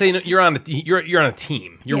 Yeah, I'd say you're on a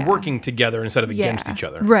team. You're Yeah. working together instead of against each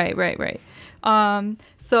other. Right.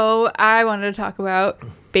 So I wanted to talk about,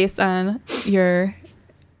 based on your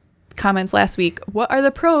comments last week. What are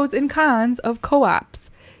the pros and cons of co-ops?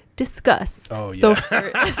 Discuss. Oh, yeah. So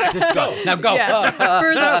Just go. Now go.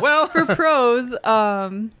 Yeah, for pros,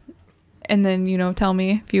 and then tell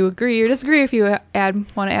me if you agree or disagree, if you want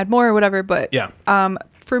to add more or whatever. But yeah,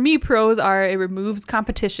 for me, pros are it removes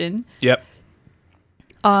competition. Yep.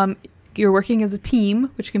 You're working as a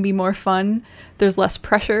team, which can be more fun. There's less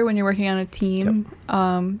pressure when you're working on a team,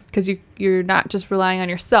 because you're not just relying on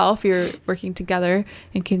yourself. You're working together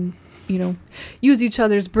and can use each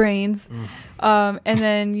other's brains. And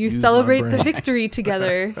then you celebrate the victory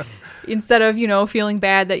together instead of feeling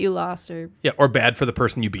bad that you lost or bad for the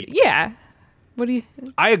person you beat. Yeah. What do you?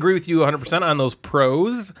 I agree with you 100% on those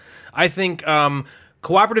pros. I think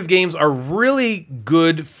cooperative games are really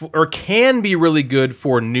good or can be really good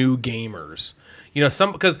for new gamers.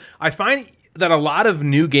 Because I find that a lot of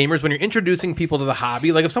new gamers, when you're introducing people to the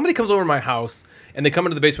hobby, like if somebody comes over to my house and they come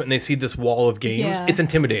into the basement and they see this wall of games, it's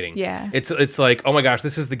intimidating. Yeah. It's like, oh my gosh,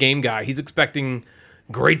 this is the game guy. He's expecting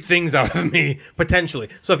great things out of me, potentially.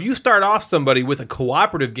 So if you start off somebody with a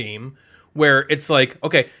cooperative game where it's like,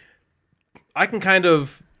 okay, I can kind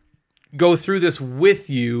of go through this with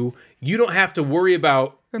you. You don't have to worry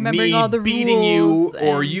about remembering me all the beating you rules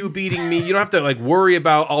or you beating me. You don't have to worry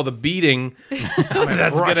about all the beating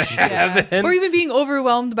that's gonna happen, or even being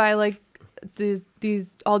overwhelmed by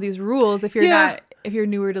all these rules if you're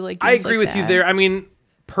newer to games. I agree with you there. I mean,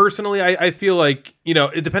 personally, I feel like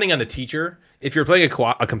depending on the teacher, if you're playing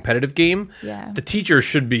a competitive game, the teacher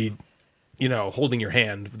should be holding your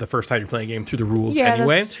hand the first time you're playing a game through the rules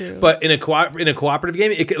anyway. That's true. But in a cooperative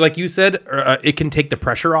game, like you said, it can take the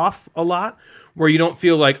pressure off a lot, where you don't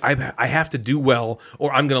feel like I have to do well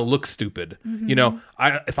or I'm going to look stupid. Mm-hmm.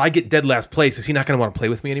 If I get dead last place, is he not going to want to play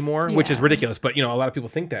with me anymore? Which is ridiculous, but a lot of people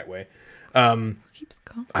think that way. Keeps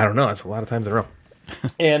going. I don't know. That's a lot of times in a row.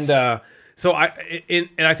 And so I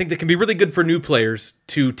think that can be really good for new players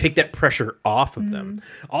to take that pressure off of them.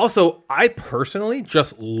 Also, I personally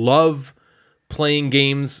just love playing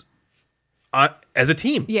games as a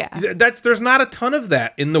team. Yeah. There's not a ton of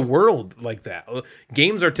that in the world like that.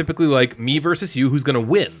 Games are typically like me versus you, who's going to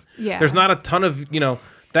win. Yeah. There's not a ton of,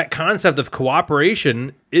 that concept of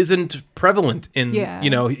cooperation isn't prevalent in,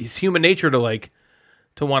 it's human nature to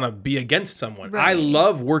want to be against someone. Right. I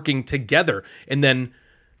love working together, and then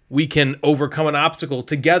we can overcome an obstacle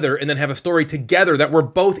together and then have a story together that we're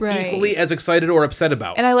both equally as excited or upset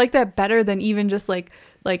about. And I like that better than even just like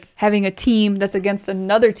having a team that's against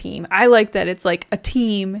another team. I like that it's like a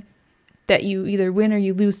team that you either win or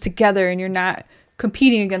you lose together and you're not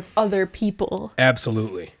competing against other people.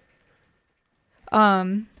 Absolutely.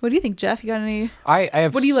 What do you think, Jeff? You got any? I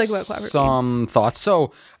have what do you like about cooperative some games? thoughts.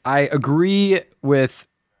 So I agree with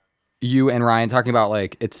you and Ryan talking about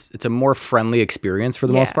it's a more friendly experience for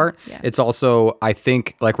the most part. Yeah. It's also, I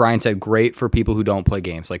think, like Ryan said, great for people who don't play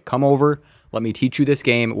games. Come over, let me teach you this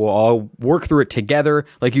game. We'll all work through it together.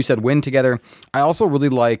 Like you said, win together. I also really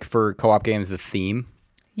like for co-op games the theme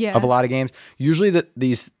of a lot of games. Usually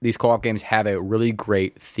these co-op games have a really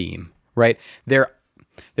great theme, right? There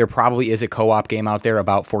probably is a co-op game out there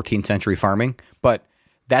about 14th century farming, but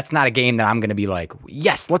that's not a game that I'm going to be like,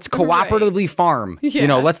 yes, let's cooperatively farm.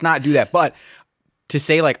 Let's not do that. But to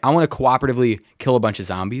say I want to cooperatively kill a bunch of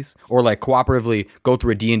zombies, or cooperatively go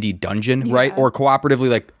through a D&D dungeon, right? Or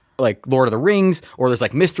cooperatively like Lord of the Rings, or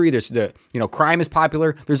there's mystery, there's the crime is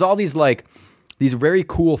popular. There's all these these very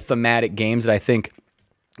cool thematic games that I think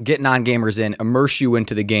get non-gamers in, immerse you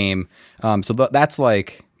into the game. So that's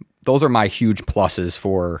those are my huge pluses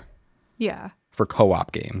for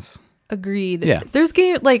co-op games. Agreed. Yeah. There's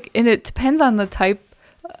game and it depends on the type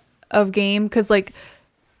of game, because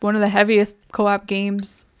one of the heaviest co-op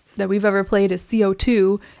games that we've ever played is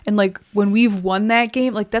CO2, and when we've won that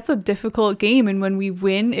game, that's a difficult game, and when we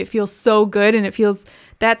win, it feels so good, and it feels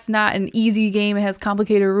that's not an easy game. It has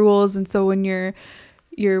complicated rules, and so when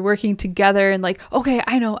you're working together and okay,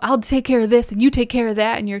 I know, I'll take care of this and you take care of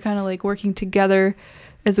that, and you're kind of working together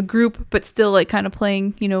as a group, but still kind of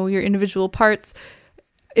playing your individual parts.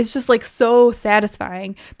 It's just so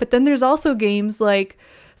satisfying. But then there's also games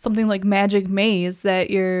something like Magic Maze that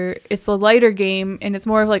it's a lighter game, and it's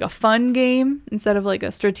more of a fun game instead of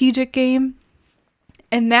a strategic game.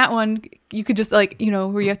 And that one you could just where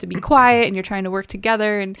you have to be quiet and you're trying to work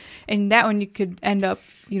together, and that one you could end up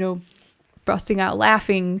busting out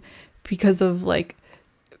laughing because of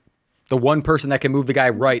the one person that can move the guy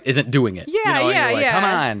right isn't doing it. Yeah. Come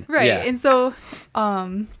on. Right. Yeah. And so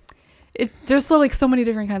there's still so many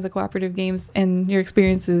different kinds of cooperative games, and your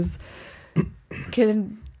experiences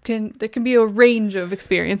there can be a range of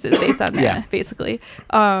experiences based on that, basically.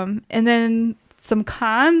 And then some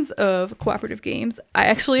cons of cooperative games. I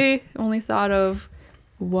actually only thought of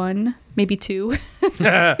one, maybe two, because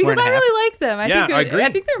I really like them. I agree.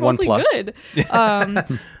 I think they're One mostly plus.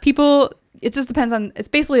 good. People, it just depends on. It's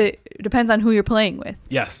basically it depends on who you're playing with.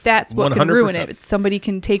 Yes, That's what 100%. can ruin it. Somebody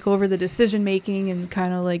can take over the decision making and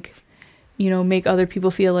kind of like, make other people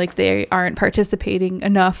feel like they aren't participating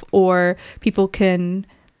enough, or people can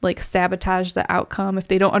like sabotage the outcome if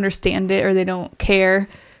they don't understand it or they don't care,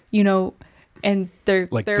 and they're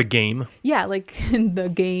the game. Yeah, like in the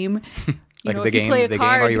game. Like if the game, you play a the game,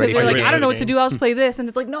 card are you ready because for you're the like, I game? don't know what to do, I'll just play this. And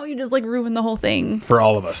it's like, no, you just like ruin the whole thing. For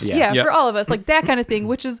all of us. Yeah, Yep. for all of us. Like that kind of thing,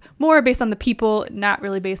 which is more based on the people, not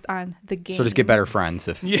really based on the game. So just get better friends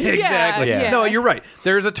if Yeah, exactly. Yeah. No, you're right.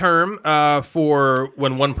 There's a term for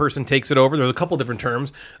when one person takes it over. There's a couple different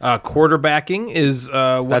terms. Quarterbacking is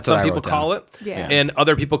what That's some what I people wrote down. call it. Yeah. And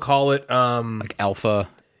other people call it like alpha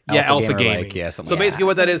alpha gamer, gaming. like, something So like basically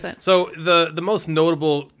what that is, 100%. so the most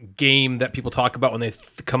notable game that people talk about when they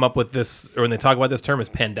come up with this, or when they talk about this term, is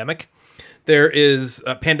pandemic. There is,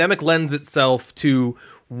 pandemic lends itself to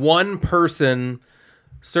one person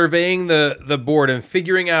surveying the board and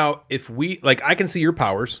figuring out if we, like, I can see your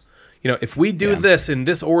powers. If we do this in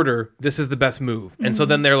this order, this is the best move. And so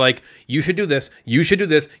then they're like, you should do this, you should do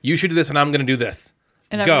this, you should do this, and I'm going to do this.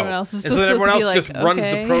 And Go. everyone else is and so then supposed everyone to else be just like, runs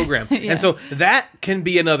okay. the program. Yeah. And so that can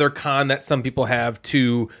be another con that some people have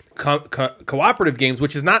to cooperative games,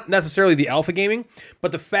 which is not necessarily the alpha gaming,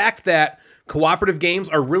 but the fact that cooperative games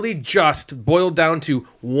are really just boiled down to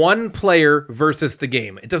one player versus the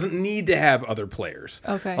game. It doesn't need to have other players.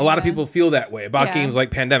 Okay, A lot of yeah. people feel that way about Yeah. games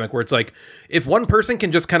like Pandemic, where it's like, if one person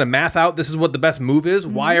can just kind of math out this is what the best move is,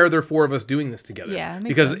 why are there four of us doing this together? Yeah, that makes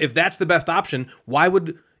because sense. if that's the best option, why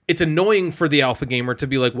would... It's annoying for the alpha gamer to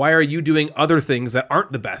be like, why are you doing other things that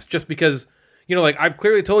aren't the best? Just because, like, I've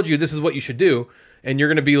clearly told you this is what you should do. And you're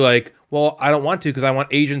going to be like, well, I don't want to because I want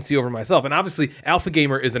agency over myself. And obviously, alpha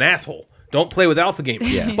gamer is an asshole. Don't play with alpha gamer.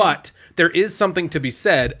 Yeah. But there is something to be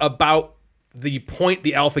said about the point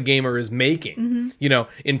the alpha gamer is making,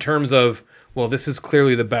 in terms of, well, this is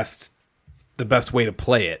clearly the best way to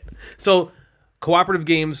play it. So cooperative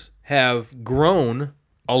games have grown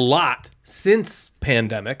a lot since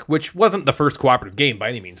Pandemic, which wasn't the first cooperative game by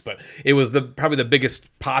any means, but it was probably the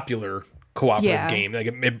biggest popular cooperative game. Like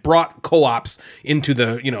it brought co-ops into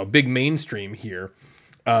the big mainstream here.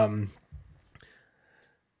 So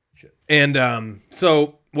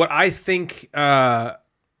what I think, I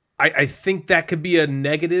think that could be a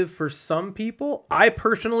negative for some people. I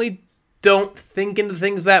personally don't think into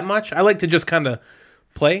things that much. I like to just kind of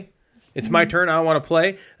play. It's my turn. I want to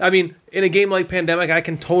play. I mean, in a game like Pandemic, I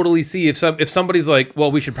can totally see if somebody's like,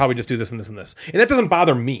 well, we should probably just do this and this and this. And that doesn't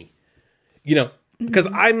bother me, because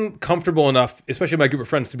I'm comfortable enough, especially my group of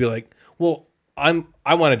friends, to be like, well,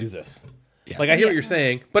 I want to do this. Yeah. Like, I hear what you're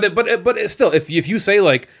saying, but it's still, if you say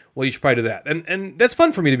like, well, you should probably do that. And that's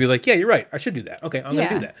fun for me to be like, yeah, you're right. I should do that. Okay, I'm going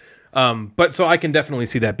to do that. But so I can definitely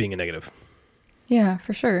see that being a negative. Yeah,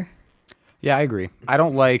 for sure. Yeah, I agree. I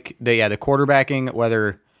don't like the quarterbacking,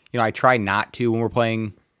 whether, I try not to when we're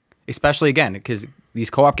playing, especially again, because these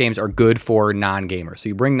co-op games are good for non-gamers. So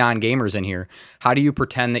you bring non-gamers in here. How do you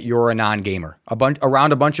pretend that you're a non-gamer?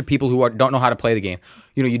 Around a bunch of people who don't know how to play the game.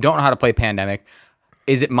 You don't know how to play Pandemic.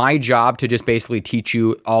 Is it my job to just basically teach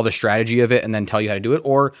you all the strategy of it and then tell you how to do it?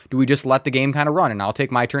 Or do we just let the game kind of run and I'll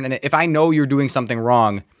take my turn? And if I know you're doing something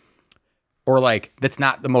wrong, or like that's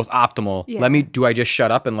not the most optimal, do I just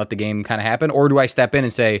shut up and let the game kind of happen? Or do I step in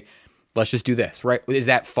and say, let's just do this, right? Is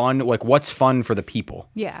that fun? Like, what's fun for the people?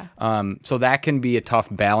 Yeah. So that can be a tough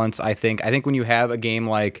balance, I think. I think when you have a game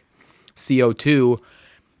like CO2,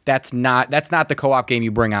 that's not the co-op game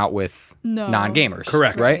you bring out with non-gamers.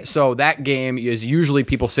 Correct. Right? So that game is usually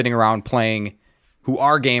people sitting around playing, who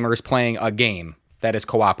are gamers playing a game that is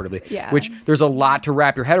cooperatively. Yeah. Which there's a lot to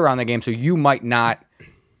wrap your head around the game, so you might not...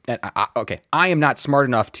 I am not smart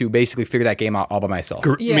enough to basically figure that game out all by myself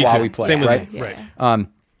Me while too. we play, Same with right? me. Yeah. Right.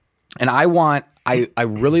 And I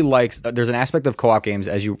really like, there's an aspect of co-op games,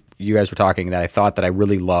 as you guys were talking, that I thought that I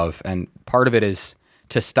really love. And part of it is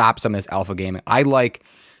to stop some of this alpha gaming. I like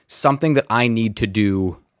something that I need to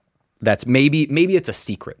do that's maybe it's a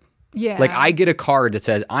secret. Yeah. Like I get a card that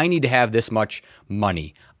says, I need to have this much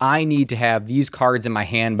money. I need to have these cards in my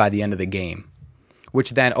hand by the end of the game.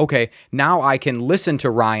 Which then, okay, now I can listen to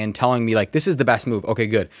Ryan telling me like, this is the best move. Okay,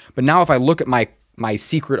 good. But now if I look at my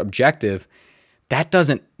secret objective, that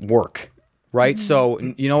doesn't work. right? So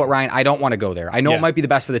you know what, Ryan? I don't want to go there. I know it might be the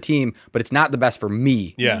best for the team, but it's not the best for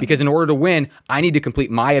me. Yeah. Because in order to win, I need to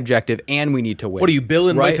complete my objective, and we need to win. What are you, Bill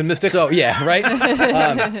and right? Mice and Mystics? So yeah,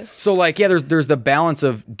 right. So like, yeah, there's the balance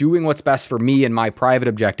of doing what's best for me and my private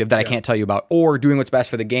objective that I can't tell you about, or doing what's best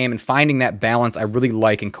for the game, and finding that balance I really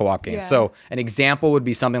like in co-op games. Yeah. So an example would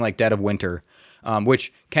be something like Dead of Winter,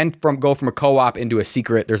 which can go from a co-op into a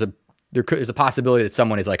secret. There's a possibility that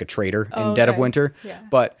someone is like a traitor in Dead of Winter,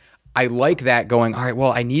 but I like that going, all right,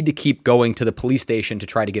 well, I need to keep going to the police station to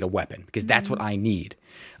try to get a weapon because that's what I need.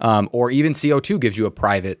 Or even CO2 gives you a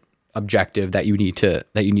private objective that you need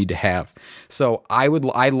to have. So I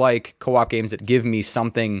like co-op games that give me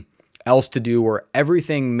something else to do where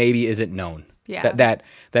everything maybe isn't known. Yeah. That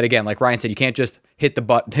again, like Ryan said, you can't just hit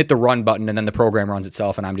the run button and then the program runs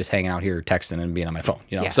itself and I'm just hanging out here texting and being on my phone,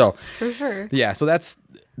 you know? So for sure. Yeah. So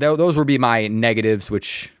those would be my negatives,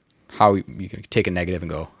 which how you can take a negative and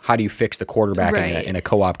go, how do you fix the quarterback in a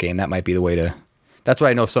co-op game? That might be the way that's what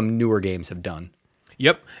I know some newer games have done.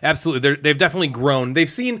 Yep, absolutely. They've definitely grown. They've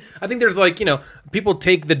seen, I think there's like, people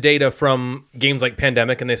take the data from games like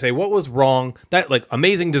Pandemic and they say, what was wrong? That like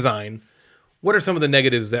amazing design. What are some of the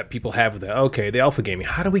negatives that people have with that? Okay, the alpha gaming.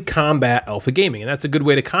 How do we combat alpha gaming? And that's a good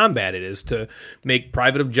way to combat it is to make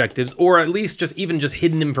private objectives or at least just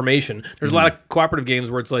hidden information. There's a lot of cooperative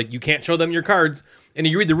games where it's like you can't show them your cards and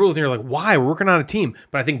you read the rules and you're like, why? We're working on a team.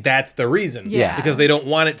 But I think that's the reason. Yeah. Because they don't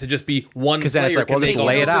want it to just be one player. Because then it's like, well, just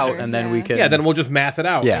lay it out and then we can... Yeah, then we'll just math it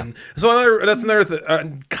out. Yeah. And so that's another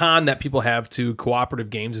con that people have to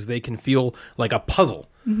cooperative games is they can feel like a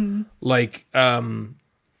puzzle. Mm-hmm. Like...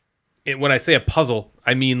 when I say a puzzle,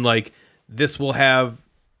 I mean like this will have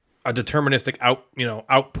a deterministic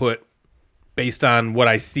output based on what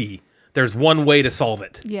I see. There's one way to solve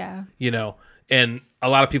it. Yeah. And a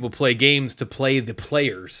lot of people play games to play the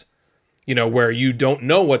players. Where you don't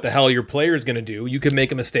know what the hell your player is going to do. You could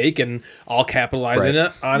make a mistake and I'll capitalize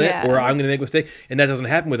on it, or I'm going to make a mistake. And that doesn't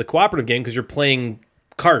happen with a cooperative game because you're playing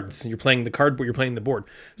cards. You're playing the cardboard. You're playing the board.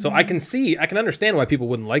 So I can understand why people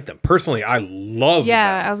wouldn't like them. Personally, I love them.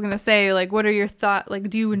 Yeah, I was gonna say, like, what are your thoughts? Like,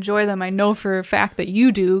 do you enjoy them? I know for a fact that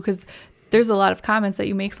you do, because there's a lot of comments that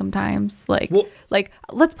you make sometimes, like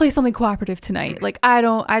let's play something cooperative tonight. Like, I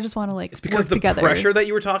just want to like it's because work the together. pressure that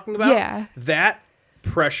you were talking about. Yeah, that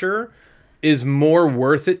pressure is more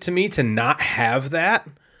worth it to me to not have that.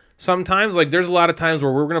 Sometimes, like, there's a lot of times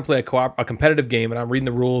where we're going to play a competitive game and I'm reading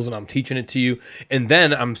the rules and I'm teaching it to you, and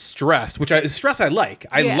then I'm stressed, stress I like.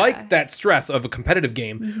 I like that stress of a competitive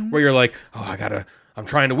game where you're like, oh, I'm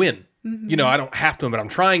trying to win. I don't have to, but I'm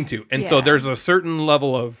trying to. And so there's a certain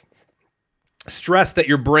level of stress that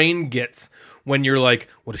your brain gets when you're like,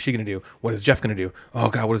 what is she going to do? What is Jeff going to do? Oh,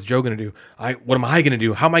 God, what is Joe going to do? What am I going to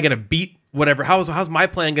do? How am I going to beat whatever? How's my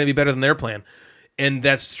plan going to be better than their plan? And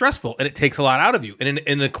that's stressful, and it takes a lot out of you. And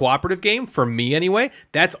in a cooperative game, for me anyway,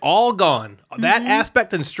 that's all gone. That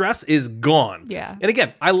aspect and stress is gone. Yeah. And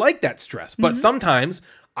again, I like that stress, but sometimes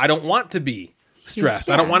I don't want to be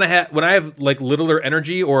stressed. I don't want to have, when I have like littler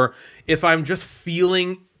energy, or if I'm just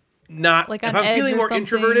feeling not, like if on I'm feeling edge or more something.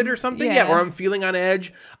 introverted or something, or I'm feeling on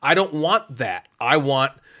edge, I don't want that. I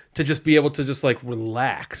want to just be able to just like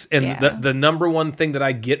relax. And the number one thing that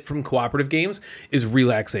I get from cooperative games is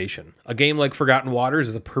relaxation. A game like Forgotten Waters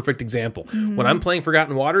is a perfect example. When I'm playing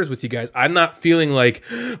Forgotten Waters with you guys, I'm not feeling like,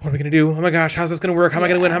 what am I going to do? Oh my gosh, how's this going to work? How am I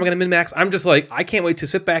going to win? How am I going to min-max? I'm just like, I can't wait to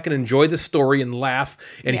sit back and enjoy the story and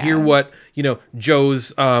laugh and hear what,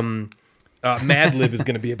 Joe's Mad Lib is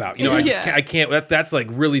going to be about. I can't, that's like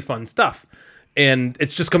really fun stuff. And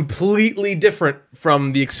it's just completely different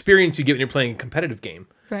from the experience you get when you're playing a competitive game.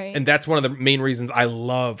 Right. And that's one of the main reasons I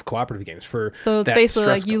love cooperative games for so that basically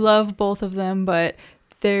stress like you love both of them, but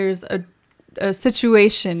there's a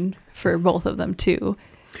situation for both of them too.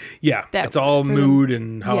 Yeah. It's all mood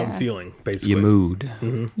and how I'm feeling, basically. Your mood.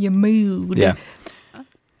 Mm-hmm. Your mood. Yeah.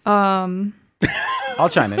 I'll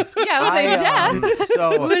chime in. Yeah, I was like, Jeff.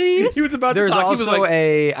 So what are you? He was about there's to talk. also he was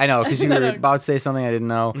like, I know, because you were about to say something I didn't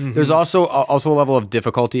know. There's also a level of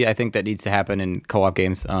difficulty I think that needs to happen in co-op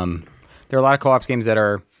games. There are a lot of co-op games that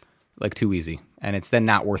are like too easy, and it's then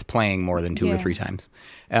not worth playing more than 2 or 3 times.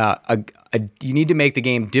 You need to make the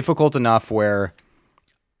game difficult enough where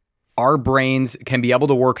our brains can be able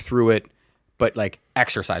to work through it, but like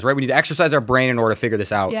exercise, right? We need to exercise our brain in order to figure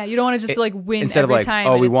this out. Yeah, you don't want to just like win instead every of like, time.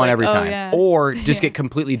 oh, we it's won like, every oh, time, yeah. or just get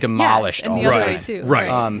completely demolished and all the the other time. way too.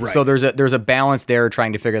 Right. So there's a balance there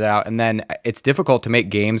trying to figure that out, and then it's difficult to make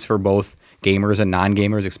games for both gamers and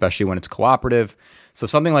non-gamers, especially when it's cooperative. So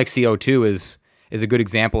something like CO2 is a good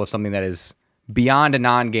example of something that is beyond a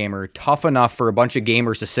non-gamer, tough enough for a bunch of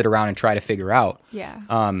gamers to sit around and try to figure out. Yeah.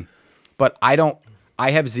 But I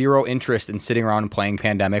I have zero interest in sitting around and playing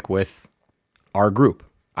Pandemic with our group.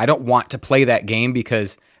 I don't want to play that game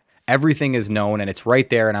because everything is known and it's right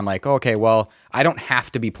there. And I'm like, okay, well, I don't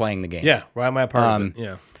have to be playing the game. Yeah. Why am I a part of it?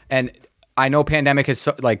 Yeah. And I know Pandemic has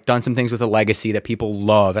done some things with the legacy that people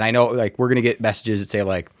love. And I know we're going to get messages that say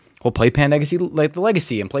we'll play Legacy, the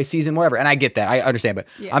Legacy, and play Season, whatever. And I get that. I understand. But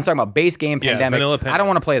I'm talking about base game Pandemic. vanilla I Pandemic. don't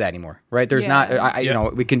want to play that anymore, right? There's not, you know,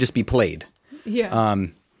 we can just be played. Yeah.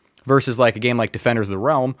 Versus a game like Defenders of the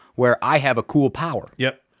Realm, where I have a cool power.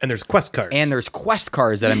 Yep. And there's quest cards. And there's quest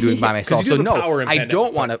cards that I'm doing by myself. you do So the power in I Pandemic,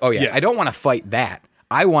 don't want to. Oh yeah, yeah. I don't want to fight that.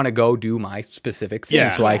 I want to go do my specific thing,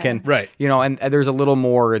 Yeah. so I can, Right. you know. And there's a little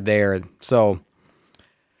more there. So,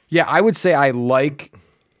 yeah, I would say I like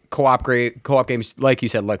co-op games, like you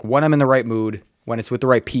said, when I'm in the right mood, when it's with the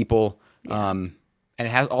right people, and it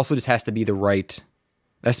has to be the right.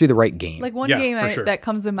 It has to be the right game. Like one Yeah, game for sure. that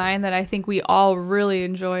comes to mind that I think we all really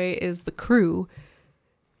enjoy is The Crew.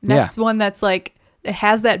 That's one that's it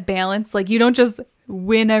has that balance. Like you don't just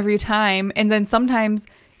win every time, and then sometimes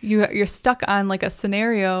you're stuck on a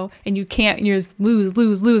scenario and you just lose,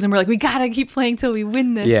 and we're like, we gotta keep playing till we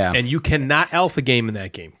win this. Yeah. And you cannot alpha game in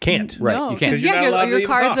that game. Can't. Right, No, you can't. 'cause, You're not allowed to your even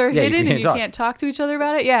cards talk. are Yeah, you hidden and can't you talk. can't talk to each other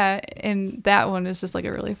about it. Yeah, and that one is just a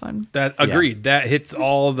really fun. That agreed. That hits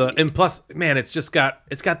all the and plus, man, it's got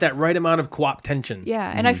that right amount of co-op tension.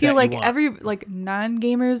 Yeah, and I feel that you like want. every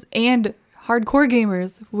non-gamers and hardcore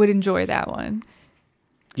gamers would enjoy that one.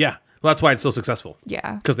 Yeah. Well, that's why it's so successful.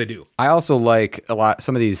 Yeah. Because they do. I also like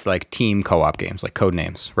some of these team co-op games, like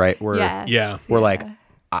Codenames, right? Where Yes. Yeah. we're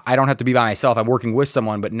I don't have to be by myself. I'm working with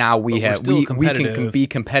someone, but now we still can competitive. be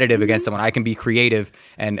competitive against someone. I can be creative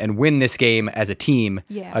and win this game as a team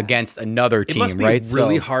against another It team, must be right?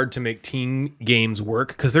 really hard to make team games work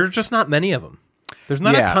because there's just not many of them. There's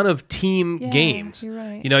not a ton of team games. You're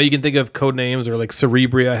right. You know, you can think of Codenames or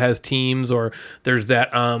Cerebria has teams, or there's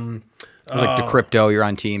that There's the crypto, you're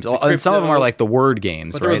on teams. And some of them are the word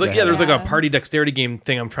games, But there right? was They there's have- a party dexterity game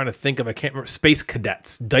thing I'm trying to think of. I can't remember. Space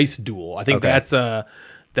Cadets Dice Duel. I think Okay.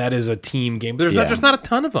 that is a team game. But there's Yeah. just not a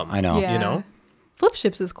ton of them. I know. Yeah. You know. Flip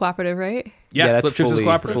Ships is cooperative, right? Yeah, that's Flip Chips is fully-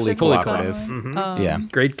 cooperative. fully cooperative. cooperative. Yeah.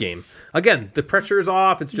 Great game. Again, the pressure is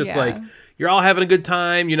off. It's just Yeah. you're all having a good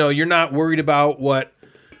time. You know, you're not worried about what.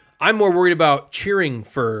 I'm more worried about cheering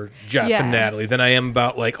for Jeff Yes. and Natalie than I am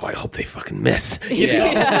about I hope they fucking miss. You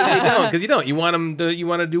know? Because you don't. You want them to. You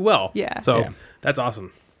want to do well. Yeah. So Yeah. that's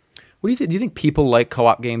awesome. What do you think? Do you think people like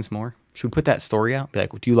co-op games more? Should we put that story out? Be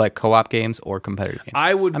do you like co-op games or competitive games?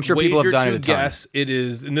 I'm sure people have done it to a ton. guess it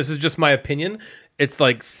is, and this is just my opinion, it's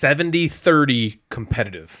 70-30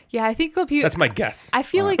 competitive. Yeah, I think people. That's my guess. I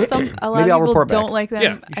feel like a lot Maybe I'll of people report back. don't like them.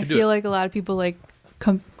 Yeah, you I should do feel it. like a lot of people like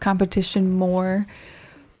competition more.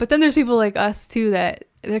 But then there's people like us too that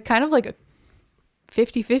they're kind of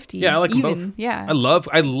 50-50. Yeah, I like them even. both. Yeah. I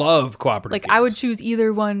love cooperative games. I would choose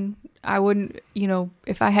either one. I wouldn't,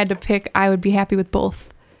 if I had to pick, I would be happy with both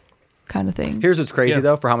kind of thing. Here's what's crazy Yeah.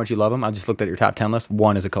 though, for how much you love them. I just looked at your top 10 list.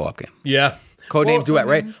 One is a co-op game. Yeah. Codenames Duet,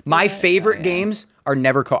 right? My Duet, favorite games are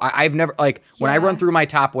never I've never when I run through my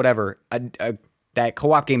top whatever, that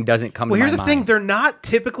co-op game doesn't come Well, to here's my the thing. mind. They're not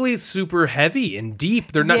typically super heavy and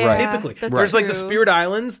deep. They're not Yeah, typically. that's There's the true. Spirit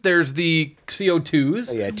Islands. There's the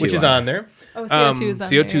CO2s, yeah, which two is on on there. Oh, CO2's on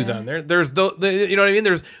there, CO2's yeah. on there. There's the you know what I mean?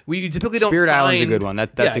 You typically don't Spirit find... Island's a good one.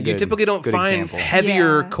 That's a You good- typically don't good find example.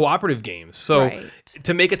 heavier Yeah. cooperative games. So Right.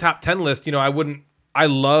 to make a top 10 list, I wouldn't... I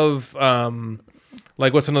love...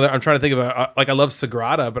 what's another? I'm trying to think of I love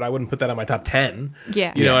Sagrada, but I wouldn't put that on my top 10.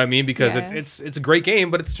 Yeah. You know what I mean? Because Yeah. it's a great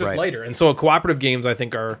game, but it's just Right. lighter. And so cooperative games, I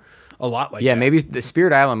think, are a lot like Yeah, that. maybe the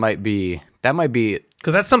Spirit Island might be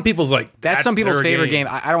Because that's some people's that's some people's their favorite game.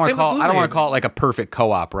 I don't want to call it a perfect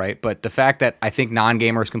co-op, right? But the fact that I think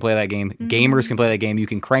non-gamers can play that game, gamers can play that game, you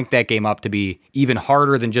can crank that game up to be even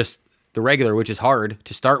harder than just the regular, which is hard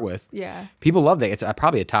to start with. Yeah. People love that. It's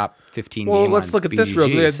probably a top 15 Well, game let's on look at this real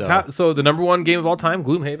BGG, quick. so- So the number one game of all time,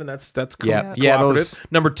 Gloomhaven. That's Yeah. cooperative. Yeah, those-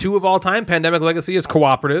 Number two of all time, Pandemic Legacy, is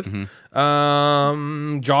cooperative.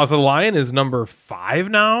 Jaws of the Lion is number 5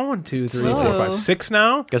 now. 1, 2, 3, 4, Whoa. 5, 6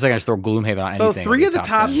 now. Guess I can just throw Gloomhaven on So anything. 3 of the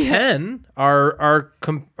top 10. 10 are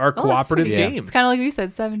cooperative pretty good. games. It's kind of like we said,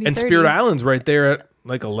 70-30. And Spirit Island's right there at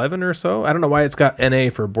 11 or so. I don't know why it's got NA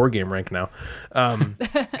for board game rank now.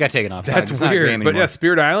 Got taken off. That's It's not a weird. game But anymore. yeah,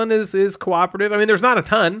 Spirit Island is cooperative. I mean, there's not a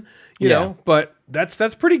ton, you Yeah. know, but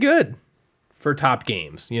that's pretty good for top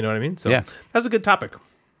games. You know what I mean? So Yeah. that's a good topic.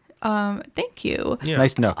 Thank you. Yeah.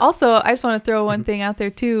 Nice Nook. Also, I just want to throw one thing out there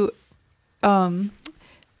too.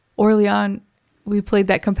 Orleans, we played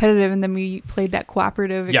that competitive, and then we played that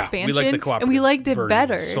cooperative Yeah, expansion, we like the cooperative. and we liked it version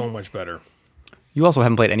better. so much better. You also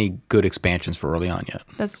haven't played any good expansions for early on yet.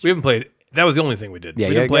 That's We haven't played That was the only thing we did. Yeah,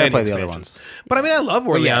 we you didn't gotta play play any the other expansions. ones. But I mean, I love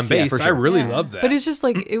Orlean yes, yeah, Base. for I sure. really Yeah. love that. But it's just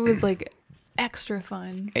like it was like extra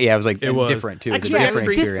fun. Yeah, it was like was. different too. It was a Yeah, it different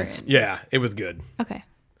was experience. different. yeah, it was good. Okay.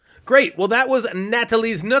 Great. Well, that was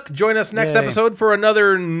Natalie's Nook. Join us next Yay. episode for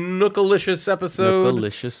another Nookalicious episode.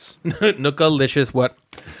 Delicious. Nookalicious, what?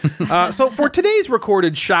 So for today's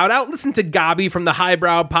recorded shout out, listen to Gaaaame from the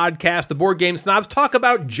Highbrow podcast, The Board Game Snobs, talk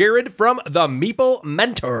about Jared from the Meeple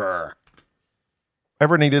Mentor.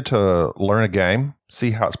 Ever needed to learn a game,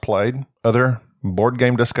 see how it's played, other board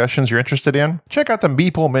game discussions you're interested in? Check out the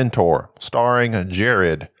Meeple Mentor, starring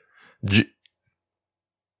Jared.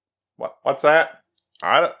 What's that?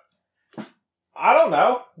 I don't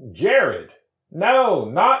know. Jared. No,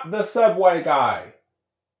 not the Subway guy.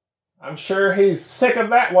 I'm sure he's sick of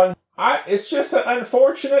that one. It's just an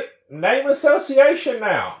unfortunate name association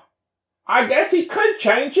now. I guess he could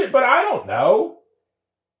change it, but I don't know.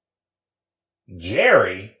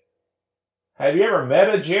 Jerry? Have you ever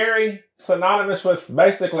met a Jerry? Synonymous with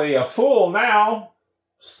basically a fool now.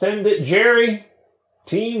 Send it, Jerry.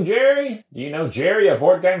 Team Jerry? Do you know Jerry of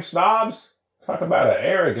Board Game Snobs? Talk about an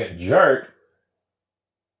arrogant jerk.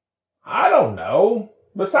 I don't know.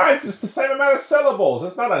 Besides, it's the same amount of syllables.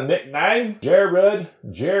 It's not a nickname. Jared,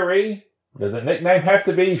 Jerry. Does a nickname have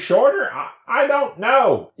to be shorter? I don't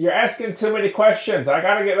know. You're asking too many questions. I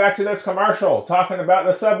gotta get back to this commercial. Talking about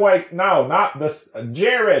the Subway. No, not this.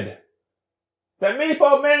 Jared. The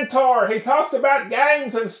Meeple Mentor. He talks about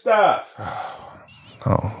games and stuff.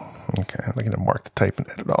 Oh, okay. I'm going to mark the tape and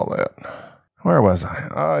edit all that. Where was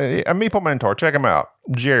I? A Meeple Mentor. Check him out.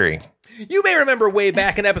 Jerry. You may remember way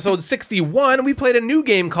back in episode 61, we played a new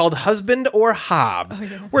game called Husband or Hobbs,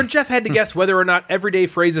 where Jeff had to guess whether or not everyday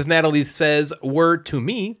phrases Natalie says were to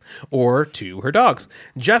me or to her dogs.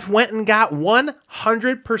 Jeff went and got 100%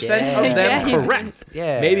 of them Yeah. correct.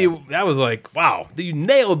 Yeah. Maybe that was like, wow, you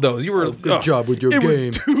nailed those. You were Good job with your it game.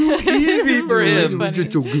 was too easy for him.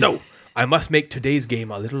 Funny. So I must make today's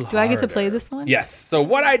game a little harder. Do I get to play this one? Yes. So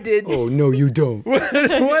what I did... Oh, no, you don't.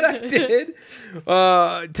 what I did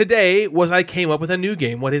today was I came up with a new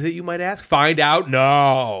game. What is it, you might ask? Find out.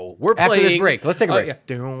 No. We're After playing... this break. Let's take a break. I have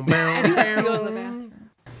to go in the bathroom.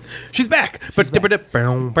 She's back.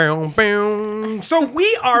 So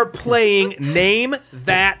we are playing Name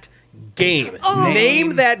That Game.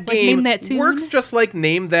 Name That Game Name That Tune? works just like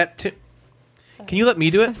Name That Tune. Can you let me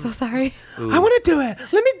do it? I'm so sorry. I want to do it.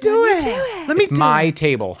 Let me do it. Let me It's do my it.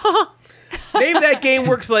 table. Name That Game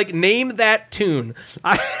works like Name That Tune.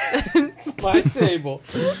 It's my table.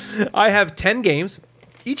 I have 10 games.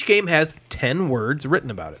 Each game has 10 words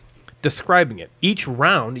written about it, describing it. Each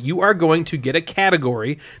round, you are going to get a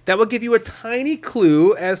category that will give you a tiny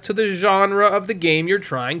clue as to the genre of the game you're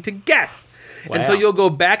trying to guess. And so Wow. you'll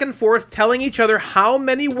go back and forth telling each other how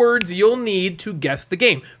many words you'll need to guess the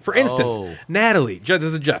game. For instance, Oh. Natalie, this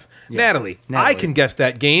is Jeff. Natalie, I Natalie. can guess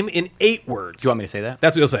that game in 8 words. Do you want me to say that?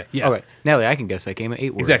 That's what you'll say. Yeah. Okay. Natalie, I can guess that game in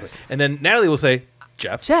 8 words. Exactly. And then Natalie will say,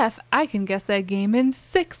 Jeff. Jeff, I can guess that game in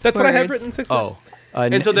 6 That's words. what I have written in 6 words. Oh.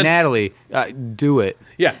 And so then- Natalie, do it.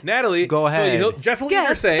 Yeah, Natalie. Go ahead. So Jeff will either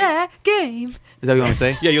Guess say. that game. Is that what you want me to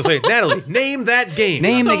say? Yeah, you'll say, Natalie, name that game.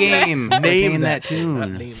 Name the So game. best. Name that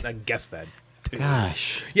tune. Guess that. Tune.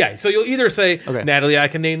 Gosh. Yeah, so you'll either say, Okay. Natalie, I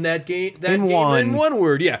can name that game In in one. one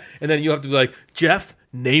word. Yeah, and then you have to be like, Jeff,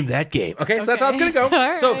 name that game. Okay, so that's how it's going to go.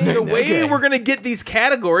 All So right. the way Okay. we're going to get these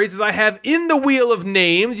categories is I have in the wheel of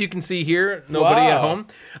names, you can see here, nobody at Wow. home,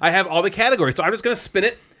 I have all the categories. So I'm just going to spin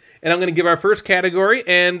it. And I'm going to give our first category.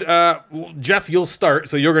 And Jeff, you'll start.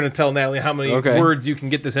 So you're going to tell Natalie how many Okay. words you can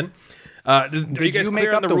get this in. Are you Did guys you clear make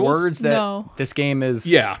on up the the rules? words that No. this game is?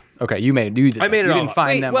 Yeah. Okay, you made it. You did. I made it You all didn't up.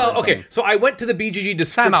 find Wait, them. Well, words. okay. So I went to the BGG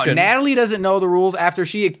description. Time out. Natalie doesn't know the rules after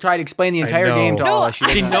she tried to explain the entire know. game to all No, of us. She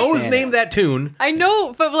doesn't knows understand Name it. That Tune. I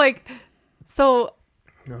know, but like, so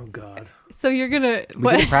Oh, God. you're gonna We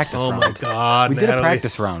what? did a practice Oh, round. my God. We did a Natalie.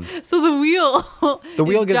 practice round. So the wheel. The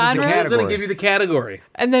wheel is gives us a genre, He's going category. to give you the category.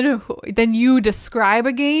 and then you describe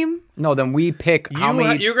a game. No, then we pick how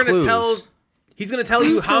many You're going to clues. tell. He's going to tell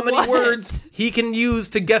you Clues how for many what? words he can use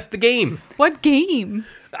to guess the game. What game?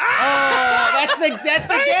 That's the game.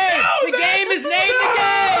 The game is name the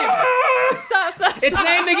game. Stop. It's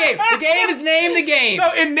name the game. The game is name the game. So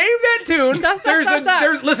in Name That Tune, Stop, there's stop.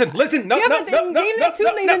 there's listen. No, Yeah, no, but they no, no, name no, that tune.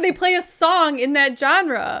 no, no. Then they play a song in that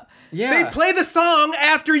genre. yeah. They play the song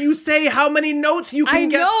after you say how many notes you can I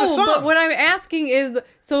guess the know, song. but what I'm asking is,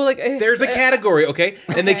 so like, There's a category, okay?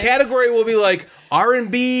 And the category will be like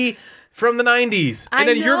R&B, from the 90s. And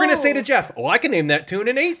then you're going to say to Jeff, I can name that tune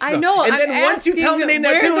in 8. I know. And then once you tell him to name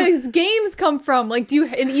that tune. Where do these games come from? Like, do you,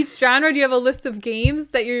 in each genre, do you have a list of games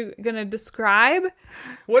that you're going to describe?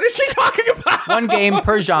 What is she talking about? One game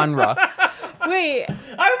per genre. Wait. I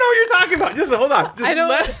don't know what you're talking about. Just hold on. Just I don't.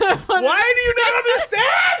 Why do you not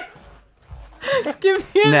understand?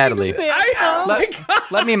 Give me an Natalie. example.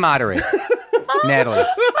 Let me moderate. Natalie,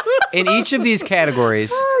 in each of these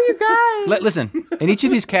categories, Oh, you guys. listen. In each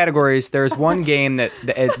of these categories, there's one game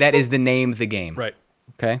that is the name of the game. Right.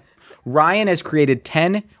 Okay. Ryan has created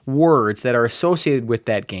 10 words that are associated with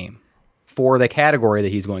that game for the category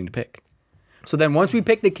that he's going to pick. So then once we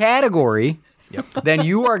pick the category, then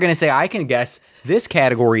you are going to say, I can guess this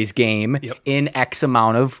category's game in X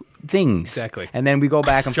amount of things. Exactly. And then we go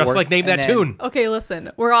back and forth. Just like name that tune. Okay,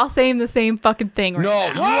 listen. We're all saying the same fucking thing right now.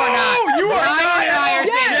 You are not. You are Ryan not. and I are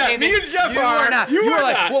saying the same me thing. and Jeff You are not. You You are are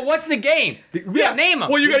like, not. well, what's the game? Yeah, name them.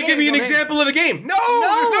 Well, you got to give me an example of a game. No,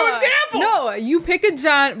 there's no example. No, you pick a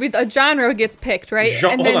genre. A genre gets picked, right?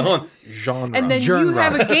 Hold on. Genre. And then you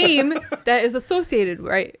have a game that is associated,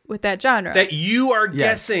 right, with that genre. that you are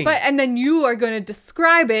guessing. And then you are going to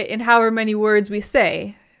describe it in however many words we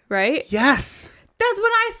say, right? Yes. That's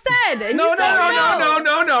what I said. And No. you said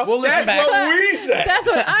No. We'll listen That's back. what we said. That's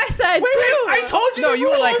what I said Wait, too. I told you. No, the you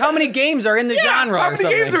were like, rules. how many games are in the genre How or many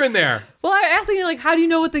something? games are in there? Well, I'm asking you, like, how do you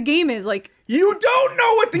know what the game is? Like, You don't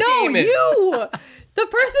know what the no, game is. you, the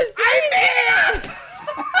person saying I made it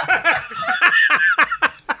up.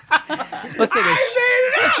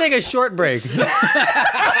 Let's take a short break.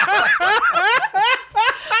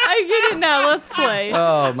 I get it now. Let's play.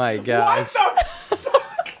 Oh my gosh.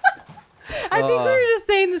 I think we were just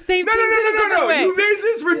saying the same thing. No. Way. You made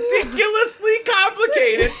this ridiculously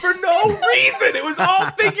complicated for no reason. It was all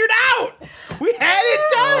figured out. We had it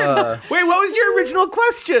done. Wait, what was your original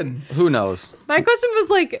question? Who knows? My question was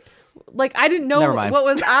like I didn't know Never mind. what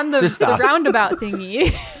was on the Just stop. roundabout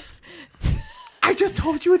thingy. I just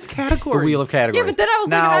told you it's categories. The wheel of categories. Yeah, but then I was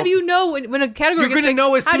like, how do you know when a category You're gets going to picked,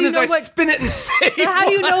 know as how do soon you as know I spin it and say how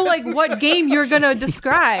do you know like what game you're gonna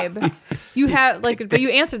describe? You have like, but you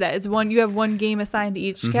answered that. It's one. You have one game assigned to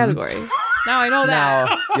each category. Now I know that.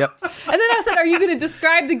 Now, yep. And then I said, "Are you gonna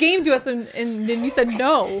describe the game to us?" And then you said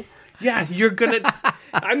no. Yeah, you're going to...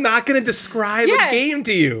 I'm not going to describe a game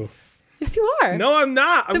to you. Yes, you are. No, I'm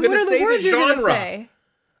not. I'm Then going what to are the say words the you're gonna genre. say?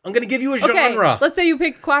 I'm going to give you a Okay, genre. let's say you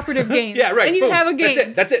pick Cooperative Games. Yeah, right. And you boom. have a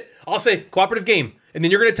game. That's it. I'll say cooperative game. And then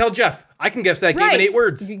you're going to tell Jeff, I can guess that game in 8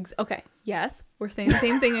 words. Okay. Yes, we're saying the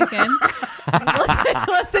same thing again.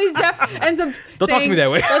 let's say Jeff ends up Don't talk to me that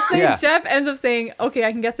way. Let's say Yeah. Jeff ends up saying, okay,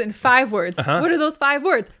 I can guess it in 5 words. What are those 5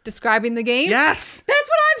 words? Describing the game? Yes. That's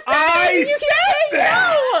what I'm saying. I You said can't say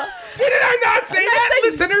that. no. Didn't I not say that?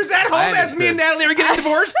 said- Listeners at home, I as me and Natalie are getting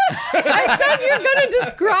divorced. I said you're going to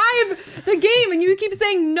describe the game, and you keep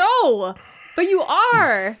saying no. But you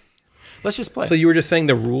are. Let's just play. So you were just saying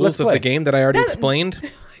the rules Let's of play. the game that I already That-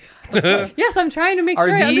 explained? Yes, I'm trying to make sure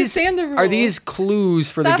I understand the rules. Are these clues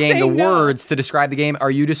for Stop the game, the saying no. words to describe the game? Are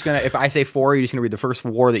you just going to, if I say 4, are you just going to read the first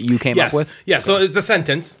 4 that you came up Yes. with? Yeah, so it's a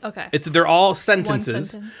sentence. Okay. They're all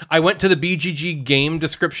sentences. sentence. I went to the BGG game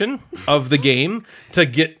description of the game to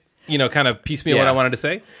get, kind of piecemeal what Yeah. I wanted to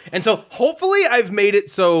say. And so hopefully I've made it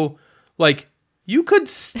so, like, you could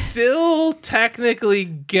still technically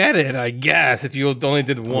get it, I guess, if you only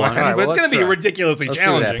did one. All right, but well, it's going to let's be try. ridiculously Let's see what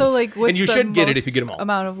challenging. happens. So, like, what's and you the should get it if most you get them all.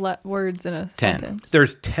 amount of words in a 10. sentence?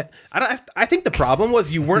 There's 10. I think the problem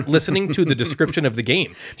was you weren't listening to the description of the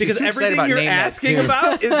game because too excited everything about you're name that asking tune.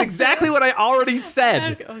 about is exactly what I already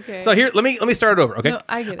said. Okay. So here, let me start it over. Okay, No,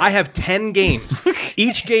 I get it. I have 10 games.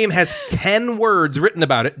 Each game has 10 words written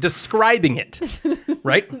about it, describing it.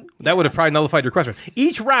 Right? That would have probably nullified your question.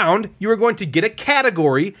 Each round, you are going to get a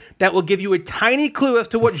category that will give you a tiny clue as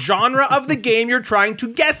to what genre of the game you're trying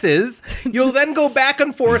to guess is. You'll then go back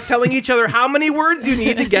and forth telling each other how many words you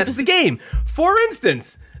need to guess the game. For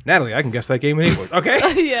instance, Natalie, I can guess that game in 8 words. Okay?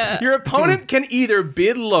 Yeah. Your opponent can either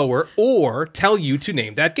bid lower or tell you to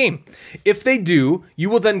name that game. If they do, you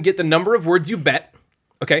will then get the number of words you bet.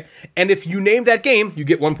 Okay? And if you name that game, you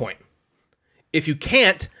get 1 point. If you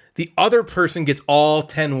can't, the other person gets all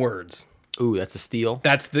 10 words. Ooh, that's a steal.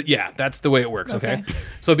 That's the way it works. Okay,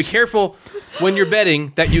 so be careful when you're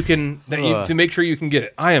betting that you to make sure you can get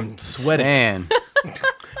it. I am sweating. Man.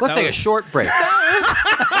 Let's take a short break.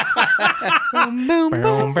 Boom,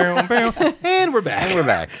 boom, boom. And we're back. And we're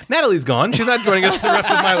back. Natalie's gone. She's not joining us for the rest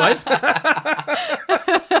of my life.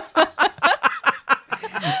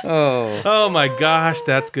 Oh my gosh,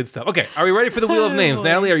 that's good stuff. Okay, are we ready for the wheel of names? boy.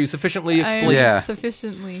 Natalie, are you sufficiently explained? Yeah. I am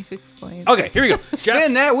sufficiently explained. Okay, here we go.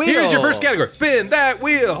 Spin that wheel. Here's your first category. Spin that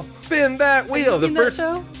wheel. Spin that wheel. Have you seen The first.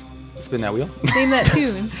 that show? spin that wheel. Name that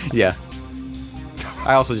tune. Yeah.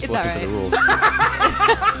 I also just It's listen to the rules.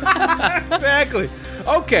 Exactly.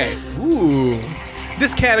 Okay. Ooh.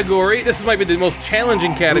 This category. This might be the most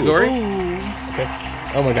challenging category. Okay.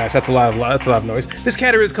 Oh my gosh, that's a lot of noise. This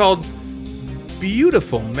category is called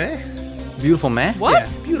Beautiful Meh. Beautiful man. What?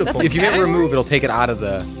 Yeah, beautiful. That's a If you hit category? remove, it'll take it out of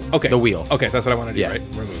the wheel. Okay, so that's what I want to do, Yeah. right?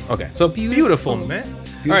 Remove. Okay, so Beautiful. beautiful Meh.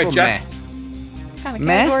 Beautiful All right, Jeff. Kind of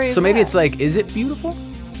Meh. category Meh. is So maybe that? it's like, is it beautiful?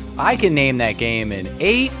 I can name that game in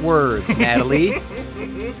 8 words, Natalie.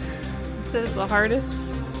 This is the hardest.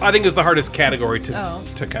 I think it's the hardest category to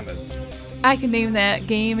kind of. I can name that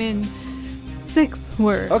game in 6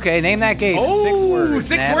 words. Okay, name that game. in 6 words.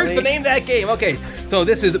 6 Natalie. words to name that game. Okay, so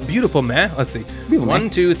this is beautiful, man. Let's see. Beautiful, 1, man.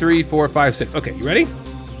 2, 3, 4, 5, 6. Okay, you ready?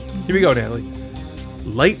 Here we go, Natalie.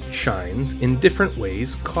 Light shines in different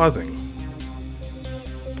ways, causing.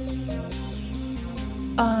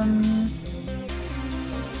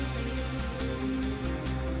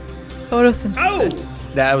 Photosynthesis.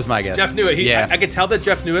 That was my guess. Jeff knew it. Yeah. I could tell that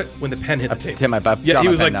Jeff knew it when the pen hit the table. Hit my butt. Yeah, he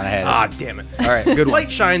was like, down, I had it. damn it. All right, good one.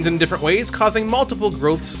 Light shines in different ways, causing multiple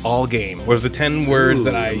growths all game. Was the 10 words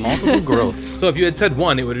that I multiple growths. So if you had said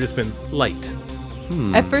 1, it would have just been light.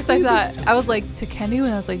 At first I thought, I was like, Takenu,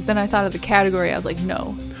 and I was like, then I thought of the category. I was like,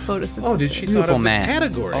 no, photosynthesis. Oh, did she thought Beautiful of man. the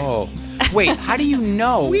category? Oh, wait. How do you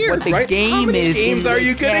know Weird, what the right? game How many is? games in are the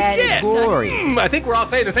you gonna get? category? I think we're all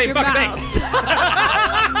saying the same Your fucking thing. mouths.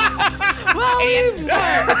 Well, you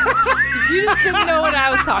just didn't know what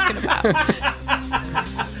I was talking about.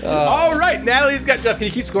 All right, Natalie's got Jeff. Can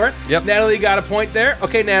you keep score? Yep. Natalie got a point there.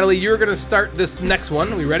 Okay, Natalie, you're gonna start this next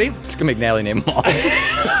one. Are we ready? Just gonna make Natalie name them all.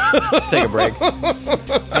 Let's take a break.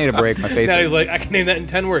 I need a break. My face. Natalie's like, I can name that in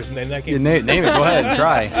 10 words. Name that Yeah, game. name it. Go ahead and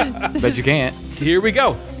try. Bet you can't. Here we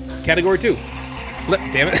go. Category 2.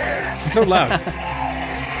 Damn it, so loud.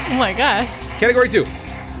 Oh my gosh. Category 2.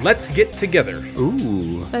 Let's get together.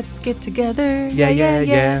 Ooh. Let's get together.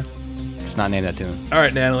 Just not name that tune. All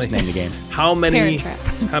right, Natalie. Just name the game. How many? Parent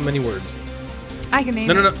Trap. How many words? I can name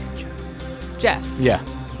No. it. Jeff. Yeah.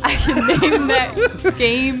 I can name that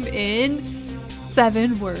game in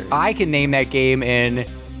 7 words. I can name that game in.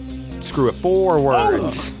 Screw it. 4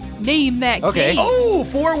 words. Name that Okay. game. Oh,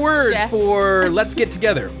 4 words Jeff. for let's get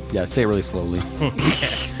together. Yeah. Say it really slowly. And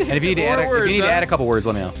if you need to 4 add, if words, you need to huh? add a couple words,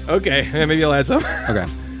 let me know. Okay, maybe I'll add some. Okay.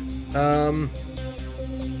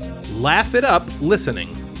 Laugh it up,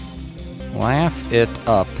 listening. Laugh it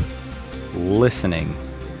up. Listening.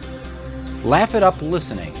 Laugh it up.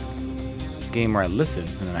 Listening. Game where I listen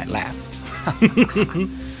and then I laugh.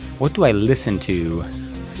 What do I listen to?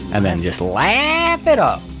 And then just laugh it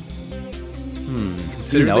up.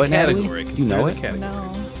 Consider know the it, Natalie? category. You Consider know the it? category.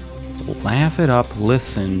 No. Laugh it up.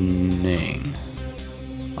 Listening.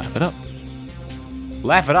 Laugh it up.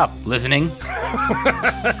 Laugh it up. Listening.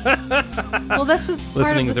 Well, that's just part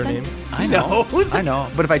Listening of is the their name. sentence. I know. knows? I know.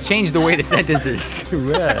 But if I change the way the sentence is,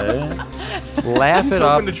 laugh He's it hoping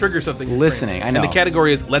up. to trigger something. in your Listening, brain. I know. And the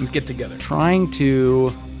category is let's get together. Trying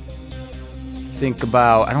to think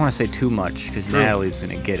about. I don't want to say too much because True. Natalie's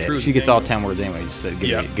gonna get it. True, She gets dang all it. 10 words anyway. Just said,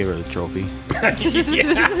 Yep. give her the trophy.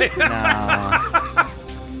 No.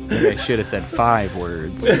 Maybe I should have said 5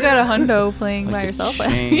 words. You got a hundo playing Like by to yourself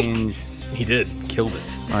last week. change. He did. Killed it.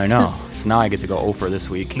 I know. So now I get to go 0 for this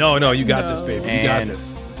week. No, you got this, baby. You got And-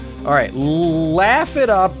 this. All right, laugh it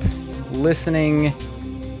up. Listening.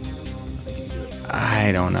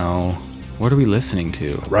 I don't know. What are we listening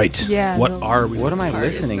to? Right. Yeah, What the- are we? What am I Part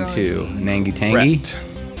is listening to? drawing Nangy Tangy? Correct.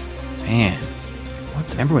 Man.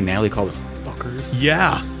 Remember when Natalie called us fuckers?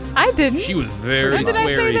 Yeah. I didn't. She was very When did I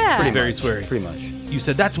say sweary. that? Pretty Pretty very much, sweary. Pretty much. You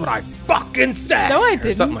said that's what I fucking said. No, I Or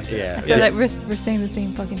didn't. something like that. Yeah. I said that we're saying the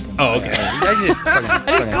same fucking thing. Oh, okay. I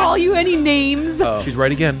didn't call you any names. Oh. She's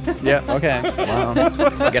right again. Yeah, okay. Well,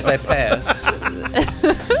 I guess I pass.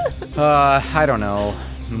 I don't know.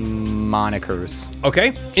 Monikers.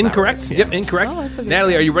 Okay. Incorrect. right. Yep, incorrect. Oh, that's a good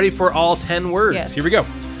Natalie, one. are you ready for all 10 words? Yes. Here we go.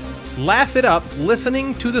 Laugh it up,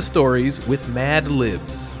 listening to the stories with Mad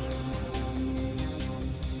Libs.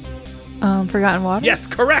 Forgotten Water? Yes,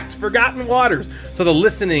 correct. Forgotten Waters. So the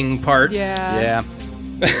listening part. Yeah.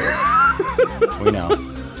 Yeah. We know.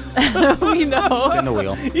 We know. Spin the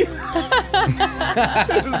wheel.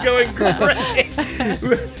 This is going great.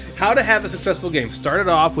 How to have a successful game. Started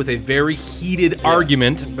off with a very heated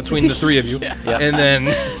argument between the 3 of you, and then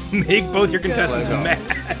make both your contestants Let's go. mad.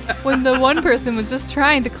 When the one person was just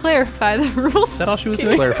trying to clarify the rules. Is that all she was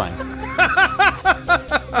doing? Clarifying.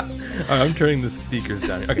 I'm turning the speakers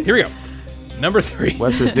down. Okay, here we go. Number 3.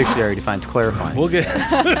 Webster's Dictionary defines clarifying. We'll get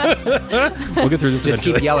through this. Just keep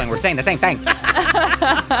eventually. yelling. We're saying the same thing. Well,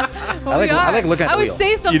 I like we are. looking at I the would wheel.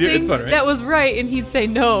 say You do, it's something fun, right? that was right, and he'd say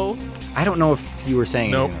no. I don't know if you were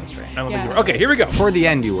saying Nope. anything else I right. don't Yeah. think you were. Okay, here we go. Toward the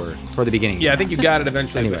end you were. Toward the beginning. Yeah, I think you got it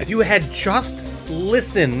eventually. Anyway. If you had just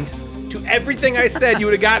listened to everything I said, you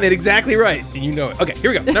would have gotten it exactly right. And you know it. Okay,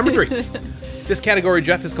 here we go. Number 3. This category,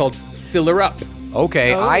 Jeff, is called Filler Up.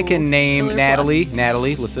 Okay, Oh, I can name filler Natalie. plus.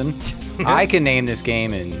 Natalie, listen. I can name this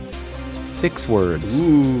game in 6 words.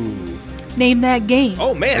 Ooh. Name that game.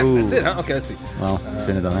 Oh, man. Ooh. That's it, huh? Okay, let's see. Well,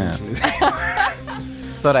 shouldn't have done that.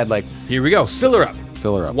 Thought I'd like Here we go. Filler Up.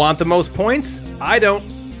 fill her up. Want the most points? I don't.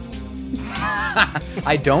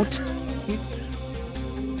 I don't.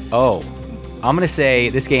 Oh, I'm gonna say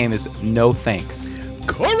this game is no thanks.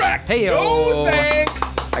 Correct. Hey-o. No thanks.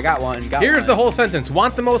 I got one. Here's the whole sentence.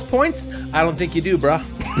 Want the most points? I don't think you do, bruh.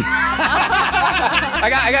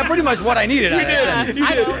 I got pretty much what I needed. out of that sentence.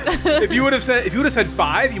 I don't. If you would have said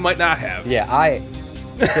 5, you might not have. Yeah,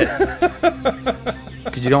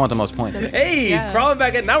 because you don't want the most points. Hey, Yeah. he's crawling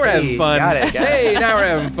back in. Now we're having Hey, fun. got it. Hey, now we're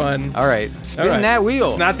having fun. All right, spin All right. that wheel.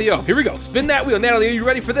 It's not the O. Here we go. Spin that wheel. Natalie, are you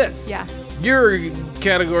ready for this? Yeah. Your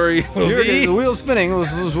category will be... The wheel's spinning.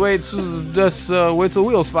 Let's wait. Just wait till the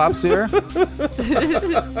wheel stops here.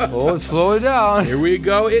 Oh, slow it down. Here we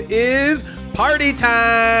go. It is party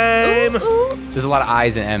time. There's a lot of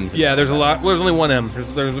I's and M's. Yeah, there's a lot. There's only one M.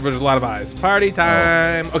 There's a lot of I's. Party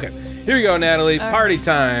time. Okay. Here you go, Natalie. All Party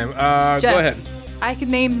time. Jeff, Go ahead. I could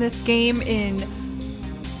name this game in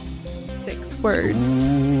 6 words.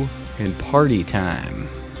 Ooh, and party time.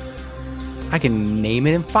 I can name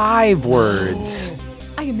it in 5 words.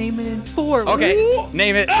 I can name it in 4 words. Okay,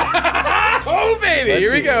 name it. Oh, baby. Let's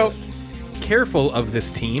Here we see. go. Careful of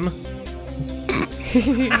this team.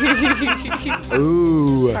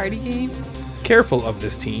 Ooh, Party game. Careful of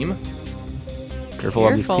this team. careful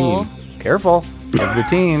of this Careful. team. Careful of the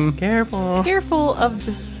team. Careful. Careful of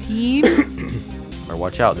this team. Or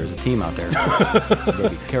watch out, there's a team out there. You gotta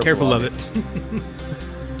be Careful of it.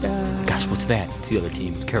 Gosh, what's that? It's the other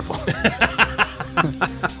team. Careful.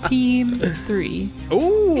 Team 3.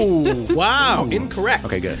 Ooh, wow. Ooh. Incorrect.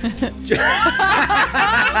 Okay, good.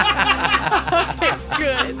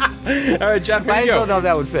 Good. All right, Jeff, here I you don't know go. if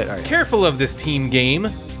that would fit. All right. Careful of this team game.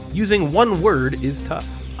 Using one word is tough.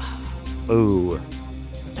 Ooh.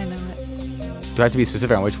 I know it. Do I have to be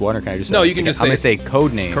specific on which one, or can I just say? No, you can just I'm say gonna it. say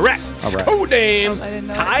code names. Correct. All right. Code names. Oh, I didn't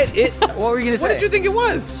know Tied it. What were you gonna say? What did you think it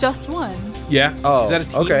was? Just one. Yeah. Oh, Is that a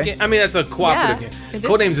team okay. game? I mean, that's a cooperative Yeah, game. it is.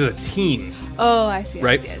 Codenames is a teams, Oh, I see.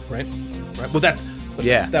 right? I see, I see. Right. Right. Well, that's.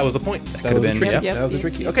 Yeah. That was the point. That could've was the been, tricky. yeah. That was the Yep,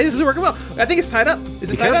 tricky. yep, Okay, this is working well. I think it's tied up. Is Be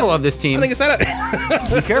it tied careful up? of this team. I think it's tied up.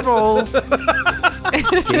 Be careful.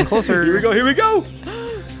 It's getting closer. Here we go. Here we go.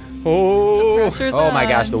 Oh. Pressure's Oh my on,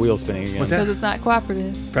 gosh, the wheel's spinning again. What's that? Because it's not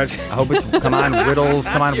cooperative. I hope it's. Come on, riddles.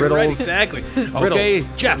 Come on, You're right, riddles. exactly. Okay,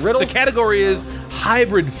 Jeff. Riddles? The category is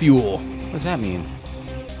hybrid fuel. What does that mean?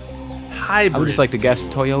 Hybrid. I would just like to guess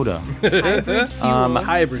Toyota. Hybrid fuel.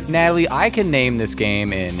 hybrid. Natalie, I can name this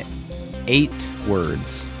game in 8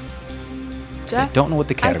 words. I Jeff, don't know what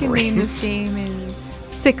the I can category name this is. game in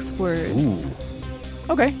 6 words. Ooh.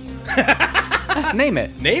 Okay. Name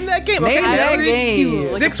it. Name that game. Name okay, that Hybrid game.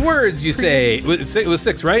 fuel. Like 6 words, you say. It was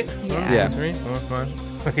 6, right? Yeah. Yeah. 3, 4,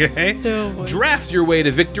 5. Okay. Oh, boy. Draft your way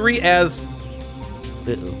to victory as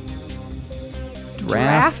Uh-oh.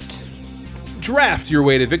 Draft. draft your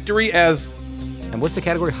way to victory as And what's the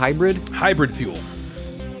category? Hybrid? hybrid fuel.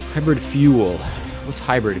 Hybrid fuel. What's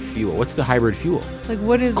hybrid fuel? What's the hybrid fuel? Like,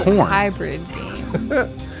 what is Corn. a hybrid game?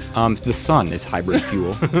 The sun is hybrid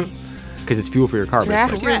fuel. Because it's fuel for your car. But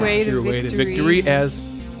Draft it's your like, way to your way to victory. victory as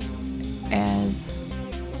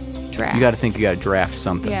Draft. you got to think you got to draft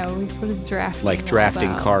something. Yeah, what is drafting? Like all drafting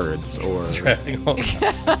about? cards or drafting. or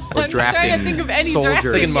I'm drafting trying to think of any soldiers.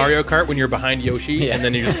 drafting. Like in Mario Kart when you're behind Yoshi Yeah. and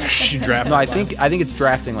then you just you draft. No, I think it's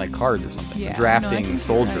drafting like cards or something. Yeah, Drafting no, I think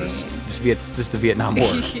soldiers. you're Just the Vietnam War.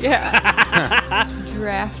 Yeah.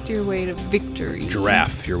 Draft your way to victory.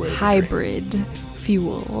 Draft your way to victory. Hybrid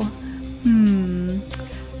fuel. You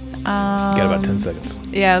got about 10 seconds.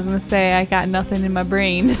 Yeah, I was gonna say I got nothing in my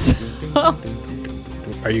brain. so-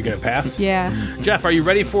 Are you gonna pass? yeah. Jeff, are you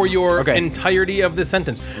ready for your Okay. entirety of the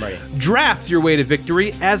sentence? Ready. Draft your way to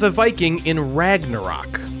victory as a Viking in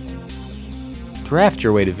Ragnarok. Draft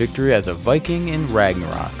your way to victory as a Viking in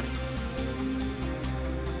Ragnarok.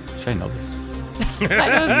 Should I know this?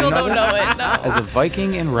 I still don't know it. No. As a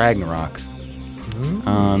Viking in Ragnarok.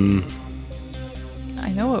 I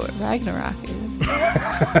know what Ragnarok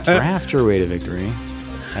is. Draft your way to victory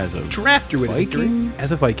as a. Draft your way to victory Viking?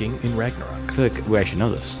 as a Viking in Ragnarok. I feel like I should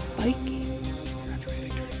know this. Viking. Draft your way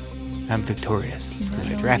to victory. I'm victorious because I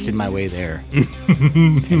Not drafted only- my way there,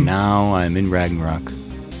 and now I'm in Ragnarok,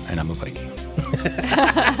 and I'm a Viking.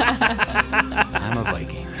 I'm a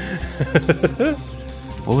Viking.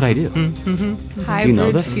 What would I do? Hybrid you know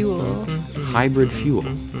this? fuel. Hybrid fuel.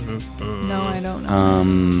 No, I don't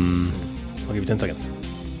know. I'll give you 10 seconds.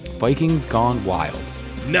 Vikings Gone Wild.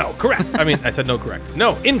 No, correct. I mean, I said no, correct.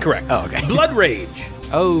 No, incorrect. Oh, okay. Blood Rage.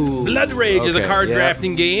 Oh. Blood Rage is a okay, card yeah.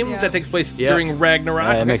 drafting game Yeah. that takes place Yeah. during Ragnarok.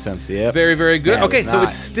 That Okay. makes sense. Yeah. Very, very good. Yeah, Okay, it's so not.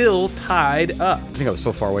 it's still tied up. I think I was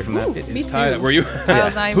so far away from that. It is Me tied too. up. Were you? I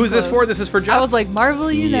was not even Who's this close. for? This is for Jeff. I was like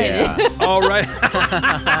Marvel United. Yeah. All right.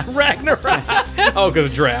 Ragnarok. Oh, because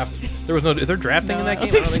draft. There was no. Is there drafting in that I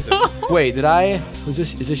game? don't think so. Wait, did I? Is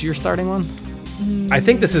this your starting one? I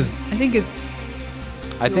think this is. I think it's.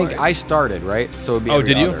 I think Yours. I started, right? So it'd be Oh, every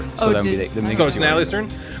did you? other. Oh, So then did- we So it's Natalie's turn.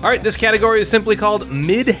 All right. This category is simply called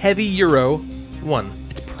Mid-Heavy Euro 1.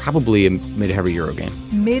 It's probably a mid-heavy Euro game.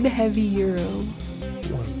 Mid-heavy Euro.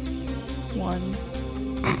 One.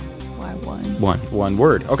 Why one? One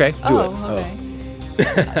word. Okay, do it. Oh,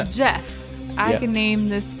 okay. Jeff, I Yeah. can name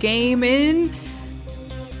this game in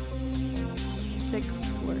 6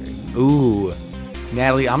 words. Ooh.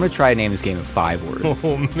 Natalie, I'm going to try to name this game in 5 words.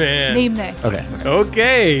 Oh man. Name that. Okay.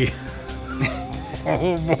 Okay.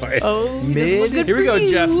 Oh boy. Oh, Mid- good Here we for go,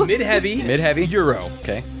 you. Jeff. Mid-heavy. Mid-heavy. Euro.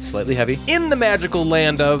 Okay. Slightly heavy. In the magical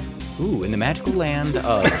land of. Ooh, in the magical land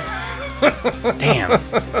of... Damn.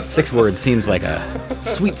 6 words seems like a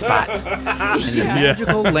sweet spot. In the Yeah.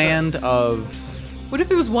 magical land of... What if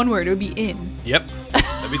it was one word? It would be in. Yep.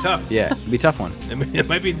 That'd be tough. Yeah, it'd be a tough one. It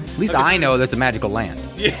might be. At least I know there's a magical land.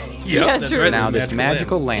 Yeah, Yeah, that's true. right. Now, there's this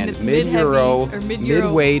magical land, And it's mid-Euro, mid-heavy or mid-Euro.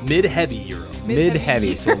 mid-weight, Mid-heavy Euro.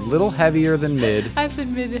 mid-heavy, so a little heavier than mid. I said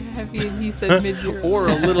mid-heavy and he said mid-euro. Or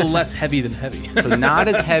a little less heavy than heavy. So not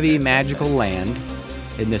as heavy magical land.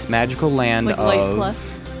 In this magical land like of... light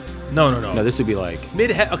plus. No. No, this would be like...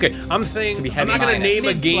 Okay, I'm saying This would be I'm heavy not going to minus.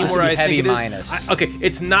 name a game This where would be I heavy think it is. minus. Okay,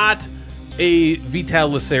 it's not a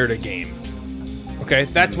Vital Lacerda game. Okay,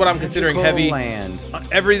 that's what I'm considering Magical heavy. land.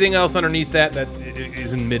 Everything else underneath that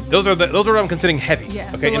is in mid. Those are what I'm considering heavy. Yeah,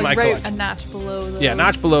 Okay, so in my like right collection. a notch below those. Yeah,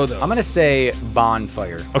 notch below those. I'm going to say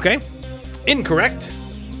bonfire. Okay, incorrect,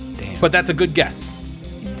 Damn. but that's a good guess.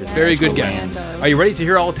 In Very good magical guess. land of- Are you ready to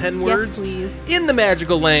hear all 10 words? Yes, please. In the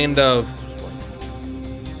magical land of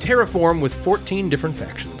terraform with 14 different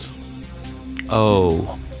factions.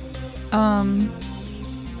 Oh.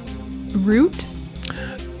 Root?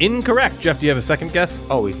 Incorrect. Jeff, do you have a second guess?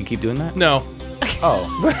 Oh, we can keep doing that? No.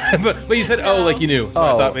 Oh. but you said like you knew. So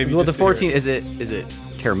I thought maybe well, you the just figured 14 is it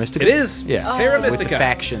Terra Mystica? It is. Yeah. It's Oh. Terra With the Mystica.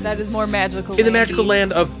 factions. That is more magical. In the magical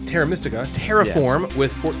landy. land of Terra Mystica, terraform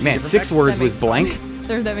with 14 Man, different 6 factions. words That with makes blank.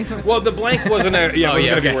 That makes more sense. Well, the blank wasn't a Oh, wasn't yeah,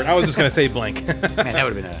 gonna be a okay. word. I was just gonna say blank. Man, that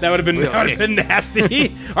would have been a... That would have been nasty.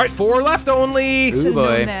 All right, 4 left only. Ooh, Should've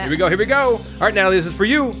boy. known that. Here we go. All right, Natalie, this is for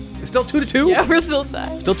you. It's still 2-2. Yeah, we're still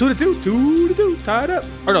tied. Still 2-2. 2-2. Tied up.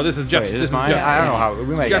 Or no, this is Jeff's. Wait, This is mine? Jeff's. I don't know how...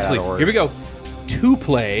 We might Jeff's get out lead. of order. Here we go.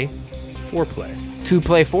 2-play, 4-play.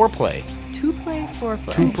 2-play, 4-play. 2-play,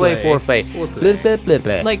 4-play. 2-play, 4-play. Four-play. Blip, blip, blip,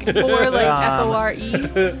 blip. Like 4, like F-O-R-E.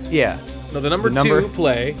 Yeah. No, the number The number? 2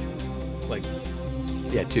 play, like,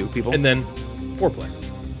 Yeah, 2 people. and then 4-play.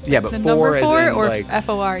 Yeah, but The 4 number as 4 in, or like...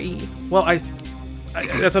 F-O-R-E. Well,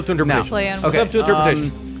 that's up to interpretation. Play on Okay. It's up to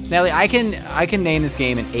interpretation. Natalie, I can name this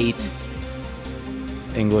game in 8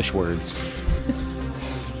 English words.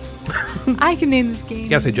 I can name this game.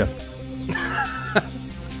 Yeah, say Jeff.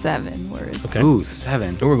 7 words. Okay. Ooh,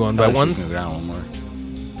 7. We're going by Probably ones. should move down one more.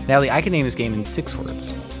 Natalie, I can name this game in 6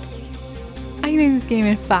 words. I can name this game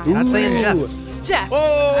in 5. Not saying Jeff. Jeff.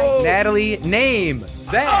 Oh! Natalie, name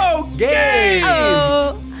that Okay. game.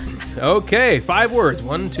 Oh. Okay, 5 words.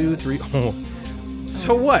 1, 2, 3. Oh.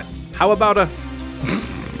 So what? How about a...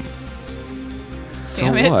 So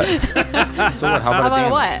Damn it. what? So what? How How about, about a a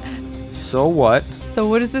what? So what? So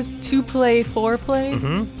what is this? 2-play, 4-play?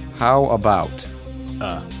 Mm-hmm. How about?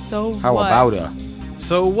 So How what? about a?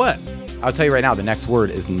 So what? I'll tell you right now, the next word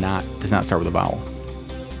does not start with a vowel.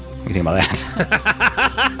 What do you think about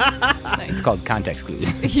that? Nice. It's called context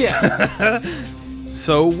clues. Yeah.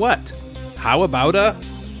 So what? How about a...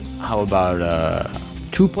 How about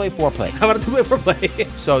 2-play, 4-play? How about a 2-play, 4-play?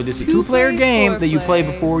 So this is a 2-player 2-play, game that you play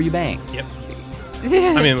 4-play. before you bang. Yep.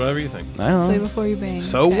 I mean, whatever you think. I don't Play know. before you bang.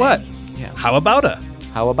 So Okay. what? Yeah. How about a...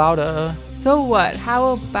 How about So what? How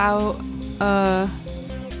about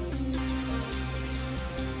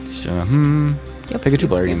Yep. Pick a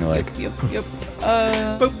 2-player game you like. Yep.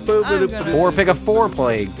 Or pick a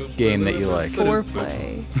 4-play game that you like.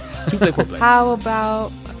 4-play. 2-play, 4-play. How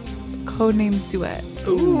about Codenames Duet?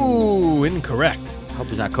 Ooh, incorrect. I hope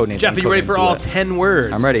there's not codenames. Jeff, are you ready for all 10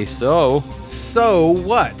 words? I'm ready. So So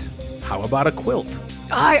what? How about a quilt?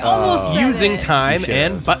 I almost said Using it. time You should've.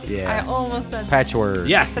 and buttons. Yeah. I almost said that. Patchwork.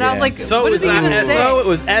 Yes. But I was like, So what it was does he not even say? S-O, it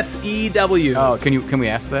was S-E-W. Oh, can we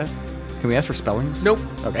ask that? Can we ask for spellings? Nope.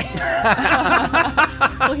 Okay.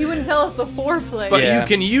 Well, he wouldn't tell us the foreplay. But Yeah. you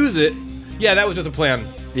can use it. Yeah, that was just a plan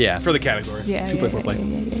Yeah. for the category. yeah, Two play, four play.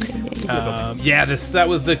 That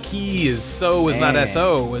was so was not Man.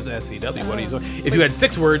 S-O, was S-E-W. What are you so? If you had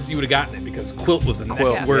 6 words, you would have gotten it because quilt was the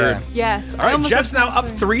Quilt, next word. Yes. All right, Jeff's now up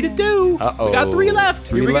 3-2. Uh-oh. We got 3 left.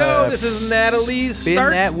 Here we go. left. This is Natalie's Spin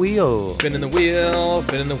start. that wheel. Spinning the wheel,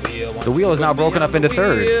 spinning the wheel. The wheel is now broken up into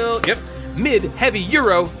thirds. Yep. Mid, heavy,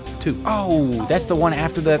 Euro, 2. Oh, that's the one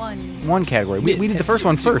after the one category. We did the first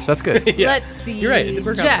one first. That's good. Yeah. Let's see. You're right. It did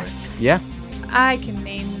work out Jeff, Yeah. I can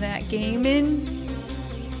name that game in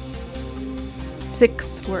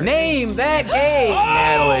 6 words. Name that game, Oh,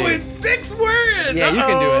 Natalie. in 6 words. Yeah, you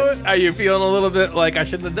can do Uh-oh. Are you feeling a little bit like I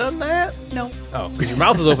shouldn't have done that? No. Oh, because your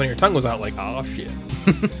mouth was open and your tongue was out like, oh, shit.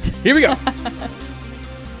 Here we go.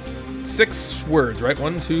 6 words, right?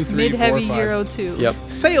 1, 2, 3, Mid 4, heavy 5. Euro 2. Yep.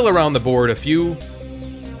 Sail around the board a few.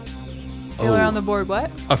 Sail around the board.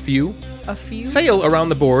 What? A few. A few. Sail around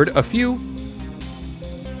the board a few.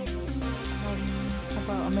 How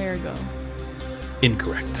about Amerigo?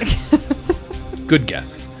 Incorrect. Good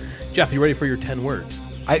guess. Jeff, you ready for your 10 words?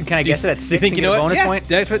 Can I guess it at 6 You think and you get know a it? bonus Yeah,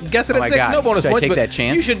 point? guess it Oh at my 6. God. No bonus Should I points. take but that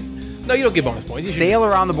chance? You should. No, you don't get bonus points. You should. Sail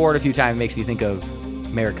around the board a few times makes me think of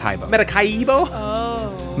Maracaibo. Metacaibo?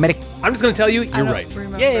 Oh. I'm just going to tell you, I you're don't right.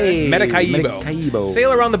 remember. Yay! Metacaibo. Maracaibo.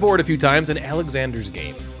 Sail around the board a few times in Alexander's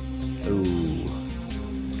game. Ooh.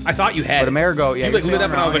 I thought you had But it. Amerigo, yeah. You like you're lit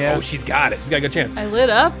up and I was like, sailing around, oh, she's got it. She's got a good chance. I lit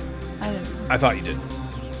up. I didn't. I thought you did. I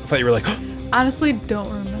thought you were like, Honestly, don't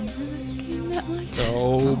remember that game that much.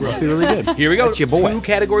 oh, bro. Must be really good. Here we go. That's your boy. 2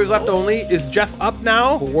 categories left only. Is Jeff up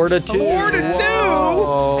now? 4-2. 4-2.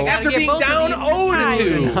 Whoa. I gotta After get being both of down these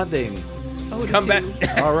 0-2. Nothing. Oh, Come back.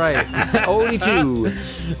 All right.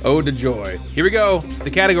 0-2. Ode to joy. Here we go.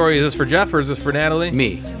 The category, is this for Jeff or is this for Natalie?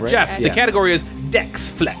 Me. Right? Jeff, the Yeah. category is Dex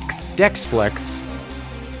Flex. Dex Flex.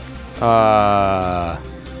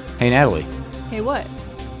 Hey, Natalie. Hey, what?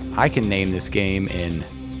 I can name this game in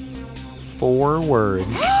 4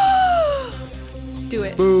 words. Do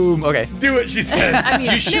it. Boom. Okay. Do it, she said. I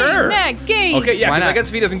mean, you sure? name that game. Okay, yeah, Why because I not? guess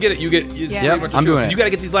if he doesn't get it, you get. Yeah. pretty Yep, much I'm sure, doing 'cause it. You got to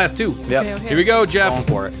get these last 2. Yep. Okay, okay. Here we go, Jeff. Going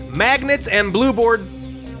for it. Magnets and blue board.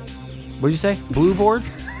 What'd you say? Blue board?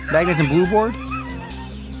 Magnets and blue board?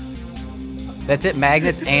 That's it.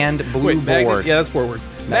 Magnets and blue Wait, board. yeah, that's 4 words.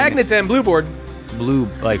 Magnets and blue board. Blue,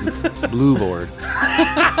 like blue board.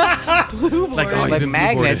 Blue board. Like, oh, Like been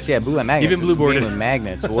magnets. blue-boarded. Yeah, blue like magnets. You've been It's a blue-boarded. game with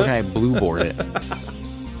magnets. But what can I blue board it?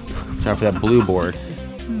 Sorry for that blue board.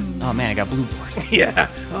 Oh man, I got blue board. Yeah.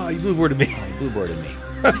 Oh, you blue boarded me. You blue boarded me.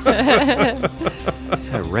 I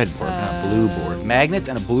had a red board, not blue board. Magnets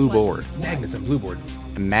and a blue board. Magnets and blue board.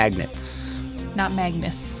 Magnets, Not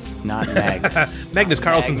Magnus. not magnets. Magnus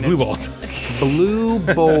Carlsen's blue balls. Blue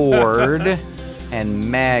board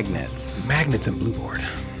and magnets. Magnets and blue board.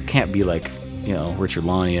 Can't be like, Richard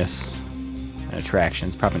Launius and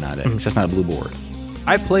Attractions. Probably not it. It's just not a blue board.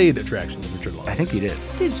 I played Attractions with Richard Law. I think you did.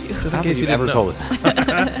 Did you? Just I in don't case think you ever didn't told know.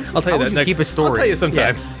 us. I'll tell How you would that you next. keep a story? I'll tell you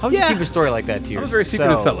sometime. Yeah. How would you keep a story like that to yourself? I'm a very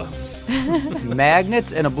secretive fellow.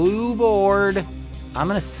 Magnets and a blue board. I'm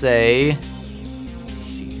gonna say.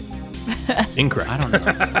 Incorrect. I don't know.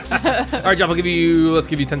 All right, Jeff. Let's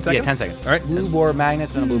give you 10 seconds. Yeah, 10 seconds. All right. Blue board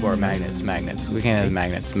magnets and a blue board magnets. Magnets. We can't have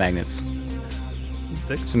magnets.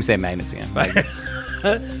 6, So let me say magnets again. Magnets.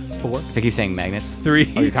 4, They keep saying magnets.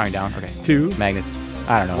 3. Oh, you're counting down. Okay. 2. Magnets.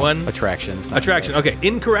 I don't know. 1. Attraction. It's not Attraction. Okay,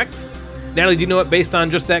 incorrect. Natalie, do you know it based on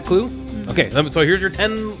just that clue? Okay, so here's your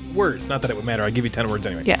 10 words. Not that it would matter. I'll give you 10 words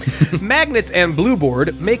anyway. Yeah. Magnets and blue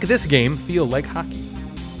board make this game feel like hockey.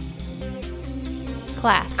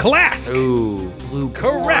 Class. Class. Ooh, blue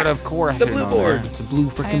Correct. board. Of course. I The should've blue known that. board. It's a blue I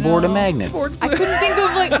freaking board of know. magnets. I couldn't think of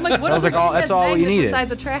I'm like what I was is like, a that's game all you magnets needed.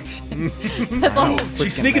 besides attraction? That's all.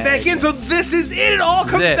 She's sneaking back in, so this is it. It all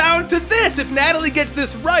This is comes it. down to this. If Natalie gets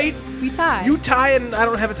this right, We tie. you tie, and I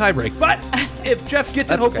don't have a tie break. But if Jeff gets it,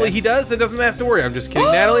 That's hopefully okay. he does, then doesn't have to worry. I'm just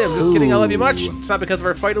kidding, Natalie. I'm just kidding. I love you much. It's not because of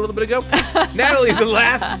our fight a little bit ago. Natalie, the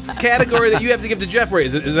last category that you have to give to Jeff, right?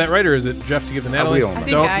 Is that right, or is it Jeff to give to Natalie? we don't I think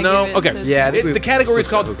Don't I know. give it Okay. to- Yeah, I think The category is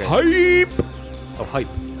called okay. hype. Oh, hype.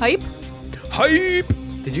 Hype. Hype.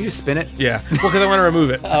 Did you just spin it? Yeah. Well, because I want to remove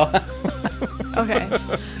it. Okay.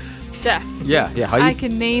 Jeff. Yeah, hype. I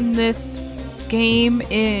can name this game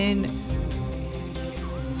in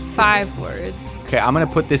 5 words. Okay, I'm gonna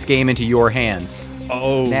put this game into your hands.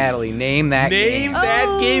 Oh. Natalie, name that Name game. that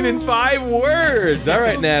Oh. game in 5 words. All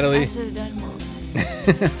right, I Natalie. should have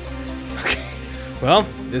done more. Well,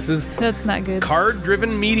 this is That's not good.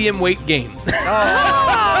 card-driven medium weight game.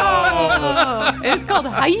 Oh, And it's called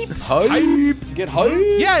Hype. Hype. Get hype.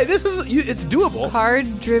 Yeah, it's doable.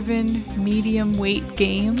 Card-driven medium weight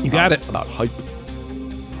game. You got it. About hype.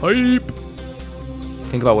 Hype.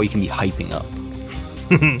 Think about what you can be hyping up.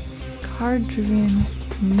 Card-driven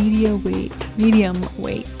medium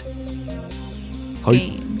weight Hype.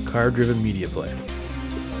 game. Card-driven media play.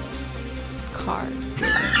 Card.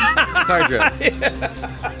 Card driven.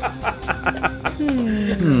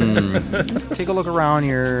 Take a look around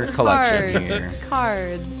your collection here.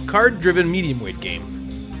 Cards. Card-driven medium weight game.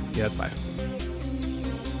 Yeah, that's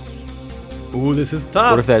 5. Ooh, this is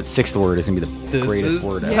tough. What if that 6th word is going to be the This greatest is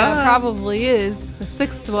word ever? Yeah, it probably is. The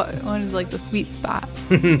 6th one is like the sweet spot.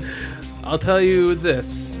 I'll tell you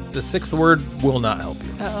this. The 6th word will not help you.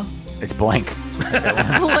 Oh. It's blank.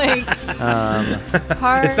 Like,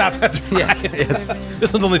 card. It stops after 5. Yeah, it's,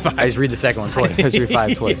 This one's only 5. I just read the second one twice. I just read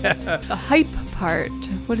 5 twice. The hype part.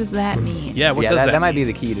 What does that mean? Yeah, what Yeah, does that might mean?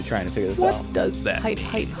 be the key to trying to figure this What out. does that Hype,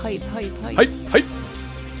 mean? hype. Hype.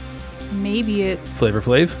 Maybe it's. Flavor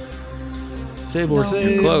Flav? Save or No,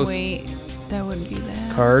 save. Close. Wait, that wouldn't be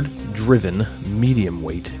that. Card-driven medium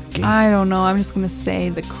weight game. I don't know. I'm just gonna say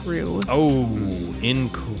the crew. Oh,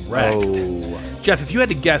 incorrect. Oh. Jeff, if you had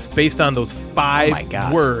to guess based on those 5 my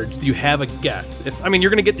God. words, do you have a guess? You're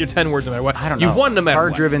going to get your 10 words no matter what. I don't know. You've won no matter what.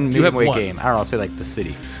 Card-driven You have medium weight won. game. I don't know. I'll say like the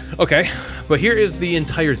city. Okay, but here is the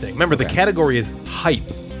entire thing. Remember, the Okay. category is hype.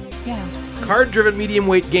 Yeah. Card-driven medium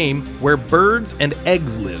weight game where birds and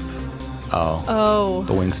eggs live. Oh. Oh.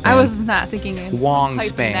 The wingspan. I was not thinking of Wong hype in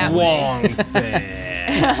span. that way. Long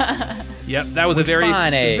span. Yep, that was a very,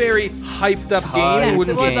 Wingspan, eh? very hyped up game, Yes,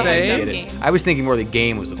 wouldn't it was you a say? hyped up Get it. game. I was thinking more the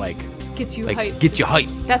game was like Gets you hyped. get you hype,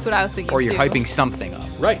 That's what I was thinking. or you're too. hyping something up.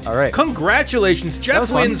 Right. All right. Congratulations. Jeff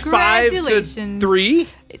was fun. wins 5-3.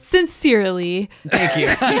 Sincerely. Thank you.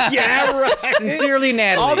 Yeah, right. Sincerely,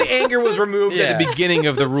 Natalie. All the anger was removed at the Yeah. beginning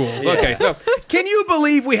of the rules. Okay, so can you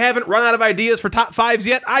believe we haven't run out of ideas for top 5s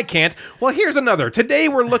yet? I can't. Well, here's another. Today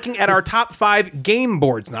we're looking at our top 5 game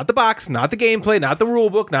boards. Not the box, not the gameplay, not the rule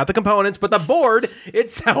book, not the components, but the board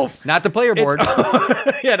itself. Not the player board.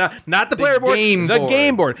 Yeah, not the player board, game the board.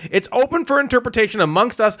 game board. It's open for interpretation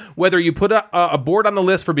amongst us, whether you put a board on the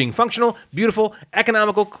list for being functional, beautiful,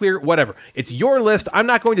 economical, clear, whatever. It's your list. I'm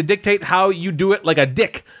not going to dictate how you do it like a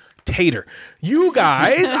dictator. You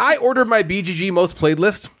guys, I ordered my BGG most played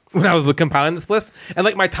list when I was compiling this list, and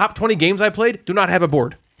like my top 20 games I played do not have a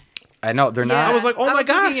board. I know they're not. I was like, oh my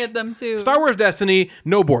gosh. Looking at them too. Star Wars Destiny,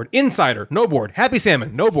 no board. Insider, no board. Happy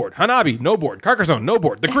Salmon, no board. Hanabi, no board. Carcassonne, no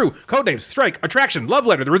board. The Crew, Codenames, Strike, Attraction, Love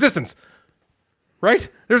Letter, The Resistance. Right?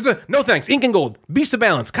 There's the No Thanks, Ink and Gold, Beast of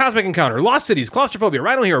Balance, Cosmic Encounter, Lost Cities, Claustrophobia,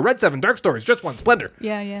 Rhino Hero, Red 7, Dark Stories, Just One, Splendor.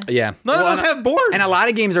 Yeah. Yeah. None of those have boards. And a lot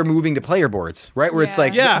of games are moving to player boards, right? Where it's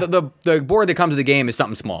like Yeah. the board that comes to the game is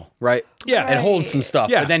something small, right? Yeah. It holds some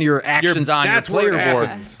stuff, Yeah. but then your actions on your that's where player it board.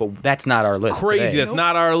 happens. But that's not our list. Crazy. today. That's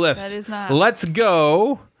not our list. That is not. Let's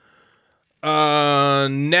go.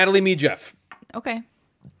 Natalie, me, Jeff. Okay.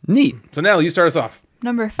 Neat. So Natalie, you start us off.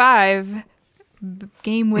 Number 5.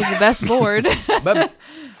 Game with the best board. But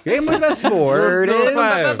game with best board Number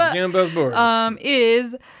is 5. Game best board.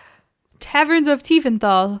 Is Taverns of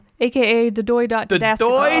Tiefenthal, aka the Doi dot the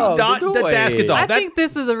Daskethal. Doi.Daskethal. I think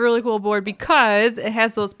this is a really cool board because it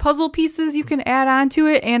has those puzzle pieces you can add onto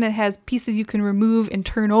it, and it has pieces you can remove and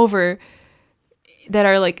turn over that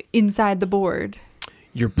are like inside the board.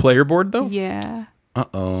 Your player board, though? Yeah.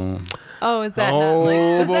 Uh-oh. Oh, is that not Oh, like,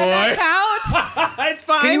 does boy. that not count? It's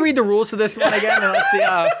fine. Can you read the rules to this one again? And let's see.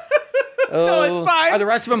 No, it's fine. Are the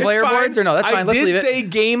rest of them It's player fine. boards or no? That's fine. Let's I leave did it. say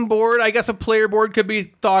game board. I guess a player board could be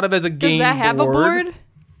thought of as a game board. Does that have a board?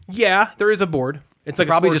 Yeah, there is a board. It's like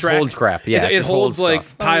Probably a just sport track. holds crap. Yeah, it it just holds holds like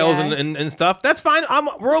stuff. tiles Oh, yeah. and stuff. That's fine.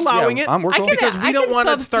 We're allowing Yeah, it we're cool. because we I don't can want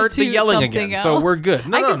to start the substitute yelling something again. So else. we're good.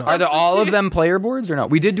 No, I no, can no. Are there all of them player boards or no?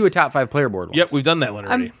 We did do a top 5 player board once. Yep, we've done that one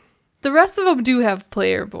already. The rest of them do have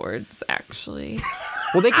player boards, actually.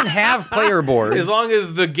 Well, they can have player boards. As long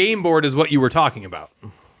as the game board is what you were talking about.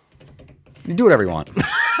 You do whatever you want.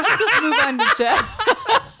 Let's just move on to Jeff.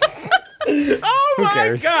 Oh my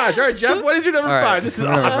cares? gosh! All right, Jeff, what is your number All right, 5? This is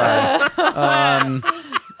number awesome.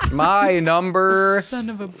 5. My number Son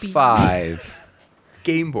of a bee. 5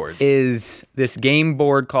 Game boards. is this game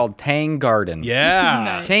board called Tang Garden. Yeah.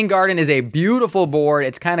 Nice. Tang Garden is a beautiful board.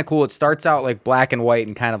 It's kind of cool. It starts out like black and white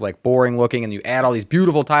and kind of like boring looking, and you add all these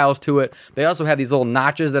beautiful tiles to it. They also have these little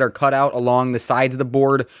notches that are cut out along the sides of the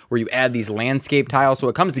board where you add these landscape tiles. So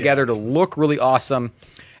it comes together to look really awesome.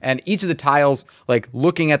 And each of the tiles, like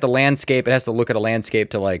looking at the landscape, it has to look at a landscape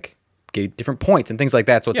to like get different points and things like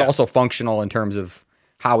that. So it's Yeah. also functional in terms of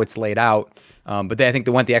how it's laid out. But I think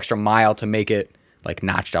they went the extra mile to make it like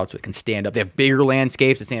notched out so it can stand up. They have bigger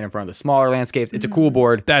landscapes that stand in front of the smaller landscapes. It's a cool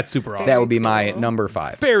board. That's super awesome. That would be my number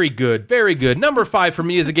 5. Very good, very good. Number 5 for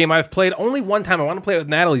me is a game I've played only one time. I want to play it with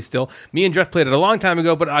Natalie still. Me and Jeff played it a long time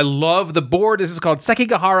ago, but I love the board. This is called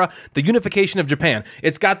Sekigahara, the Unification of Japan.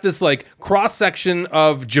 It's got this like cross section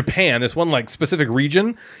of Japan, this one like specific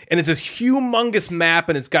region, and it's this humongous map,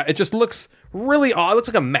 and it just looks really odd. It looks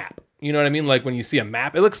like a map. You know what I mean? Like when you see a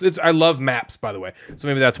map, I love maps, by the way. So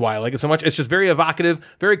maybe that's why I like it so much. It's just very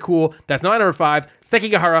evocative, very cool. That's my number 5.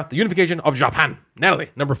 Sekigahara, the Unification of Japan. Natalie,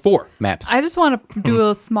 number 4. Maps. I just want to do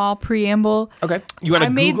a small preamble. Okay. You want to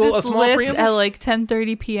Google a small list preamble? at like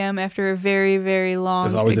 10:30 p.m. after a very, very long,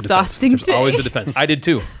 There's always exhausting a defense. There's always a defense. I did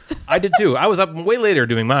too. I was up way later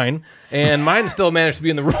doing mine, and mine still managed to be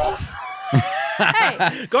in the rules.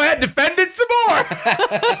 Hey, Go ahead, defend it some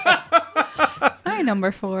more. my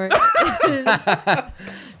number 4 is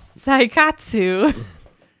Saikatsu.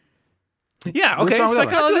 Yeah, okay. wrong with that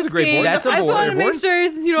one? Saikatsu is a great board. That's a I just board. want to make sure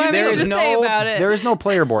you don't have There anything is to say about it. There is no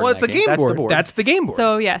player board. Well, in it's a that game That's board. the board. That's the game board.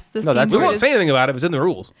 So yes, this No, game that's- we board won't is, say anything about it. It's in the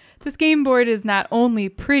rules. this game board is not only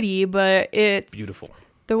pretty, but it's Beautiful.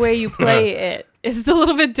 The way you play it is a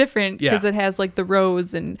little bit different because Yeah. it has like the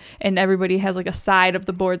rows and everybody has like a side of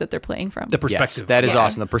the board that they're playing from. The perspective. Yes, that is Yeah.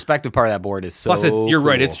 awesome. The perspective part of that board is so Plus, you're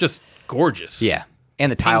right. cool. It's just gorgeous. Yeah.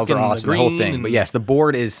 And the tiles are and the awesome, the whole green thing. and- But yes, the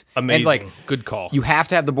board is Amazing. And like, Good call. you have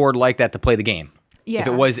to have the board like that to play the game. Yeah. If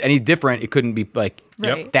it was any different, it couldn't be like.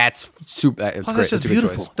 Right. That's super. It's Plus, great. it's just It's a good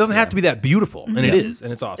beautiful. choice. It doesn't have to be that beautiful, and it is,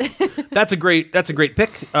 and it's awesome. That's a great pick.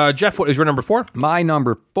 Jeff, what is your number 4? My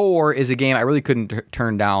number 4 is a game I really couldn't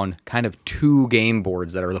turn down. Kind of 2 game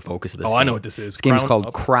boards that are the focus of this. Oh, game. I know what this is. This game is Crown called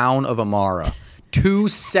of- Crown of Amara. 2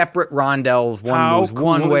 separate rondelles. One How moves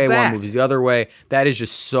one cool way, is that? one moves the other way. That is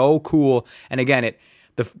just so cool. And again,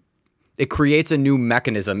 it creates a new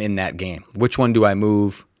mechanism in that game. Which one do I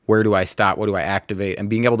move? Where do I stop? What do I activate? And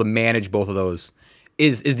being able to manage both of those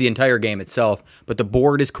is the entire game itself. But the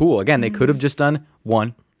board is cool. Again, they could have just done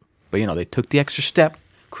one, but they took the extra step,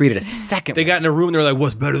 created a second. They got in a room and they're like,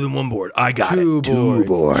 "What's better than one board? I got Two it.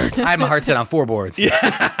 boards. I had my heart set on 4 boards.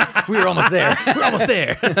 Yeah. We were almost there. We're almost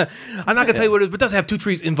there." I'm not gonna tell you what it is, but it does have 2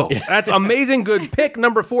 trees invoked. That's amazing. Good pick.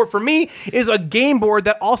 Number 4 for me is a game board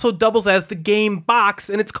that also doubles as the game box,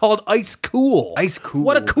 and it's called Ice Cool. Ice Cool.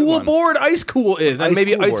 What a Good cool one. board Ice Cool is, and Ice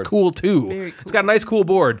maybe Cool Ice board. Cool too. Very It's got a nice cool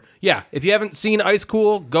board. Yeah, if you haven't seen Ice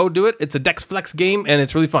Cool, go do it. It's a Dex Flex game, and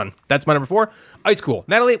it's really fun. That's my number 4. Ice Cool.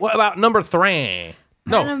 Natalie, what about number 3?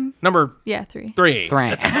 No, number Yeah, 3. 3.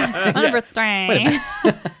 Thrank. Number 3.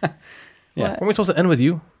 Weren't we supposed to end with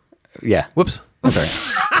you? Yeah. Whoops. I'm sorry.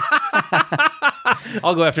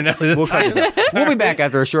 I'll go after Natalie this time. We'll be back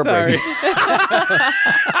after a short Sorry. break.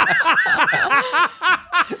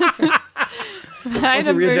 My Let's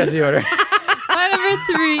readjust the order.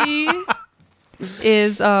 number 3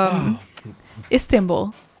 is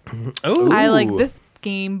Istanbul. Oh, I like this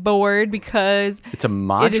game board because It's a it is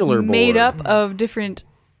modular board. made up of different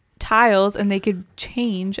tiles and they could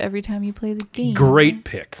change every time you play the game. great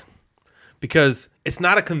pick because it's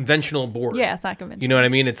not a conventional board. Yeah, it's not conventional. You know what I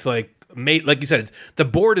mean? It's like you said, the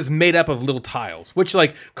board is made up of little tiles, which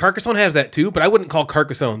like Carcassonne has that too, but I wouldn't call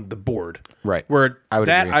Carcassonne the board. Right. Where I would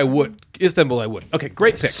agree. I would. Istanbul I would. Okay,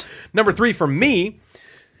 great pick. Number 3 for me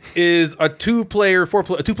is a 2-play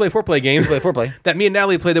 4-play game. 4-play. That me and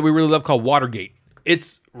Natalie played that we really love called Watergate.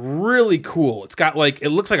 It's really cool. It's got like, it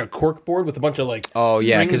looks like a cork board with a bunch of like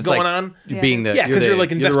strings going on. Being the Yeah, Because you're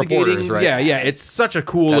like you're the investigating. reporters, right? Yeah. It's such a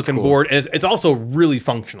cool That's looking cool. board, and it's also really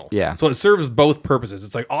functional. Yeah. So it serves both purposes.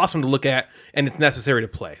 It's like awesome to look at, and it's necessary to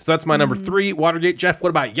play. So that's my number 3, Watergate. Jeff, what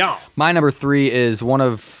about y'all? My number 3 is one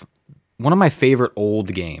of my favorite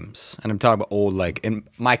old games, and I'm talking about old, like in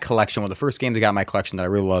my collection. One of the first games I got in my collection that I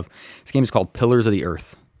really love. This game is called Pillars of the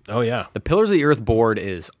Earth. Oh yeah. The Pillars of the Earth board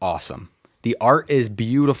is awesome. The art is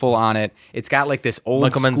beautiful on it. It's got like this old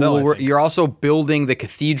Michael Menzel, I school. think. You're also building the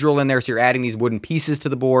cathedral in there, so you're adding these wooden pieces to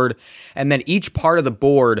the board. And then each part of the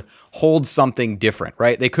board holds something different,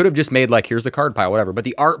 right? They could have just made like, here's the card pile, whatever. But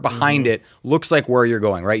the art behind it looks like where you're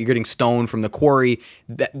going, right? You're getting stone from the quarry.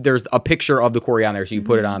 There's a picture of the quarry on there, so you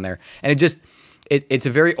put it on there. And it's a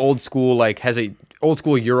very old school, like has a old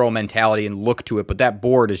school Euro mentality and look to it. But that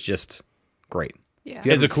board is just great. Yeah. If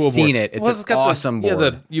you haven't It's a cool seen board. it, it's Well, an got awesome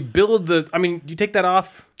board. you build you take that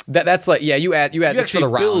off. That's like, yeah, you add it's for actually the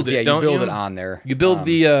build rounds. it, Yeah, you don't build you? it on there. You build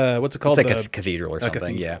the what's it called? It's like a cathedral or something.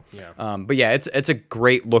 cathedral, Yeah. But yeah, it's a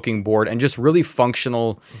great looking board and just really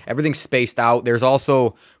functional. Everything's spaced out. There's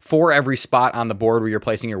also for every spot on the board where you're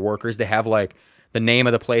placing your workers, they have like the name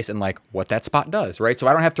of the place and like what that spot does, right? So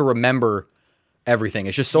I don't have to remember everything.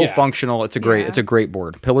 It's just so functional. It's a great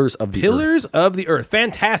board. Pillars of the Earth. Pillars of the Earth.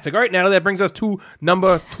 Fantastic. All right, Natalie, that brings us to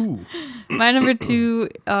number 2. My number 2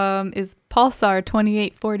 is Pulsar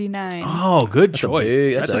 2849. Oh, good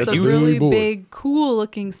choice. That's It's a really big, cool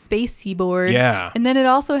looking spacey board. Yeah. And then it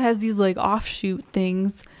also has these like offshoot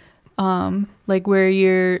things, like where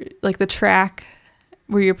you're like the track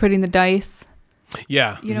where you're putting the dice.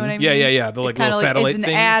 Yeah. You know what I mean? Yeah. The like little satellite it's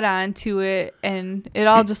things. an add-on to it, and it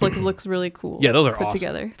all just looks really cool. Yeah, those are put awesome.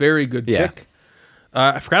 together. Very good pick.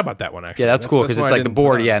 I forgot about that one actually. Yeah, that's cool because one it's I like the didn't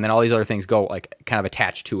board, put on. and then all these other things go like kind of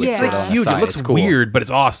attached to it. Yeah. sort It's of like on the huge. It side. looks It's cool. weird, but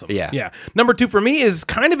it's awesome. Yeah. Number 2 for me is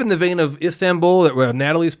kind of in the vein of Istanbul, that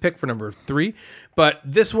Natalie's pick for number 3. But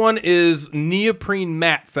this one is neoprene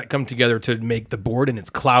mats that come together to make the board, and it's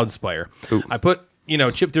Cloudspire. Ooh. I put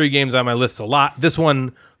chip theory games on my list a lot. This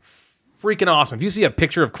one, freaking awesome. If you see a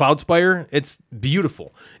picture of Cloudspire, it's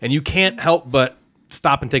beautiful, and you can't help but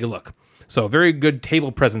stop and take a look. So very good table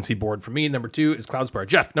presency board for me. Number 2 is Cloudspire.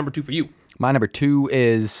 Jeff, number 2 for you. My number 2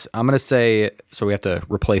 is, I'm going to say, so we have to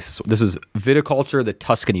replace this. This is Viticulture, the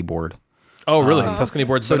Tuscany board. Oh, really? Tuscany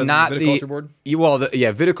board's So better not than the Viticulture board?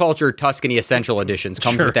 Viticulture Tuscany Essential Editions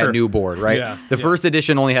comes with that new board, right? Yeah. The first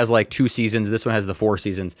edition only has like 2 seasons. This one has the 4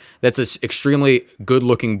 seasons. That's an extremely good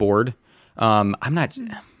looking board. I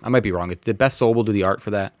might be wrong. Did Beth Sobel do the art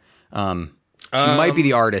for that? She might be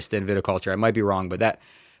the artist in Viticulture. I might be wrong, but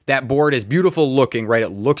that board is beautiful looking, right? It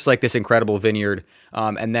looks like this incredible vineyard.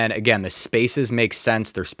 And then again, the spaces make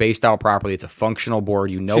sense. They're spaced out properly. It's a functional board.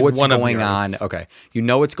 You know She's what's one of the going on. artists. Okay. You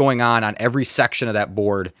know what's going on every section of that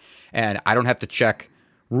board. And I don't have to check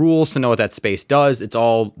rules to know what that space does. It's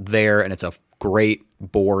all there, and it's a great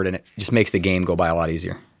board, and it just makes the game go by a lot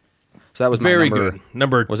easier. So that was my Very number. good.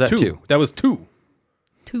 Number Was that 2. 2? That was 2.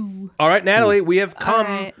 2. All right, Natalie, we have come.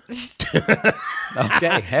 All right.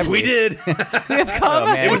 Okay. Have We did. We have come. Oh,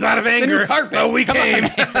 man. It was out of It's the new anger. carpet. Oh, we came.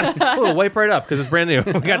 Oh, wipe right up because it's brand new.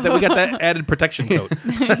 We got that added protection coat.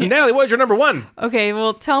 Natalie, what is your number 1? Okay,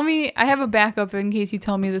 well, tell me. I have a backup in case you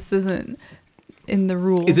tell me this isn't in the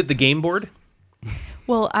rules. Is it the game board?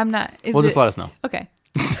 Well, I'm not. Well, just let us know. Okay.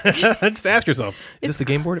 Just ask yourself. Is this the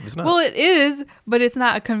game board? If it's not. Well, it is, but it's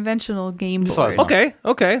not a conventional game Just let board. us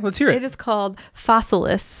know. Okay. Let's hear It it. is called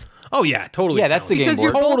Fossilis. Oh, yeah. Totally. Yeah, that's the counts. game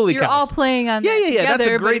Because board. you're all playing on Yeah, that yeah, that's a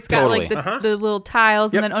together, great but it's got like Totally. the little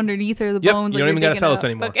tiles, Yep. and then underneath are the Yep, bones. you like don't even you're gotta sell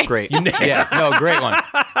digging us up. anymore. Okay. Great. Yeah. No, great one.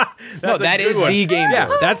 No, a that good is one. the game Yeah,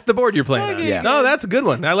 board. that's the board you're playing on. Okay. No, that's a good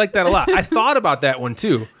one. I like that a lot. I thought about that one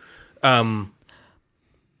too.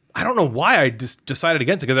 I don't know why I just decided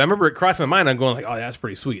against it because I remember it crossed my mind. I'm going like, oh, that's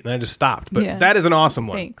pretty sweet, and I just stopped. But Yeah. that is an awesome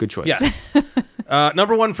one. Thanks. Good choice. Yes.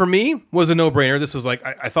 Number 1 for me was a no-brainer. This was like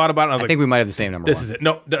I thought about it. And I was I like, think we might have the same number this one. is it.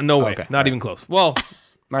 No way. Okay. Not even close. Well,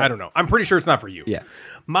 I don't know. I'm pretty sure it's not for you. Yeah.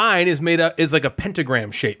 Mine is is like a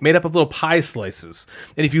pentagram shape, made up of little pie slices.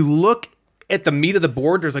 And if you look at the meat of the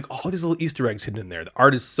board, there's like all these little Easter eggs hidden in there. The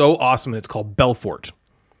art is so awesome, and it's called Belfort.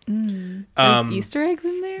 There's Easter eggs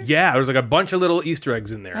in there? Yeah, there's like a bunch of little Easter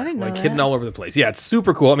eggs in there, I didn't know like that. hidden all over the place. Yeah, it's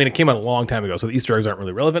super cool. I mean, it came out a long time ago, so the Easter eggs aren't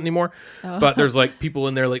really relevant anymore. But there's like people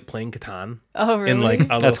in there like playing Catan. Oh, really? In like a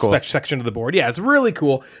That's little cool. section of the board. Yeah, it's really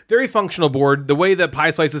cool. Very functional board. The way that pie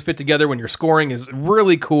slices fit together when you're scoring is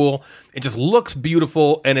really cool. It just looks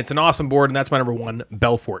beautiful, and it's an awesome board. And that's my number 1,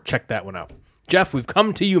 Belfort. Check that one out. Jeff, we've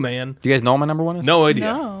come to you, man. Do you guys know what my number one is? No idea.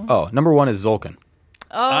 No. Oh, number 1 is Zolkin.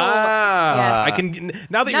 Oh. Ah, yes. I can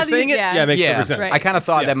now that Now you're that saying you- it. yeah. Yeah, it makes Yeah, perfect sense. Right. I kind of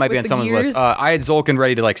thought that might be With on the someone's gears? list. I had Zolkin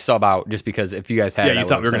ready to like sub out just because if you guys had Yeah, it, I you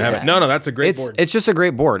thought we were would've gonna have said it. No, that's a great board. It's just a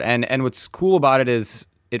great board, and what's cool about it is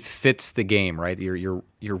it fits the game, right? You're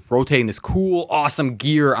rotating this cool, awesome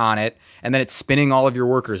gear on it, and then it's spinning all of your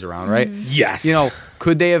workers around, right? Yes. You know,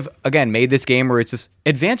 could they have again made this game where it's just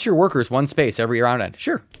advance your workers one space every round end?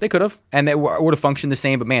 Sure, they could have, and it would have functioned the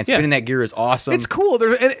same. But man, spinning that gear is awesome. It's cool.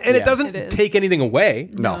 And it Yeah. doesn't It is. take anything away.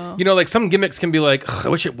 No. You know, like some gimmicks can be like, "Ugh, I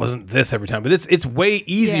wish it wasn't this every time. But it's way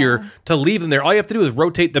easier Yeah. to leave them there. All you have to do is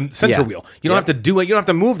rotate the center Yeah. wheel. You don't have to do it. You don't have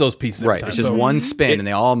to move those pieces every right. time. It's just So one spin, and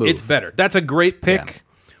they all move. It's better. That's a great pick. Yeah.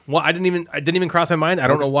 Well, I didn't even cross my mind. I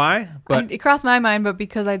don't know why, but It crossed my mind, but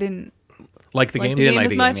because I didn't like the like game. the didn't game like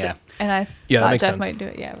as the much, game, yeah. and I Yeah, that thought makes Jeff sense. might do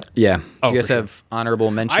it. Yeah. Yeah. Oh, you guys for sure. have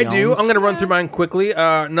honorable mentions? I do. I'm going to run through mine quickly.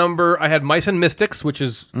 I had Mice and Mystics, which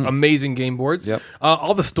is amazing game boards. Yep.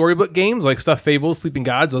 All the storybook games, like Stuffed Fables, Sleeping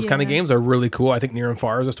Gods, those kind of Yeah. games are really cool. I think Near and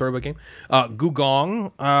Far is a storybook game.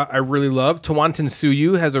 Gugong, I really love. Tawantin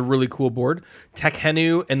Suyu has a really cool board.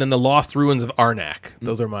 Tekhenu, and then the Lost Ruins of Arnak.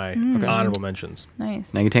 Those are my honorable mentions.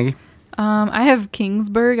 Nice. Nangy Tangy? I have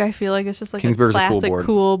Kingsburg. I feel like it's just like Kingsburg's a a cool classic board.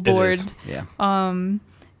 cool It board. is. Yeah.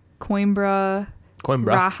 Coimbra, Coimbra.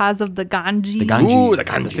 Rajas of the Ganges. The Ganges. Ooh, the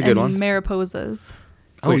That's Ganges. a good and one. Mariposas.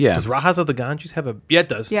 Oh, yeah. Does Rajas of the Ganges have a? Yeah, it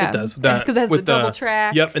does. Yeah. It does. Because it has the double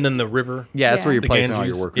track. Yep, and then the river. Yeah, that's where you're The placing all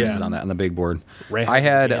Ganges. your workers Yeah. is on that on the big board. Rajas I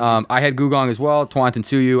had of the Ganges. Gugong as well. Twant and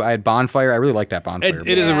Suyu. I had Bonfire. I really like that Bonfire.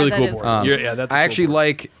 It is a Yeah, really that cool is board. cool. Yeah, that's. A I cool actually board.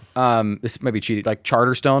 like this might be cheated, like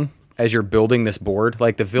Charterstone as you're building this board.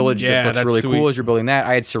 Like the village Yeah, just looks that's really sweet. cool as you're building that.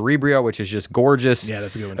 I had Cerebria, which is just gorgeous. Yeah,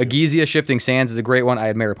 that's a good one, too. Agizia Shifting Sands is a great one. I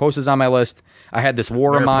had Mariposas on my list. I had this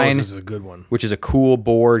War of Mine, Mariposas is a good one. which is a cool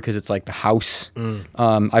board because it's like the house.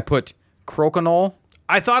 I put Crokinole.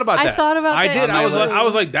 I thought about I that. thought about I that did. too. I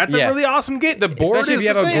was like, that's Yeah. a really awesome game. The board Especially is if you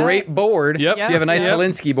have the a thing. great board. Yep. If you have a nice Yep.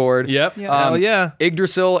 Valinsky board. Yep. Yep. Hell yeah.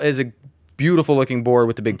 Yggdrasil is a beautiful looking board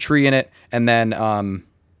with the big tree in it. And then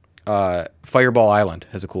Fireball Island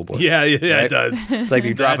has a cool board. Yeah, Right? it does. It's like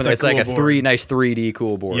you drop That's it. a It's like cool a board. nice 3D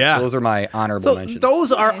cool board. Yeah. So those are my honorable So mentions.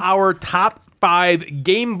 those are Nice. our top 5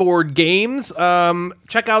 game board games.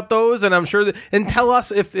 Check out those, and I'm sure and tell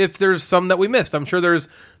us if there's some that we missed. I'm sure there's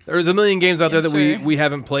a million games out there that sure. we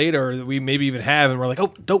haven't played or that we maybe even have, and we're like,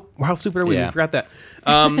 oh, dope. How stupid are we? Yeah. We forgot that.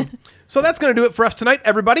 So that's going to do it for us tonight,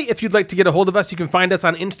 everybody. If you'd like to get a hold of us, you can find us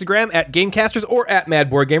on Instagram at Gamecasters or at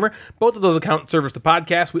MadBoardGamer. Both of those accounts service the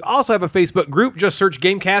podcast. We also have a Facebook group. Just search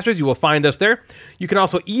Gamecasters. You will find us there. You can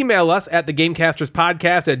also email us at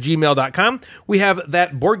thegamecasterspodcast@gmail.com. We have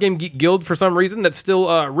that Board Game Geek Guild for some reason that's still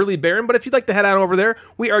really barren, but if you'd like to head on over there,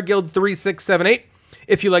 we are Guild 3678.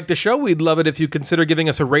 If you like the show, we'd love it if you consider giving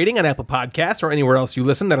us a rating on Apple Podcasts or anywhere else you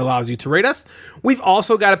listen that allows you to rate us. We've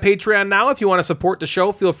also got a Patreon now. If you want to support the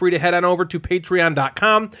show, feel free to head on over to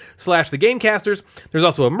patreon.com/thegamecasters. There's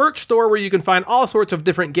also a merch store where you can find all sorts of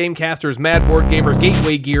different Gamecasters, Mad Board Gamer,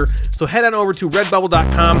 Gateway gear. So head on over to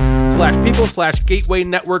redbubble.com/people/gateway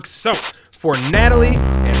network. So for Natalie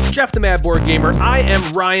and Jeff the Mad Board Gamer, I am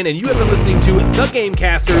Ryan, and you have been listening to The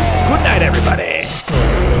Gamecasters. Good night, everybody.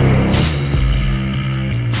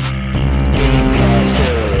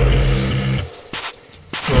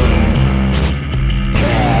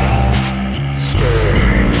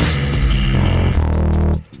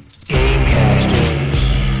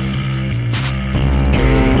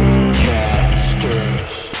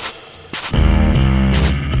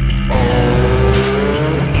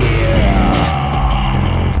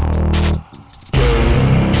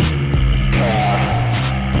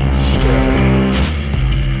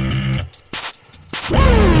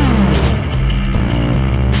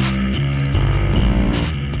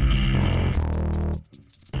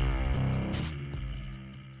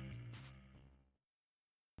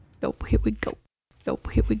 Nope, here we go. Nope,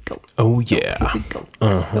 here we go. Oh, yeah. Here we go.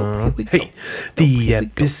 Here we go. Hey, the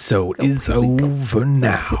episode is over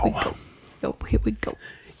now. Nope, here we go.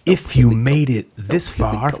 If you made it this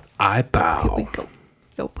far, I Here we bow. go.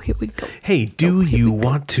 Nope, here we go. Hey, do you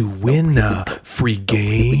want to win a free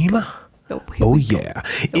game? Nope, here Oh, we go. yeah.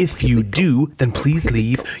 If you do, then please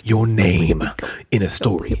leave your name in a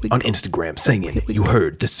story on Instagram saying you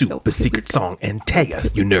heard the super secret song and tag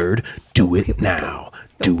us, you nerd. Do it now.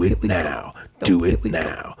 Do it now. Do it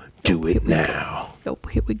now. Do it now. Nope,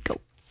 here we go.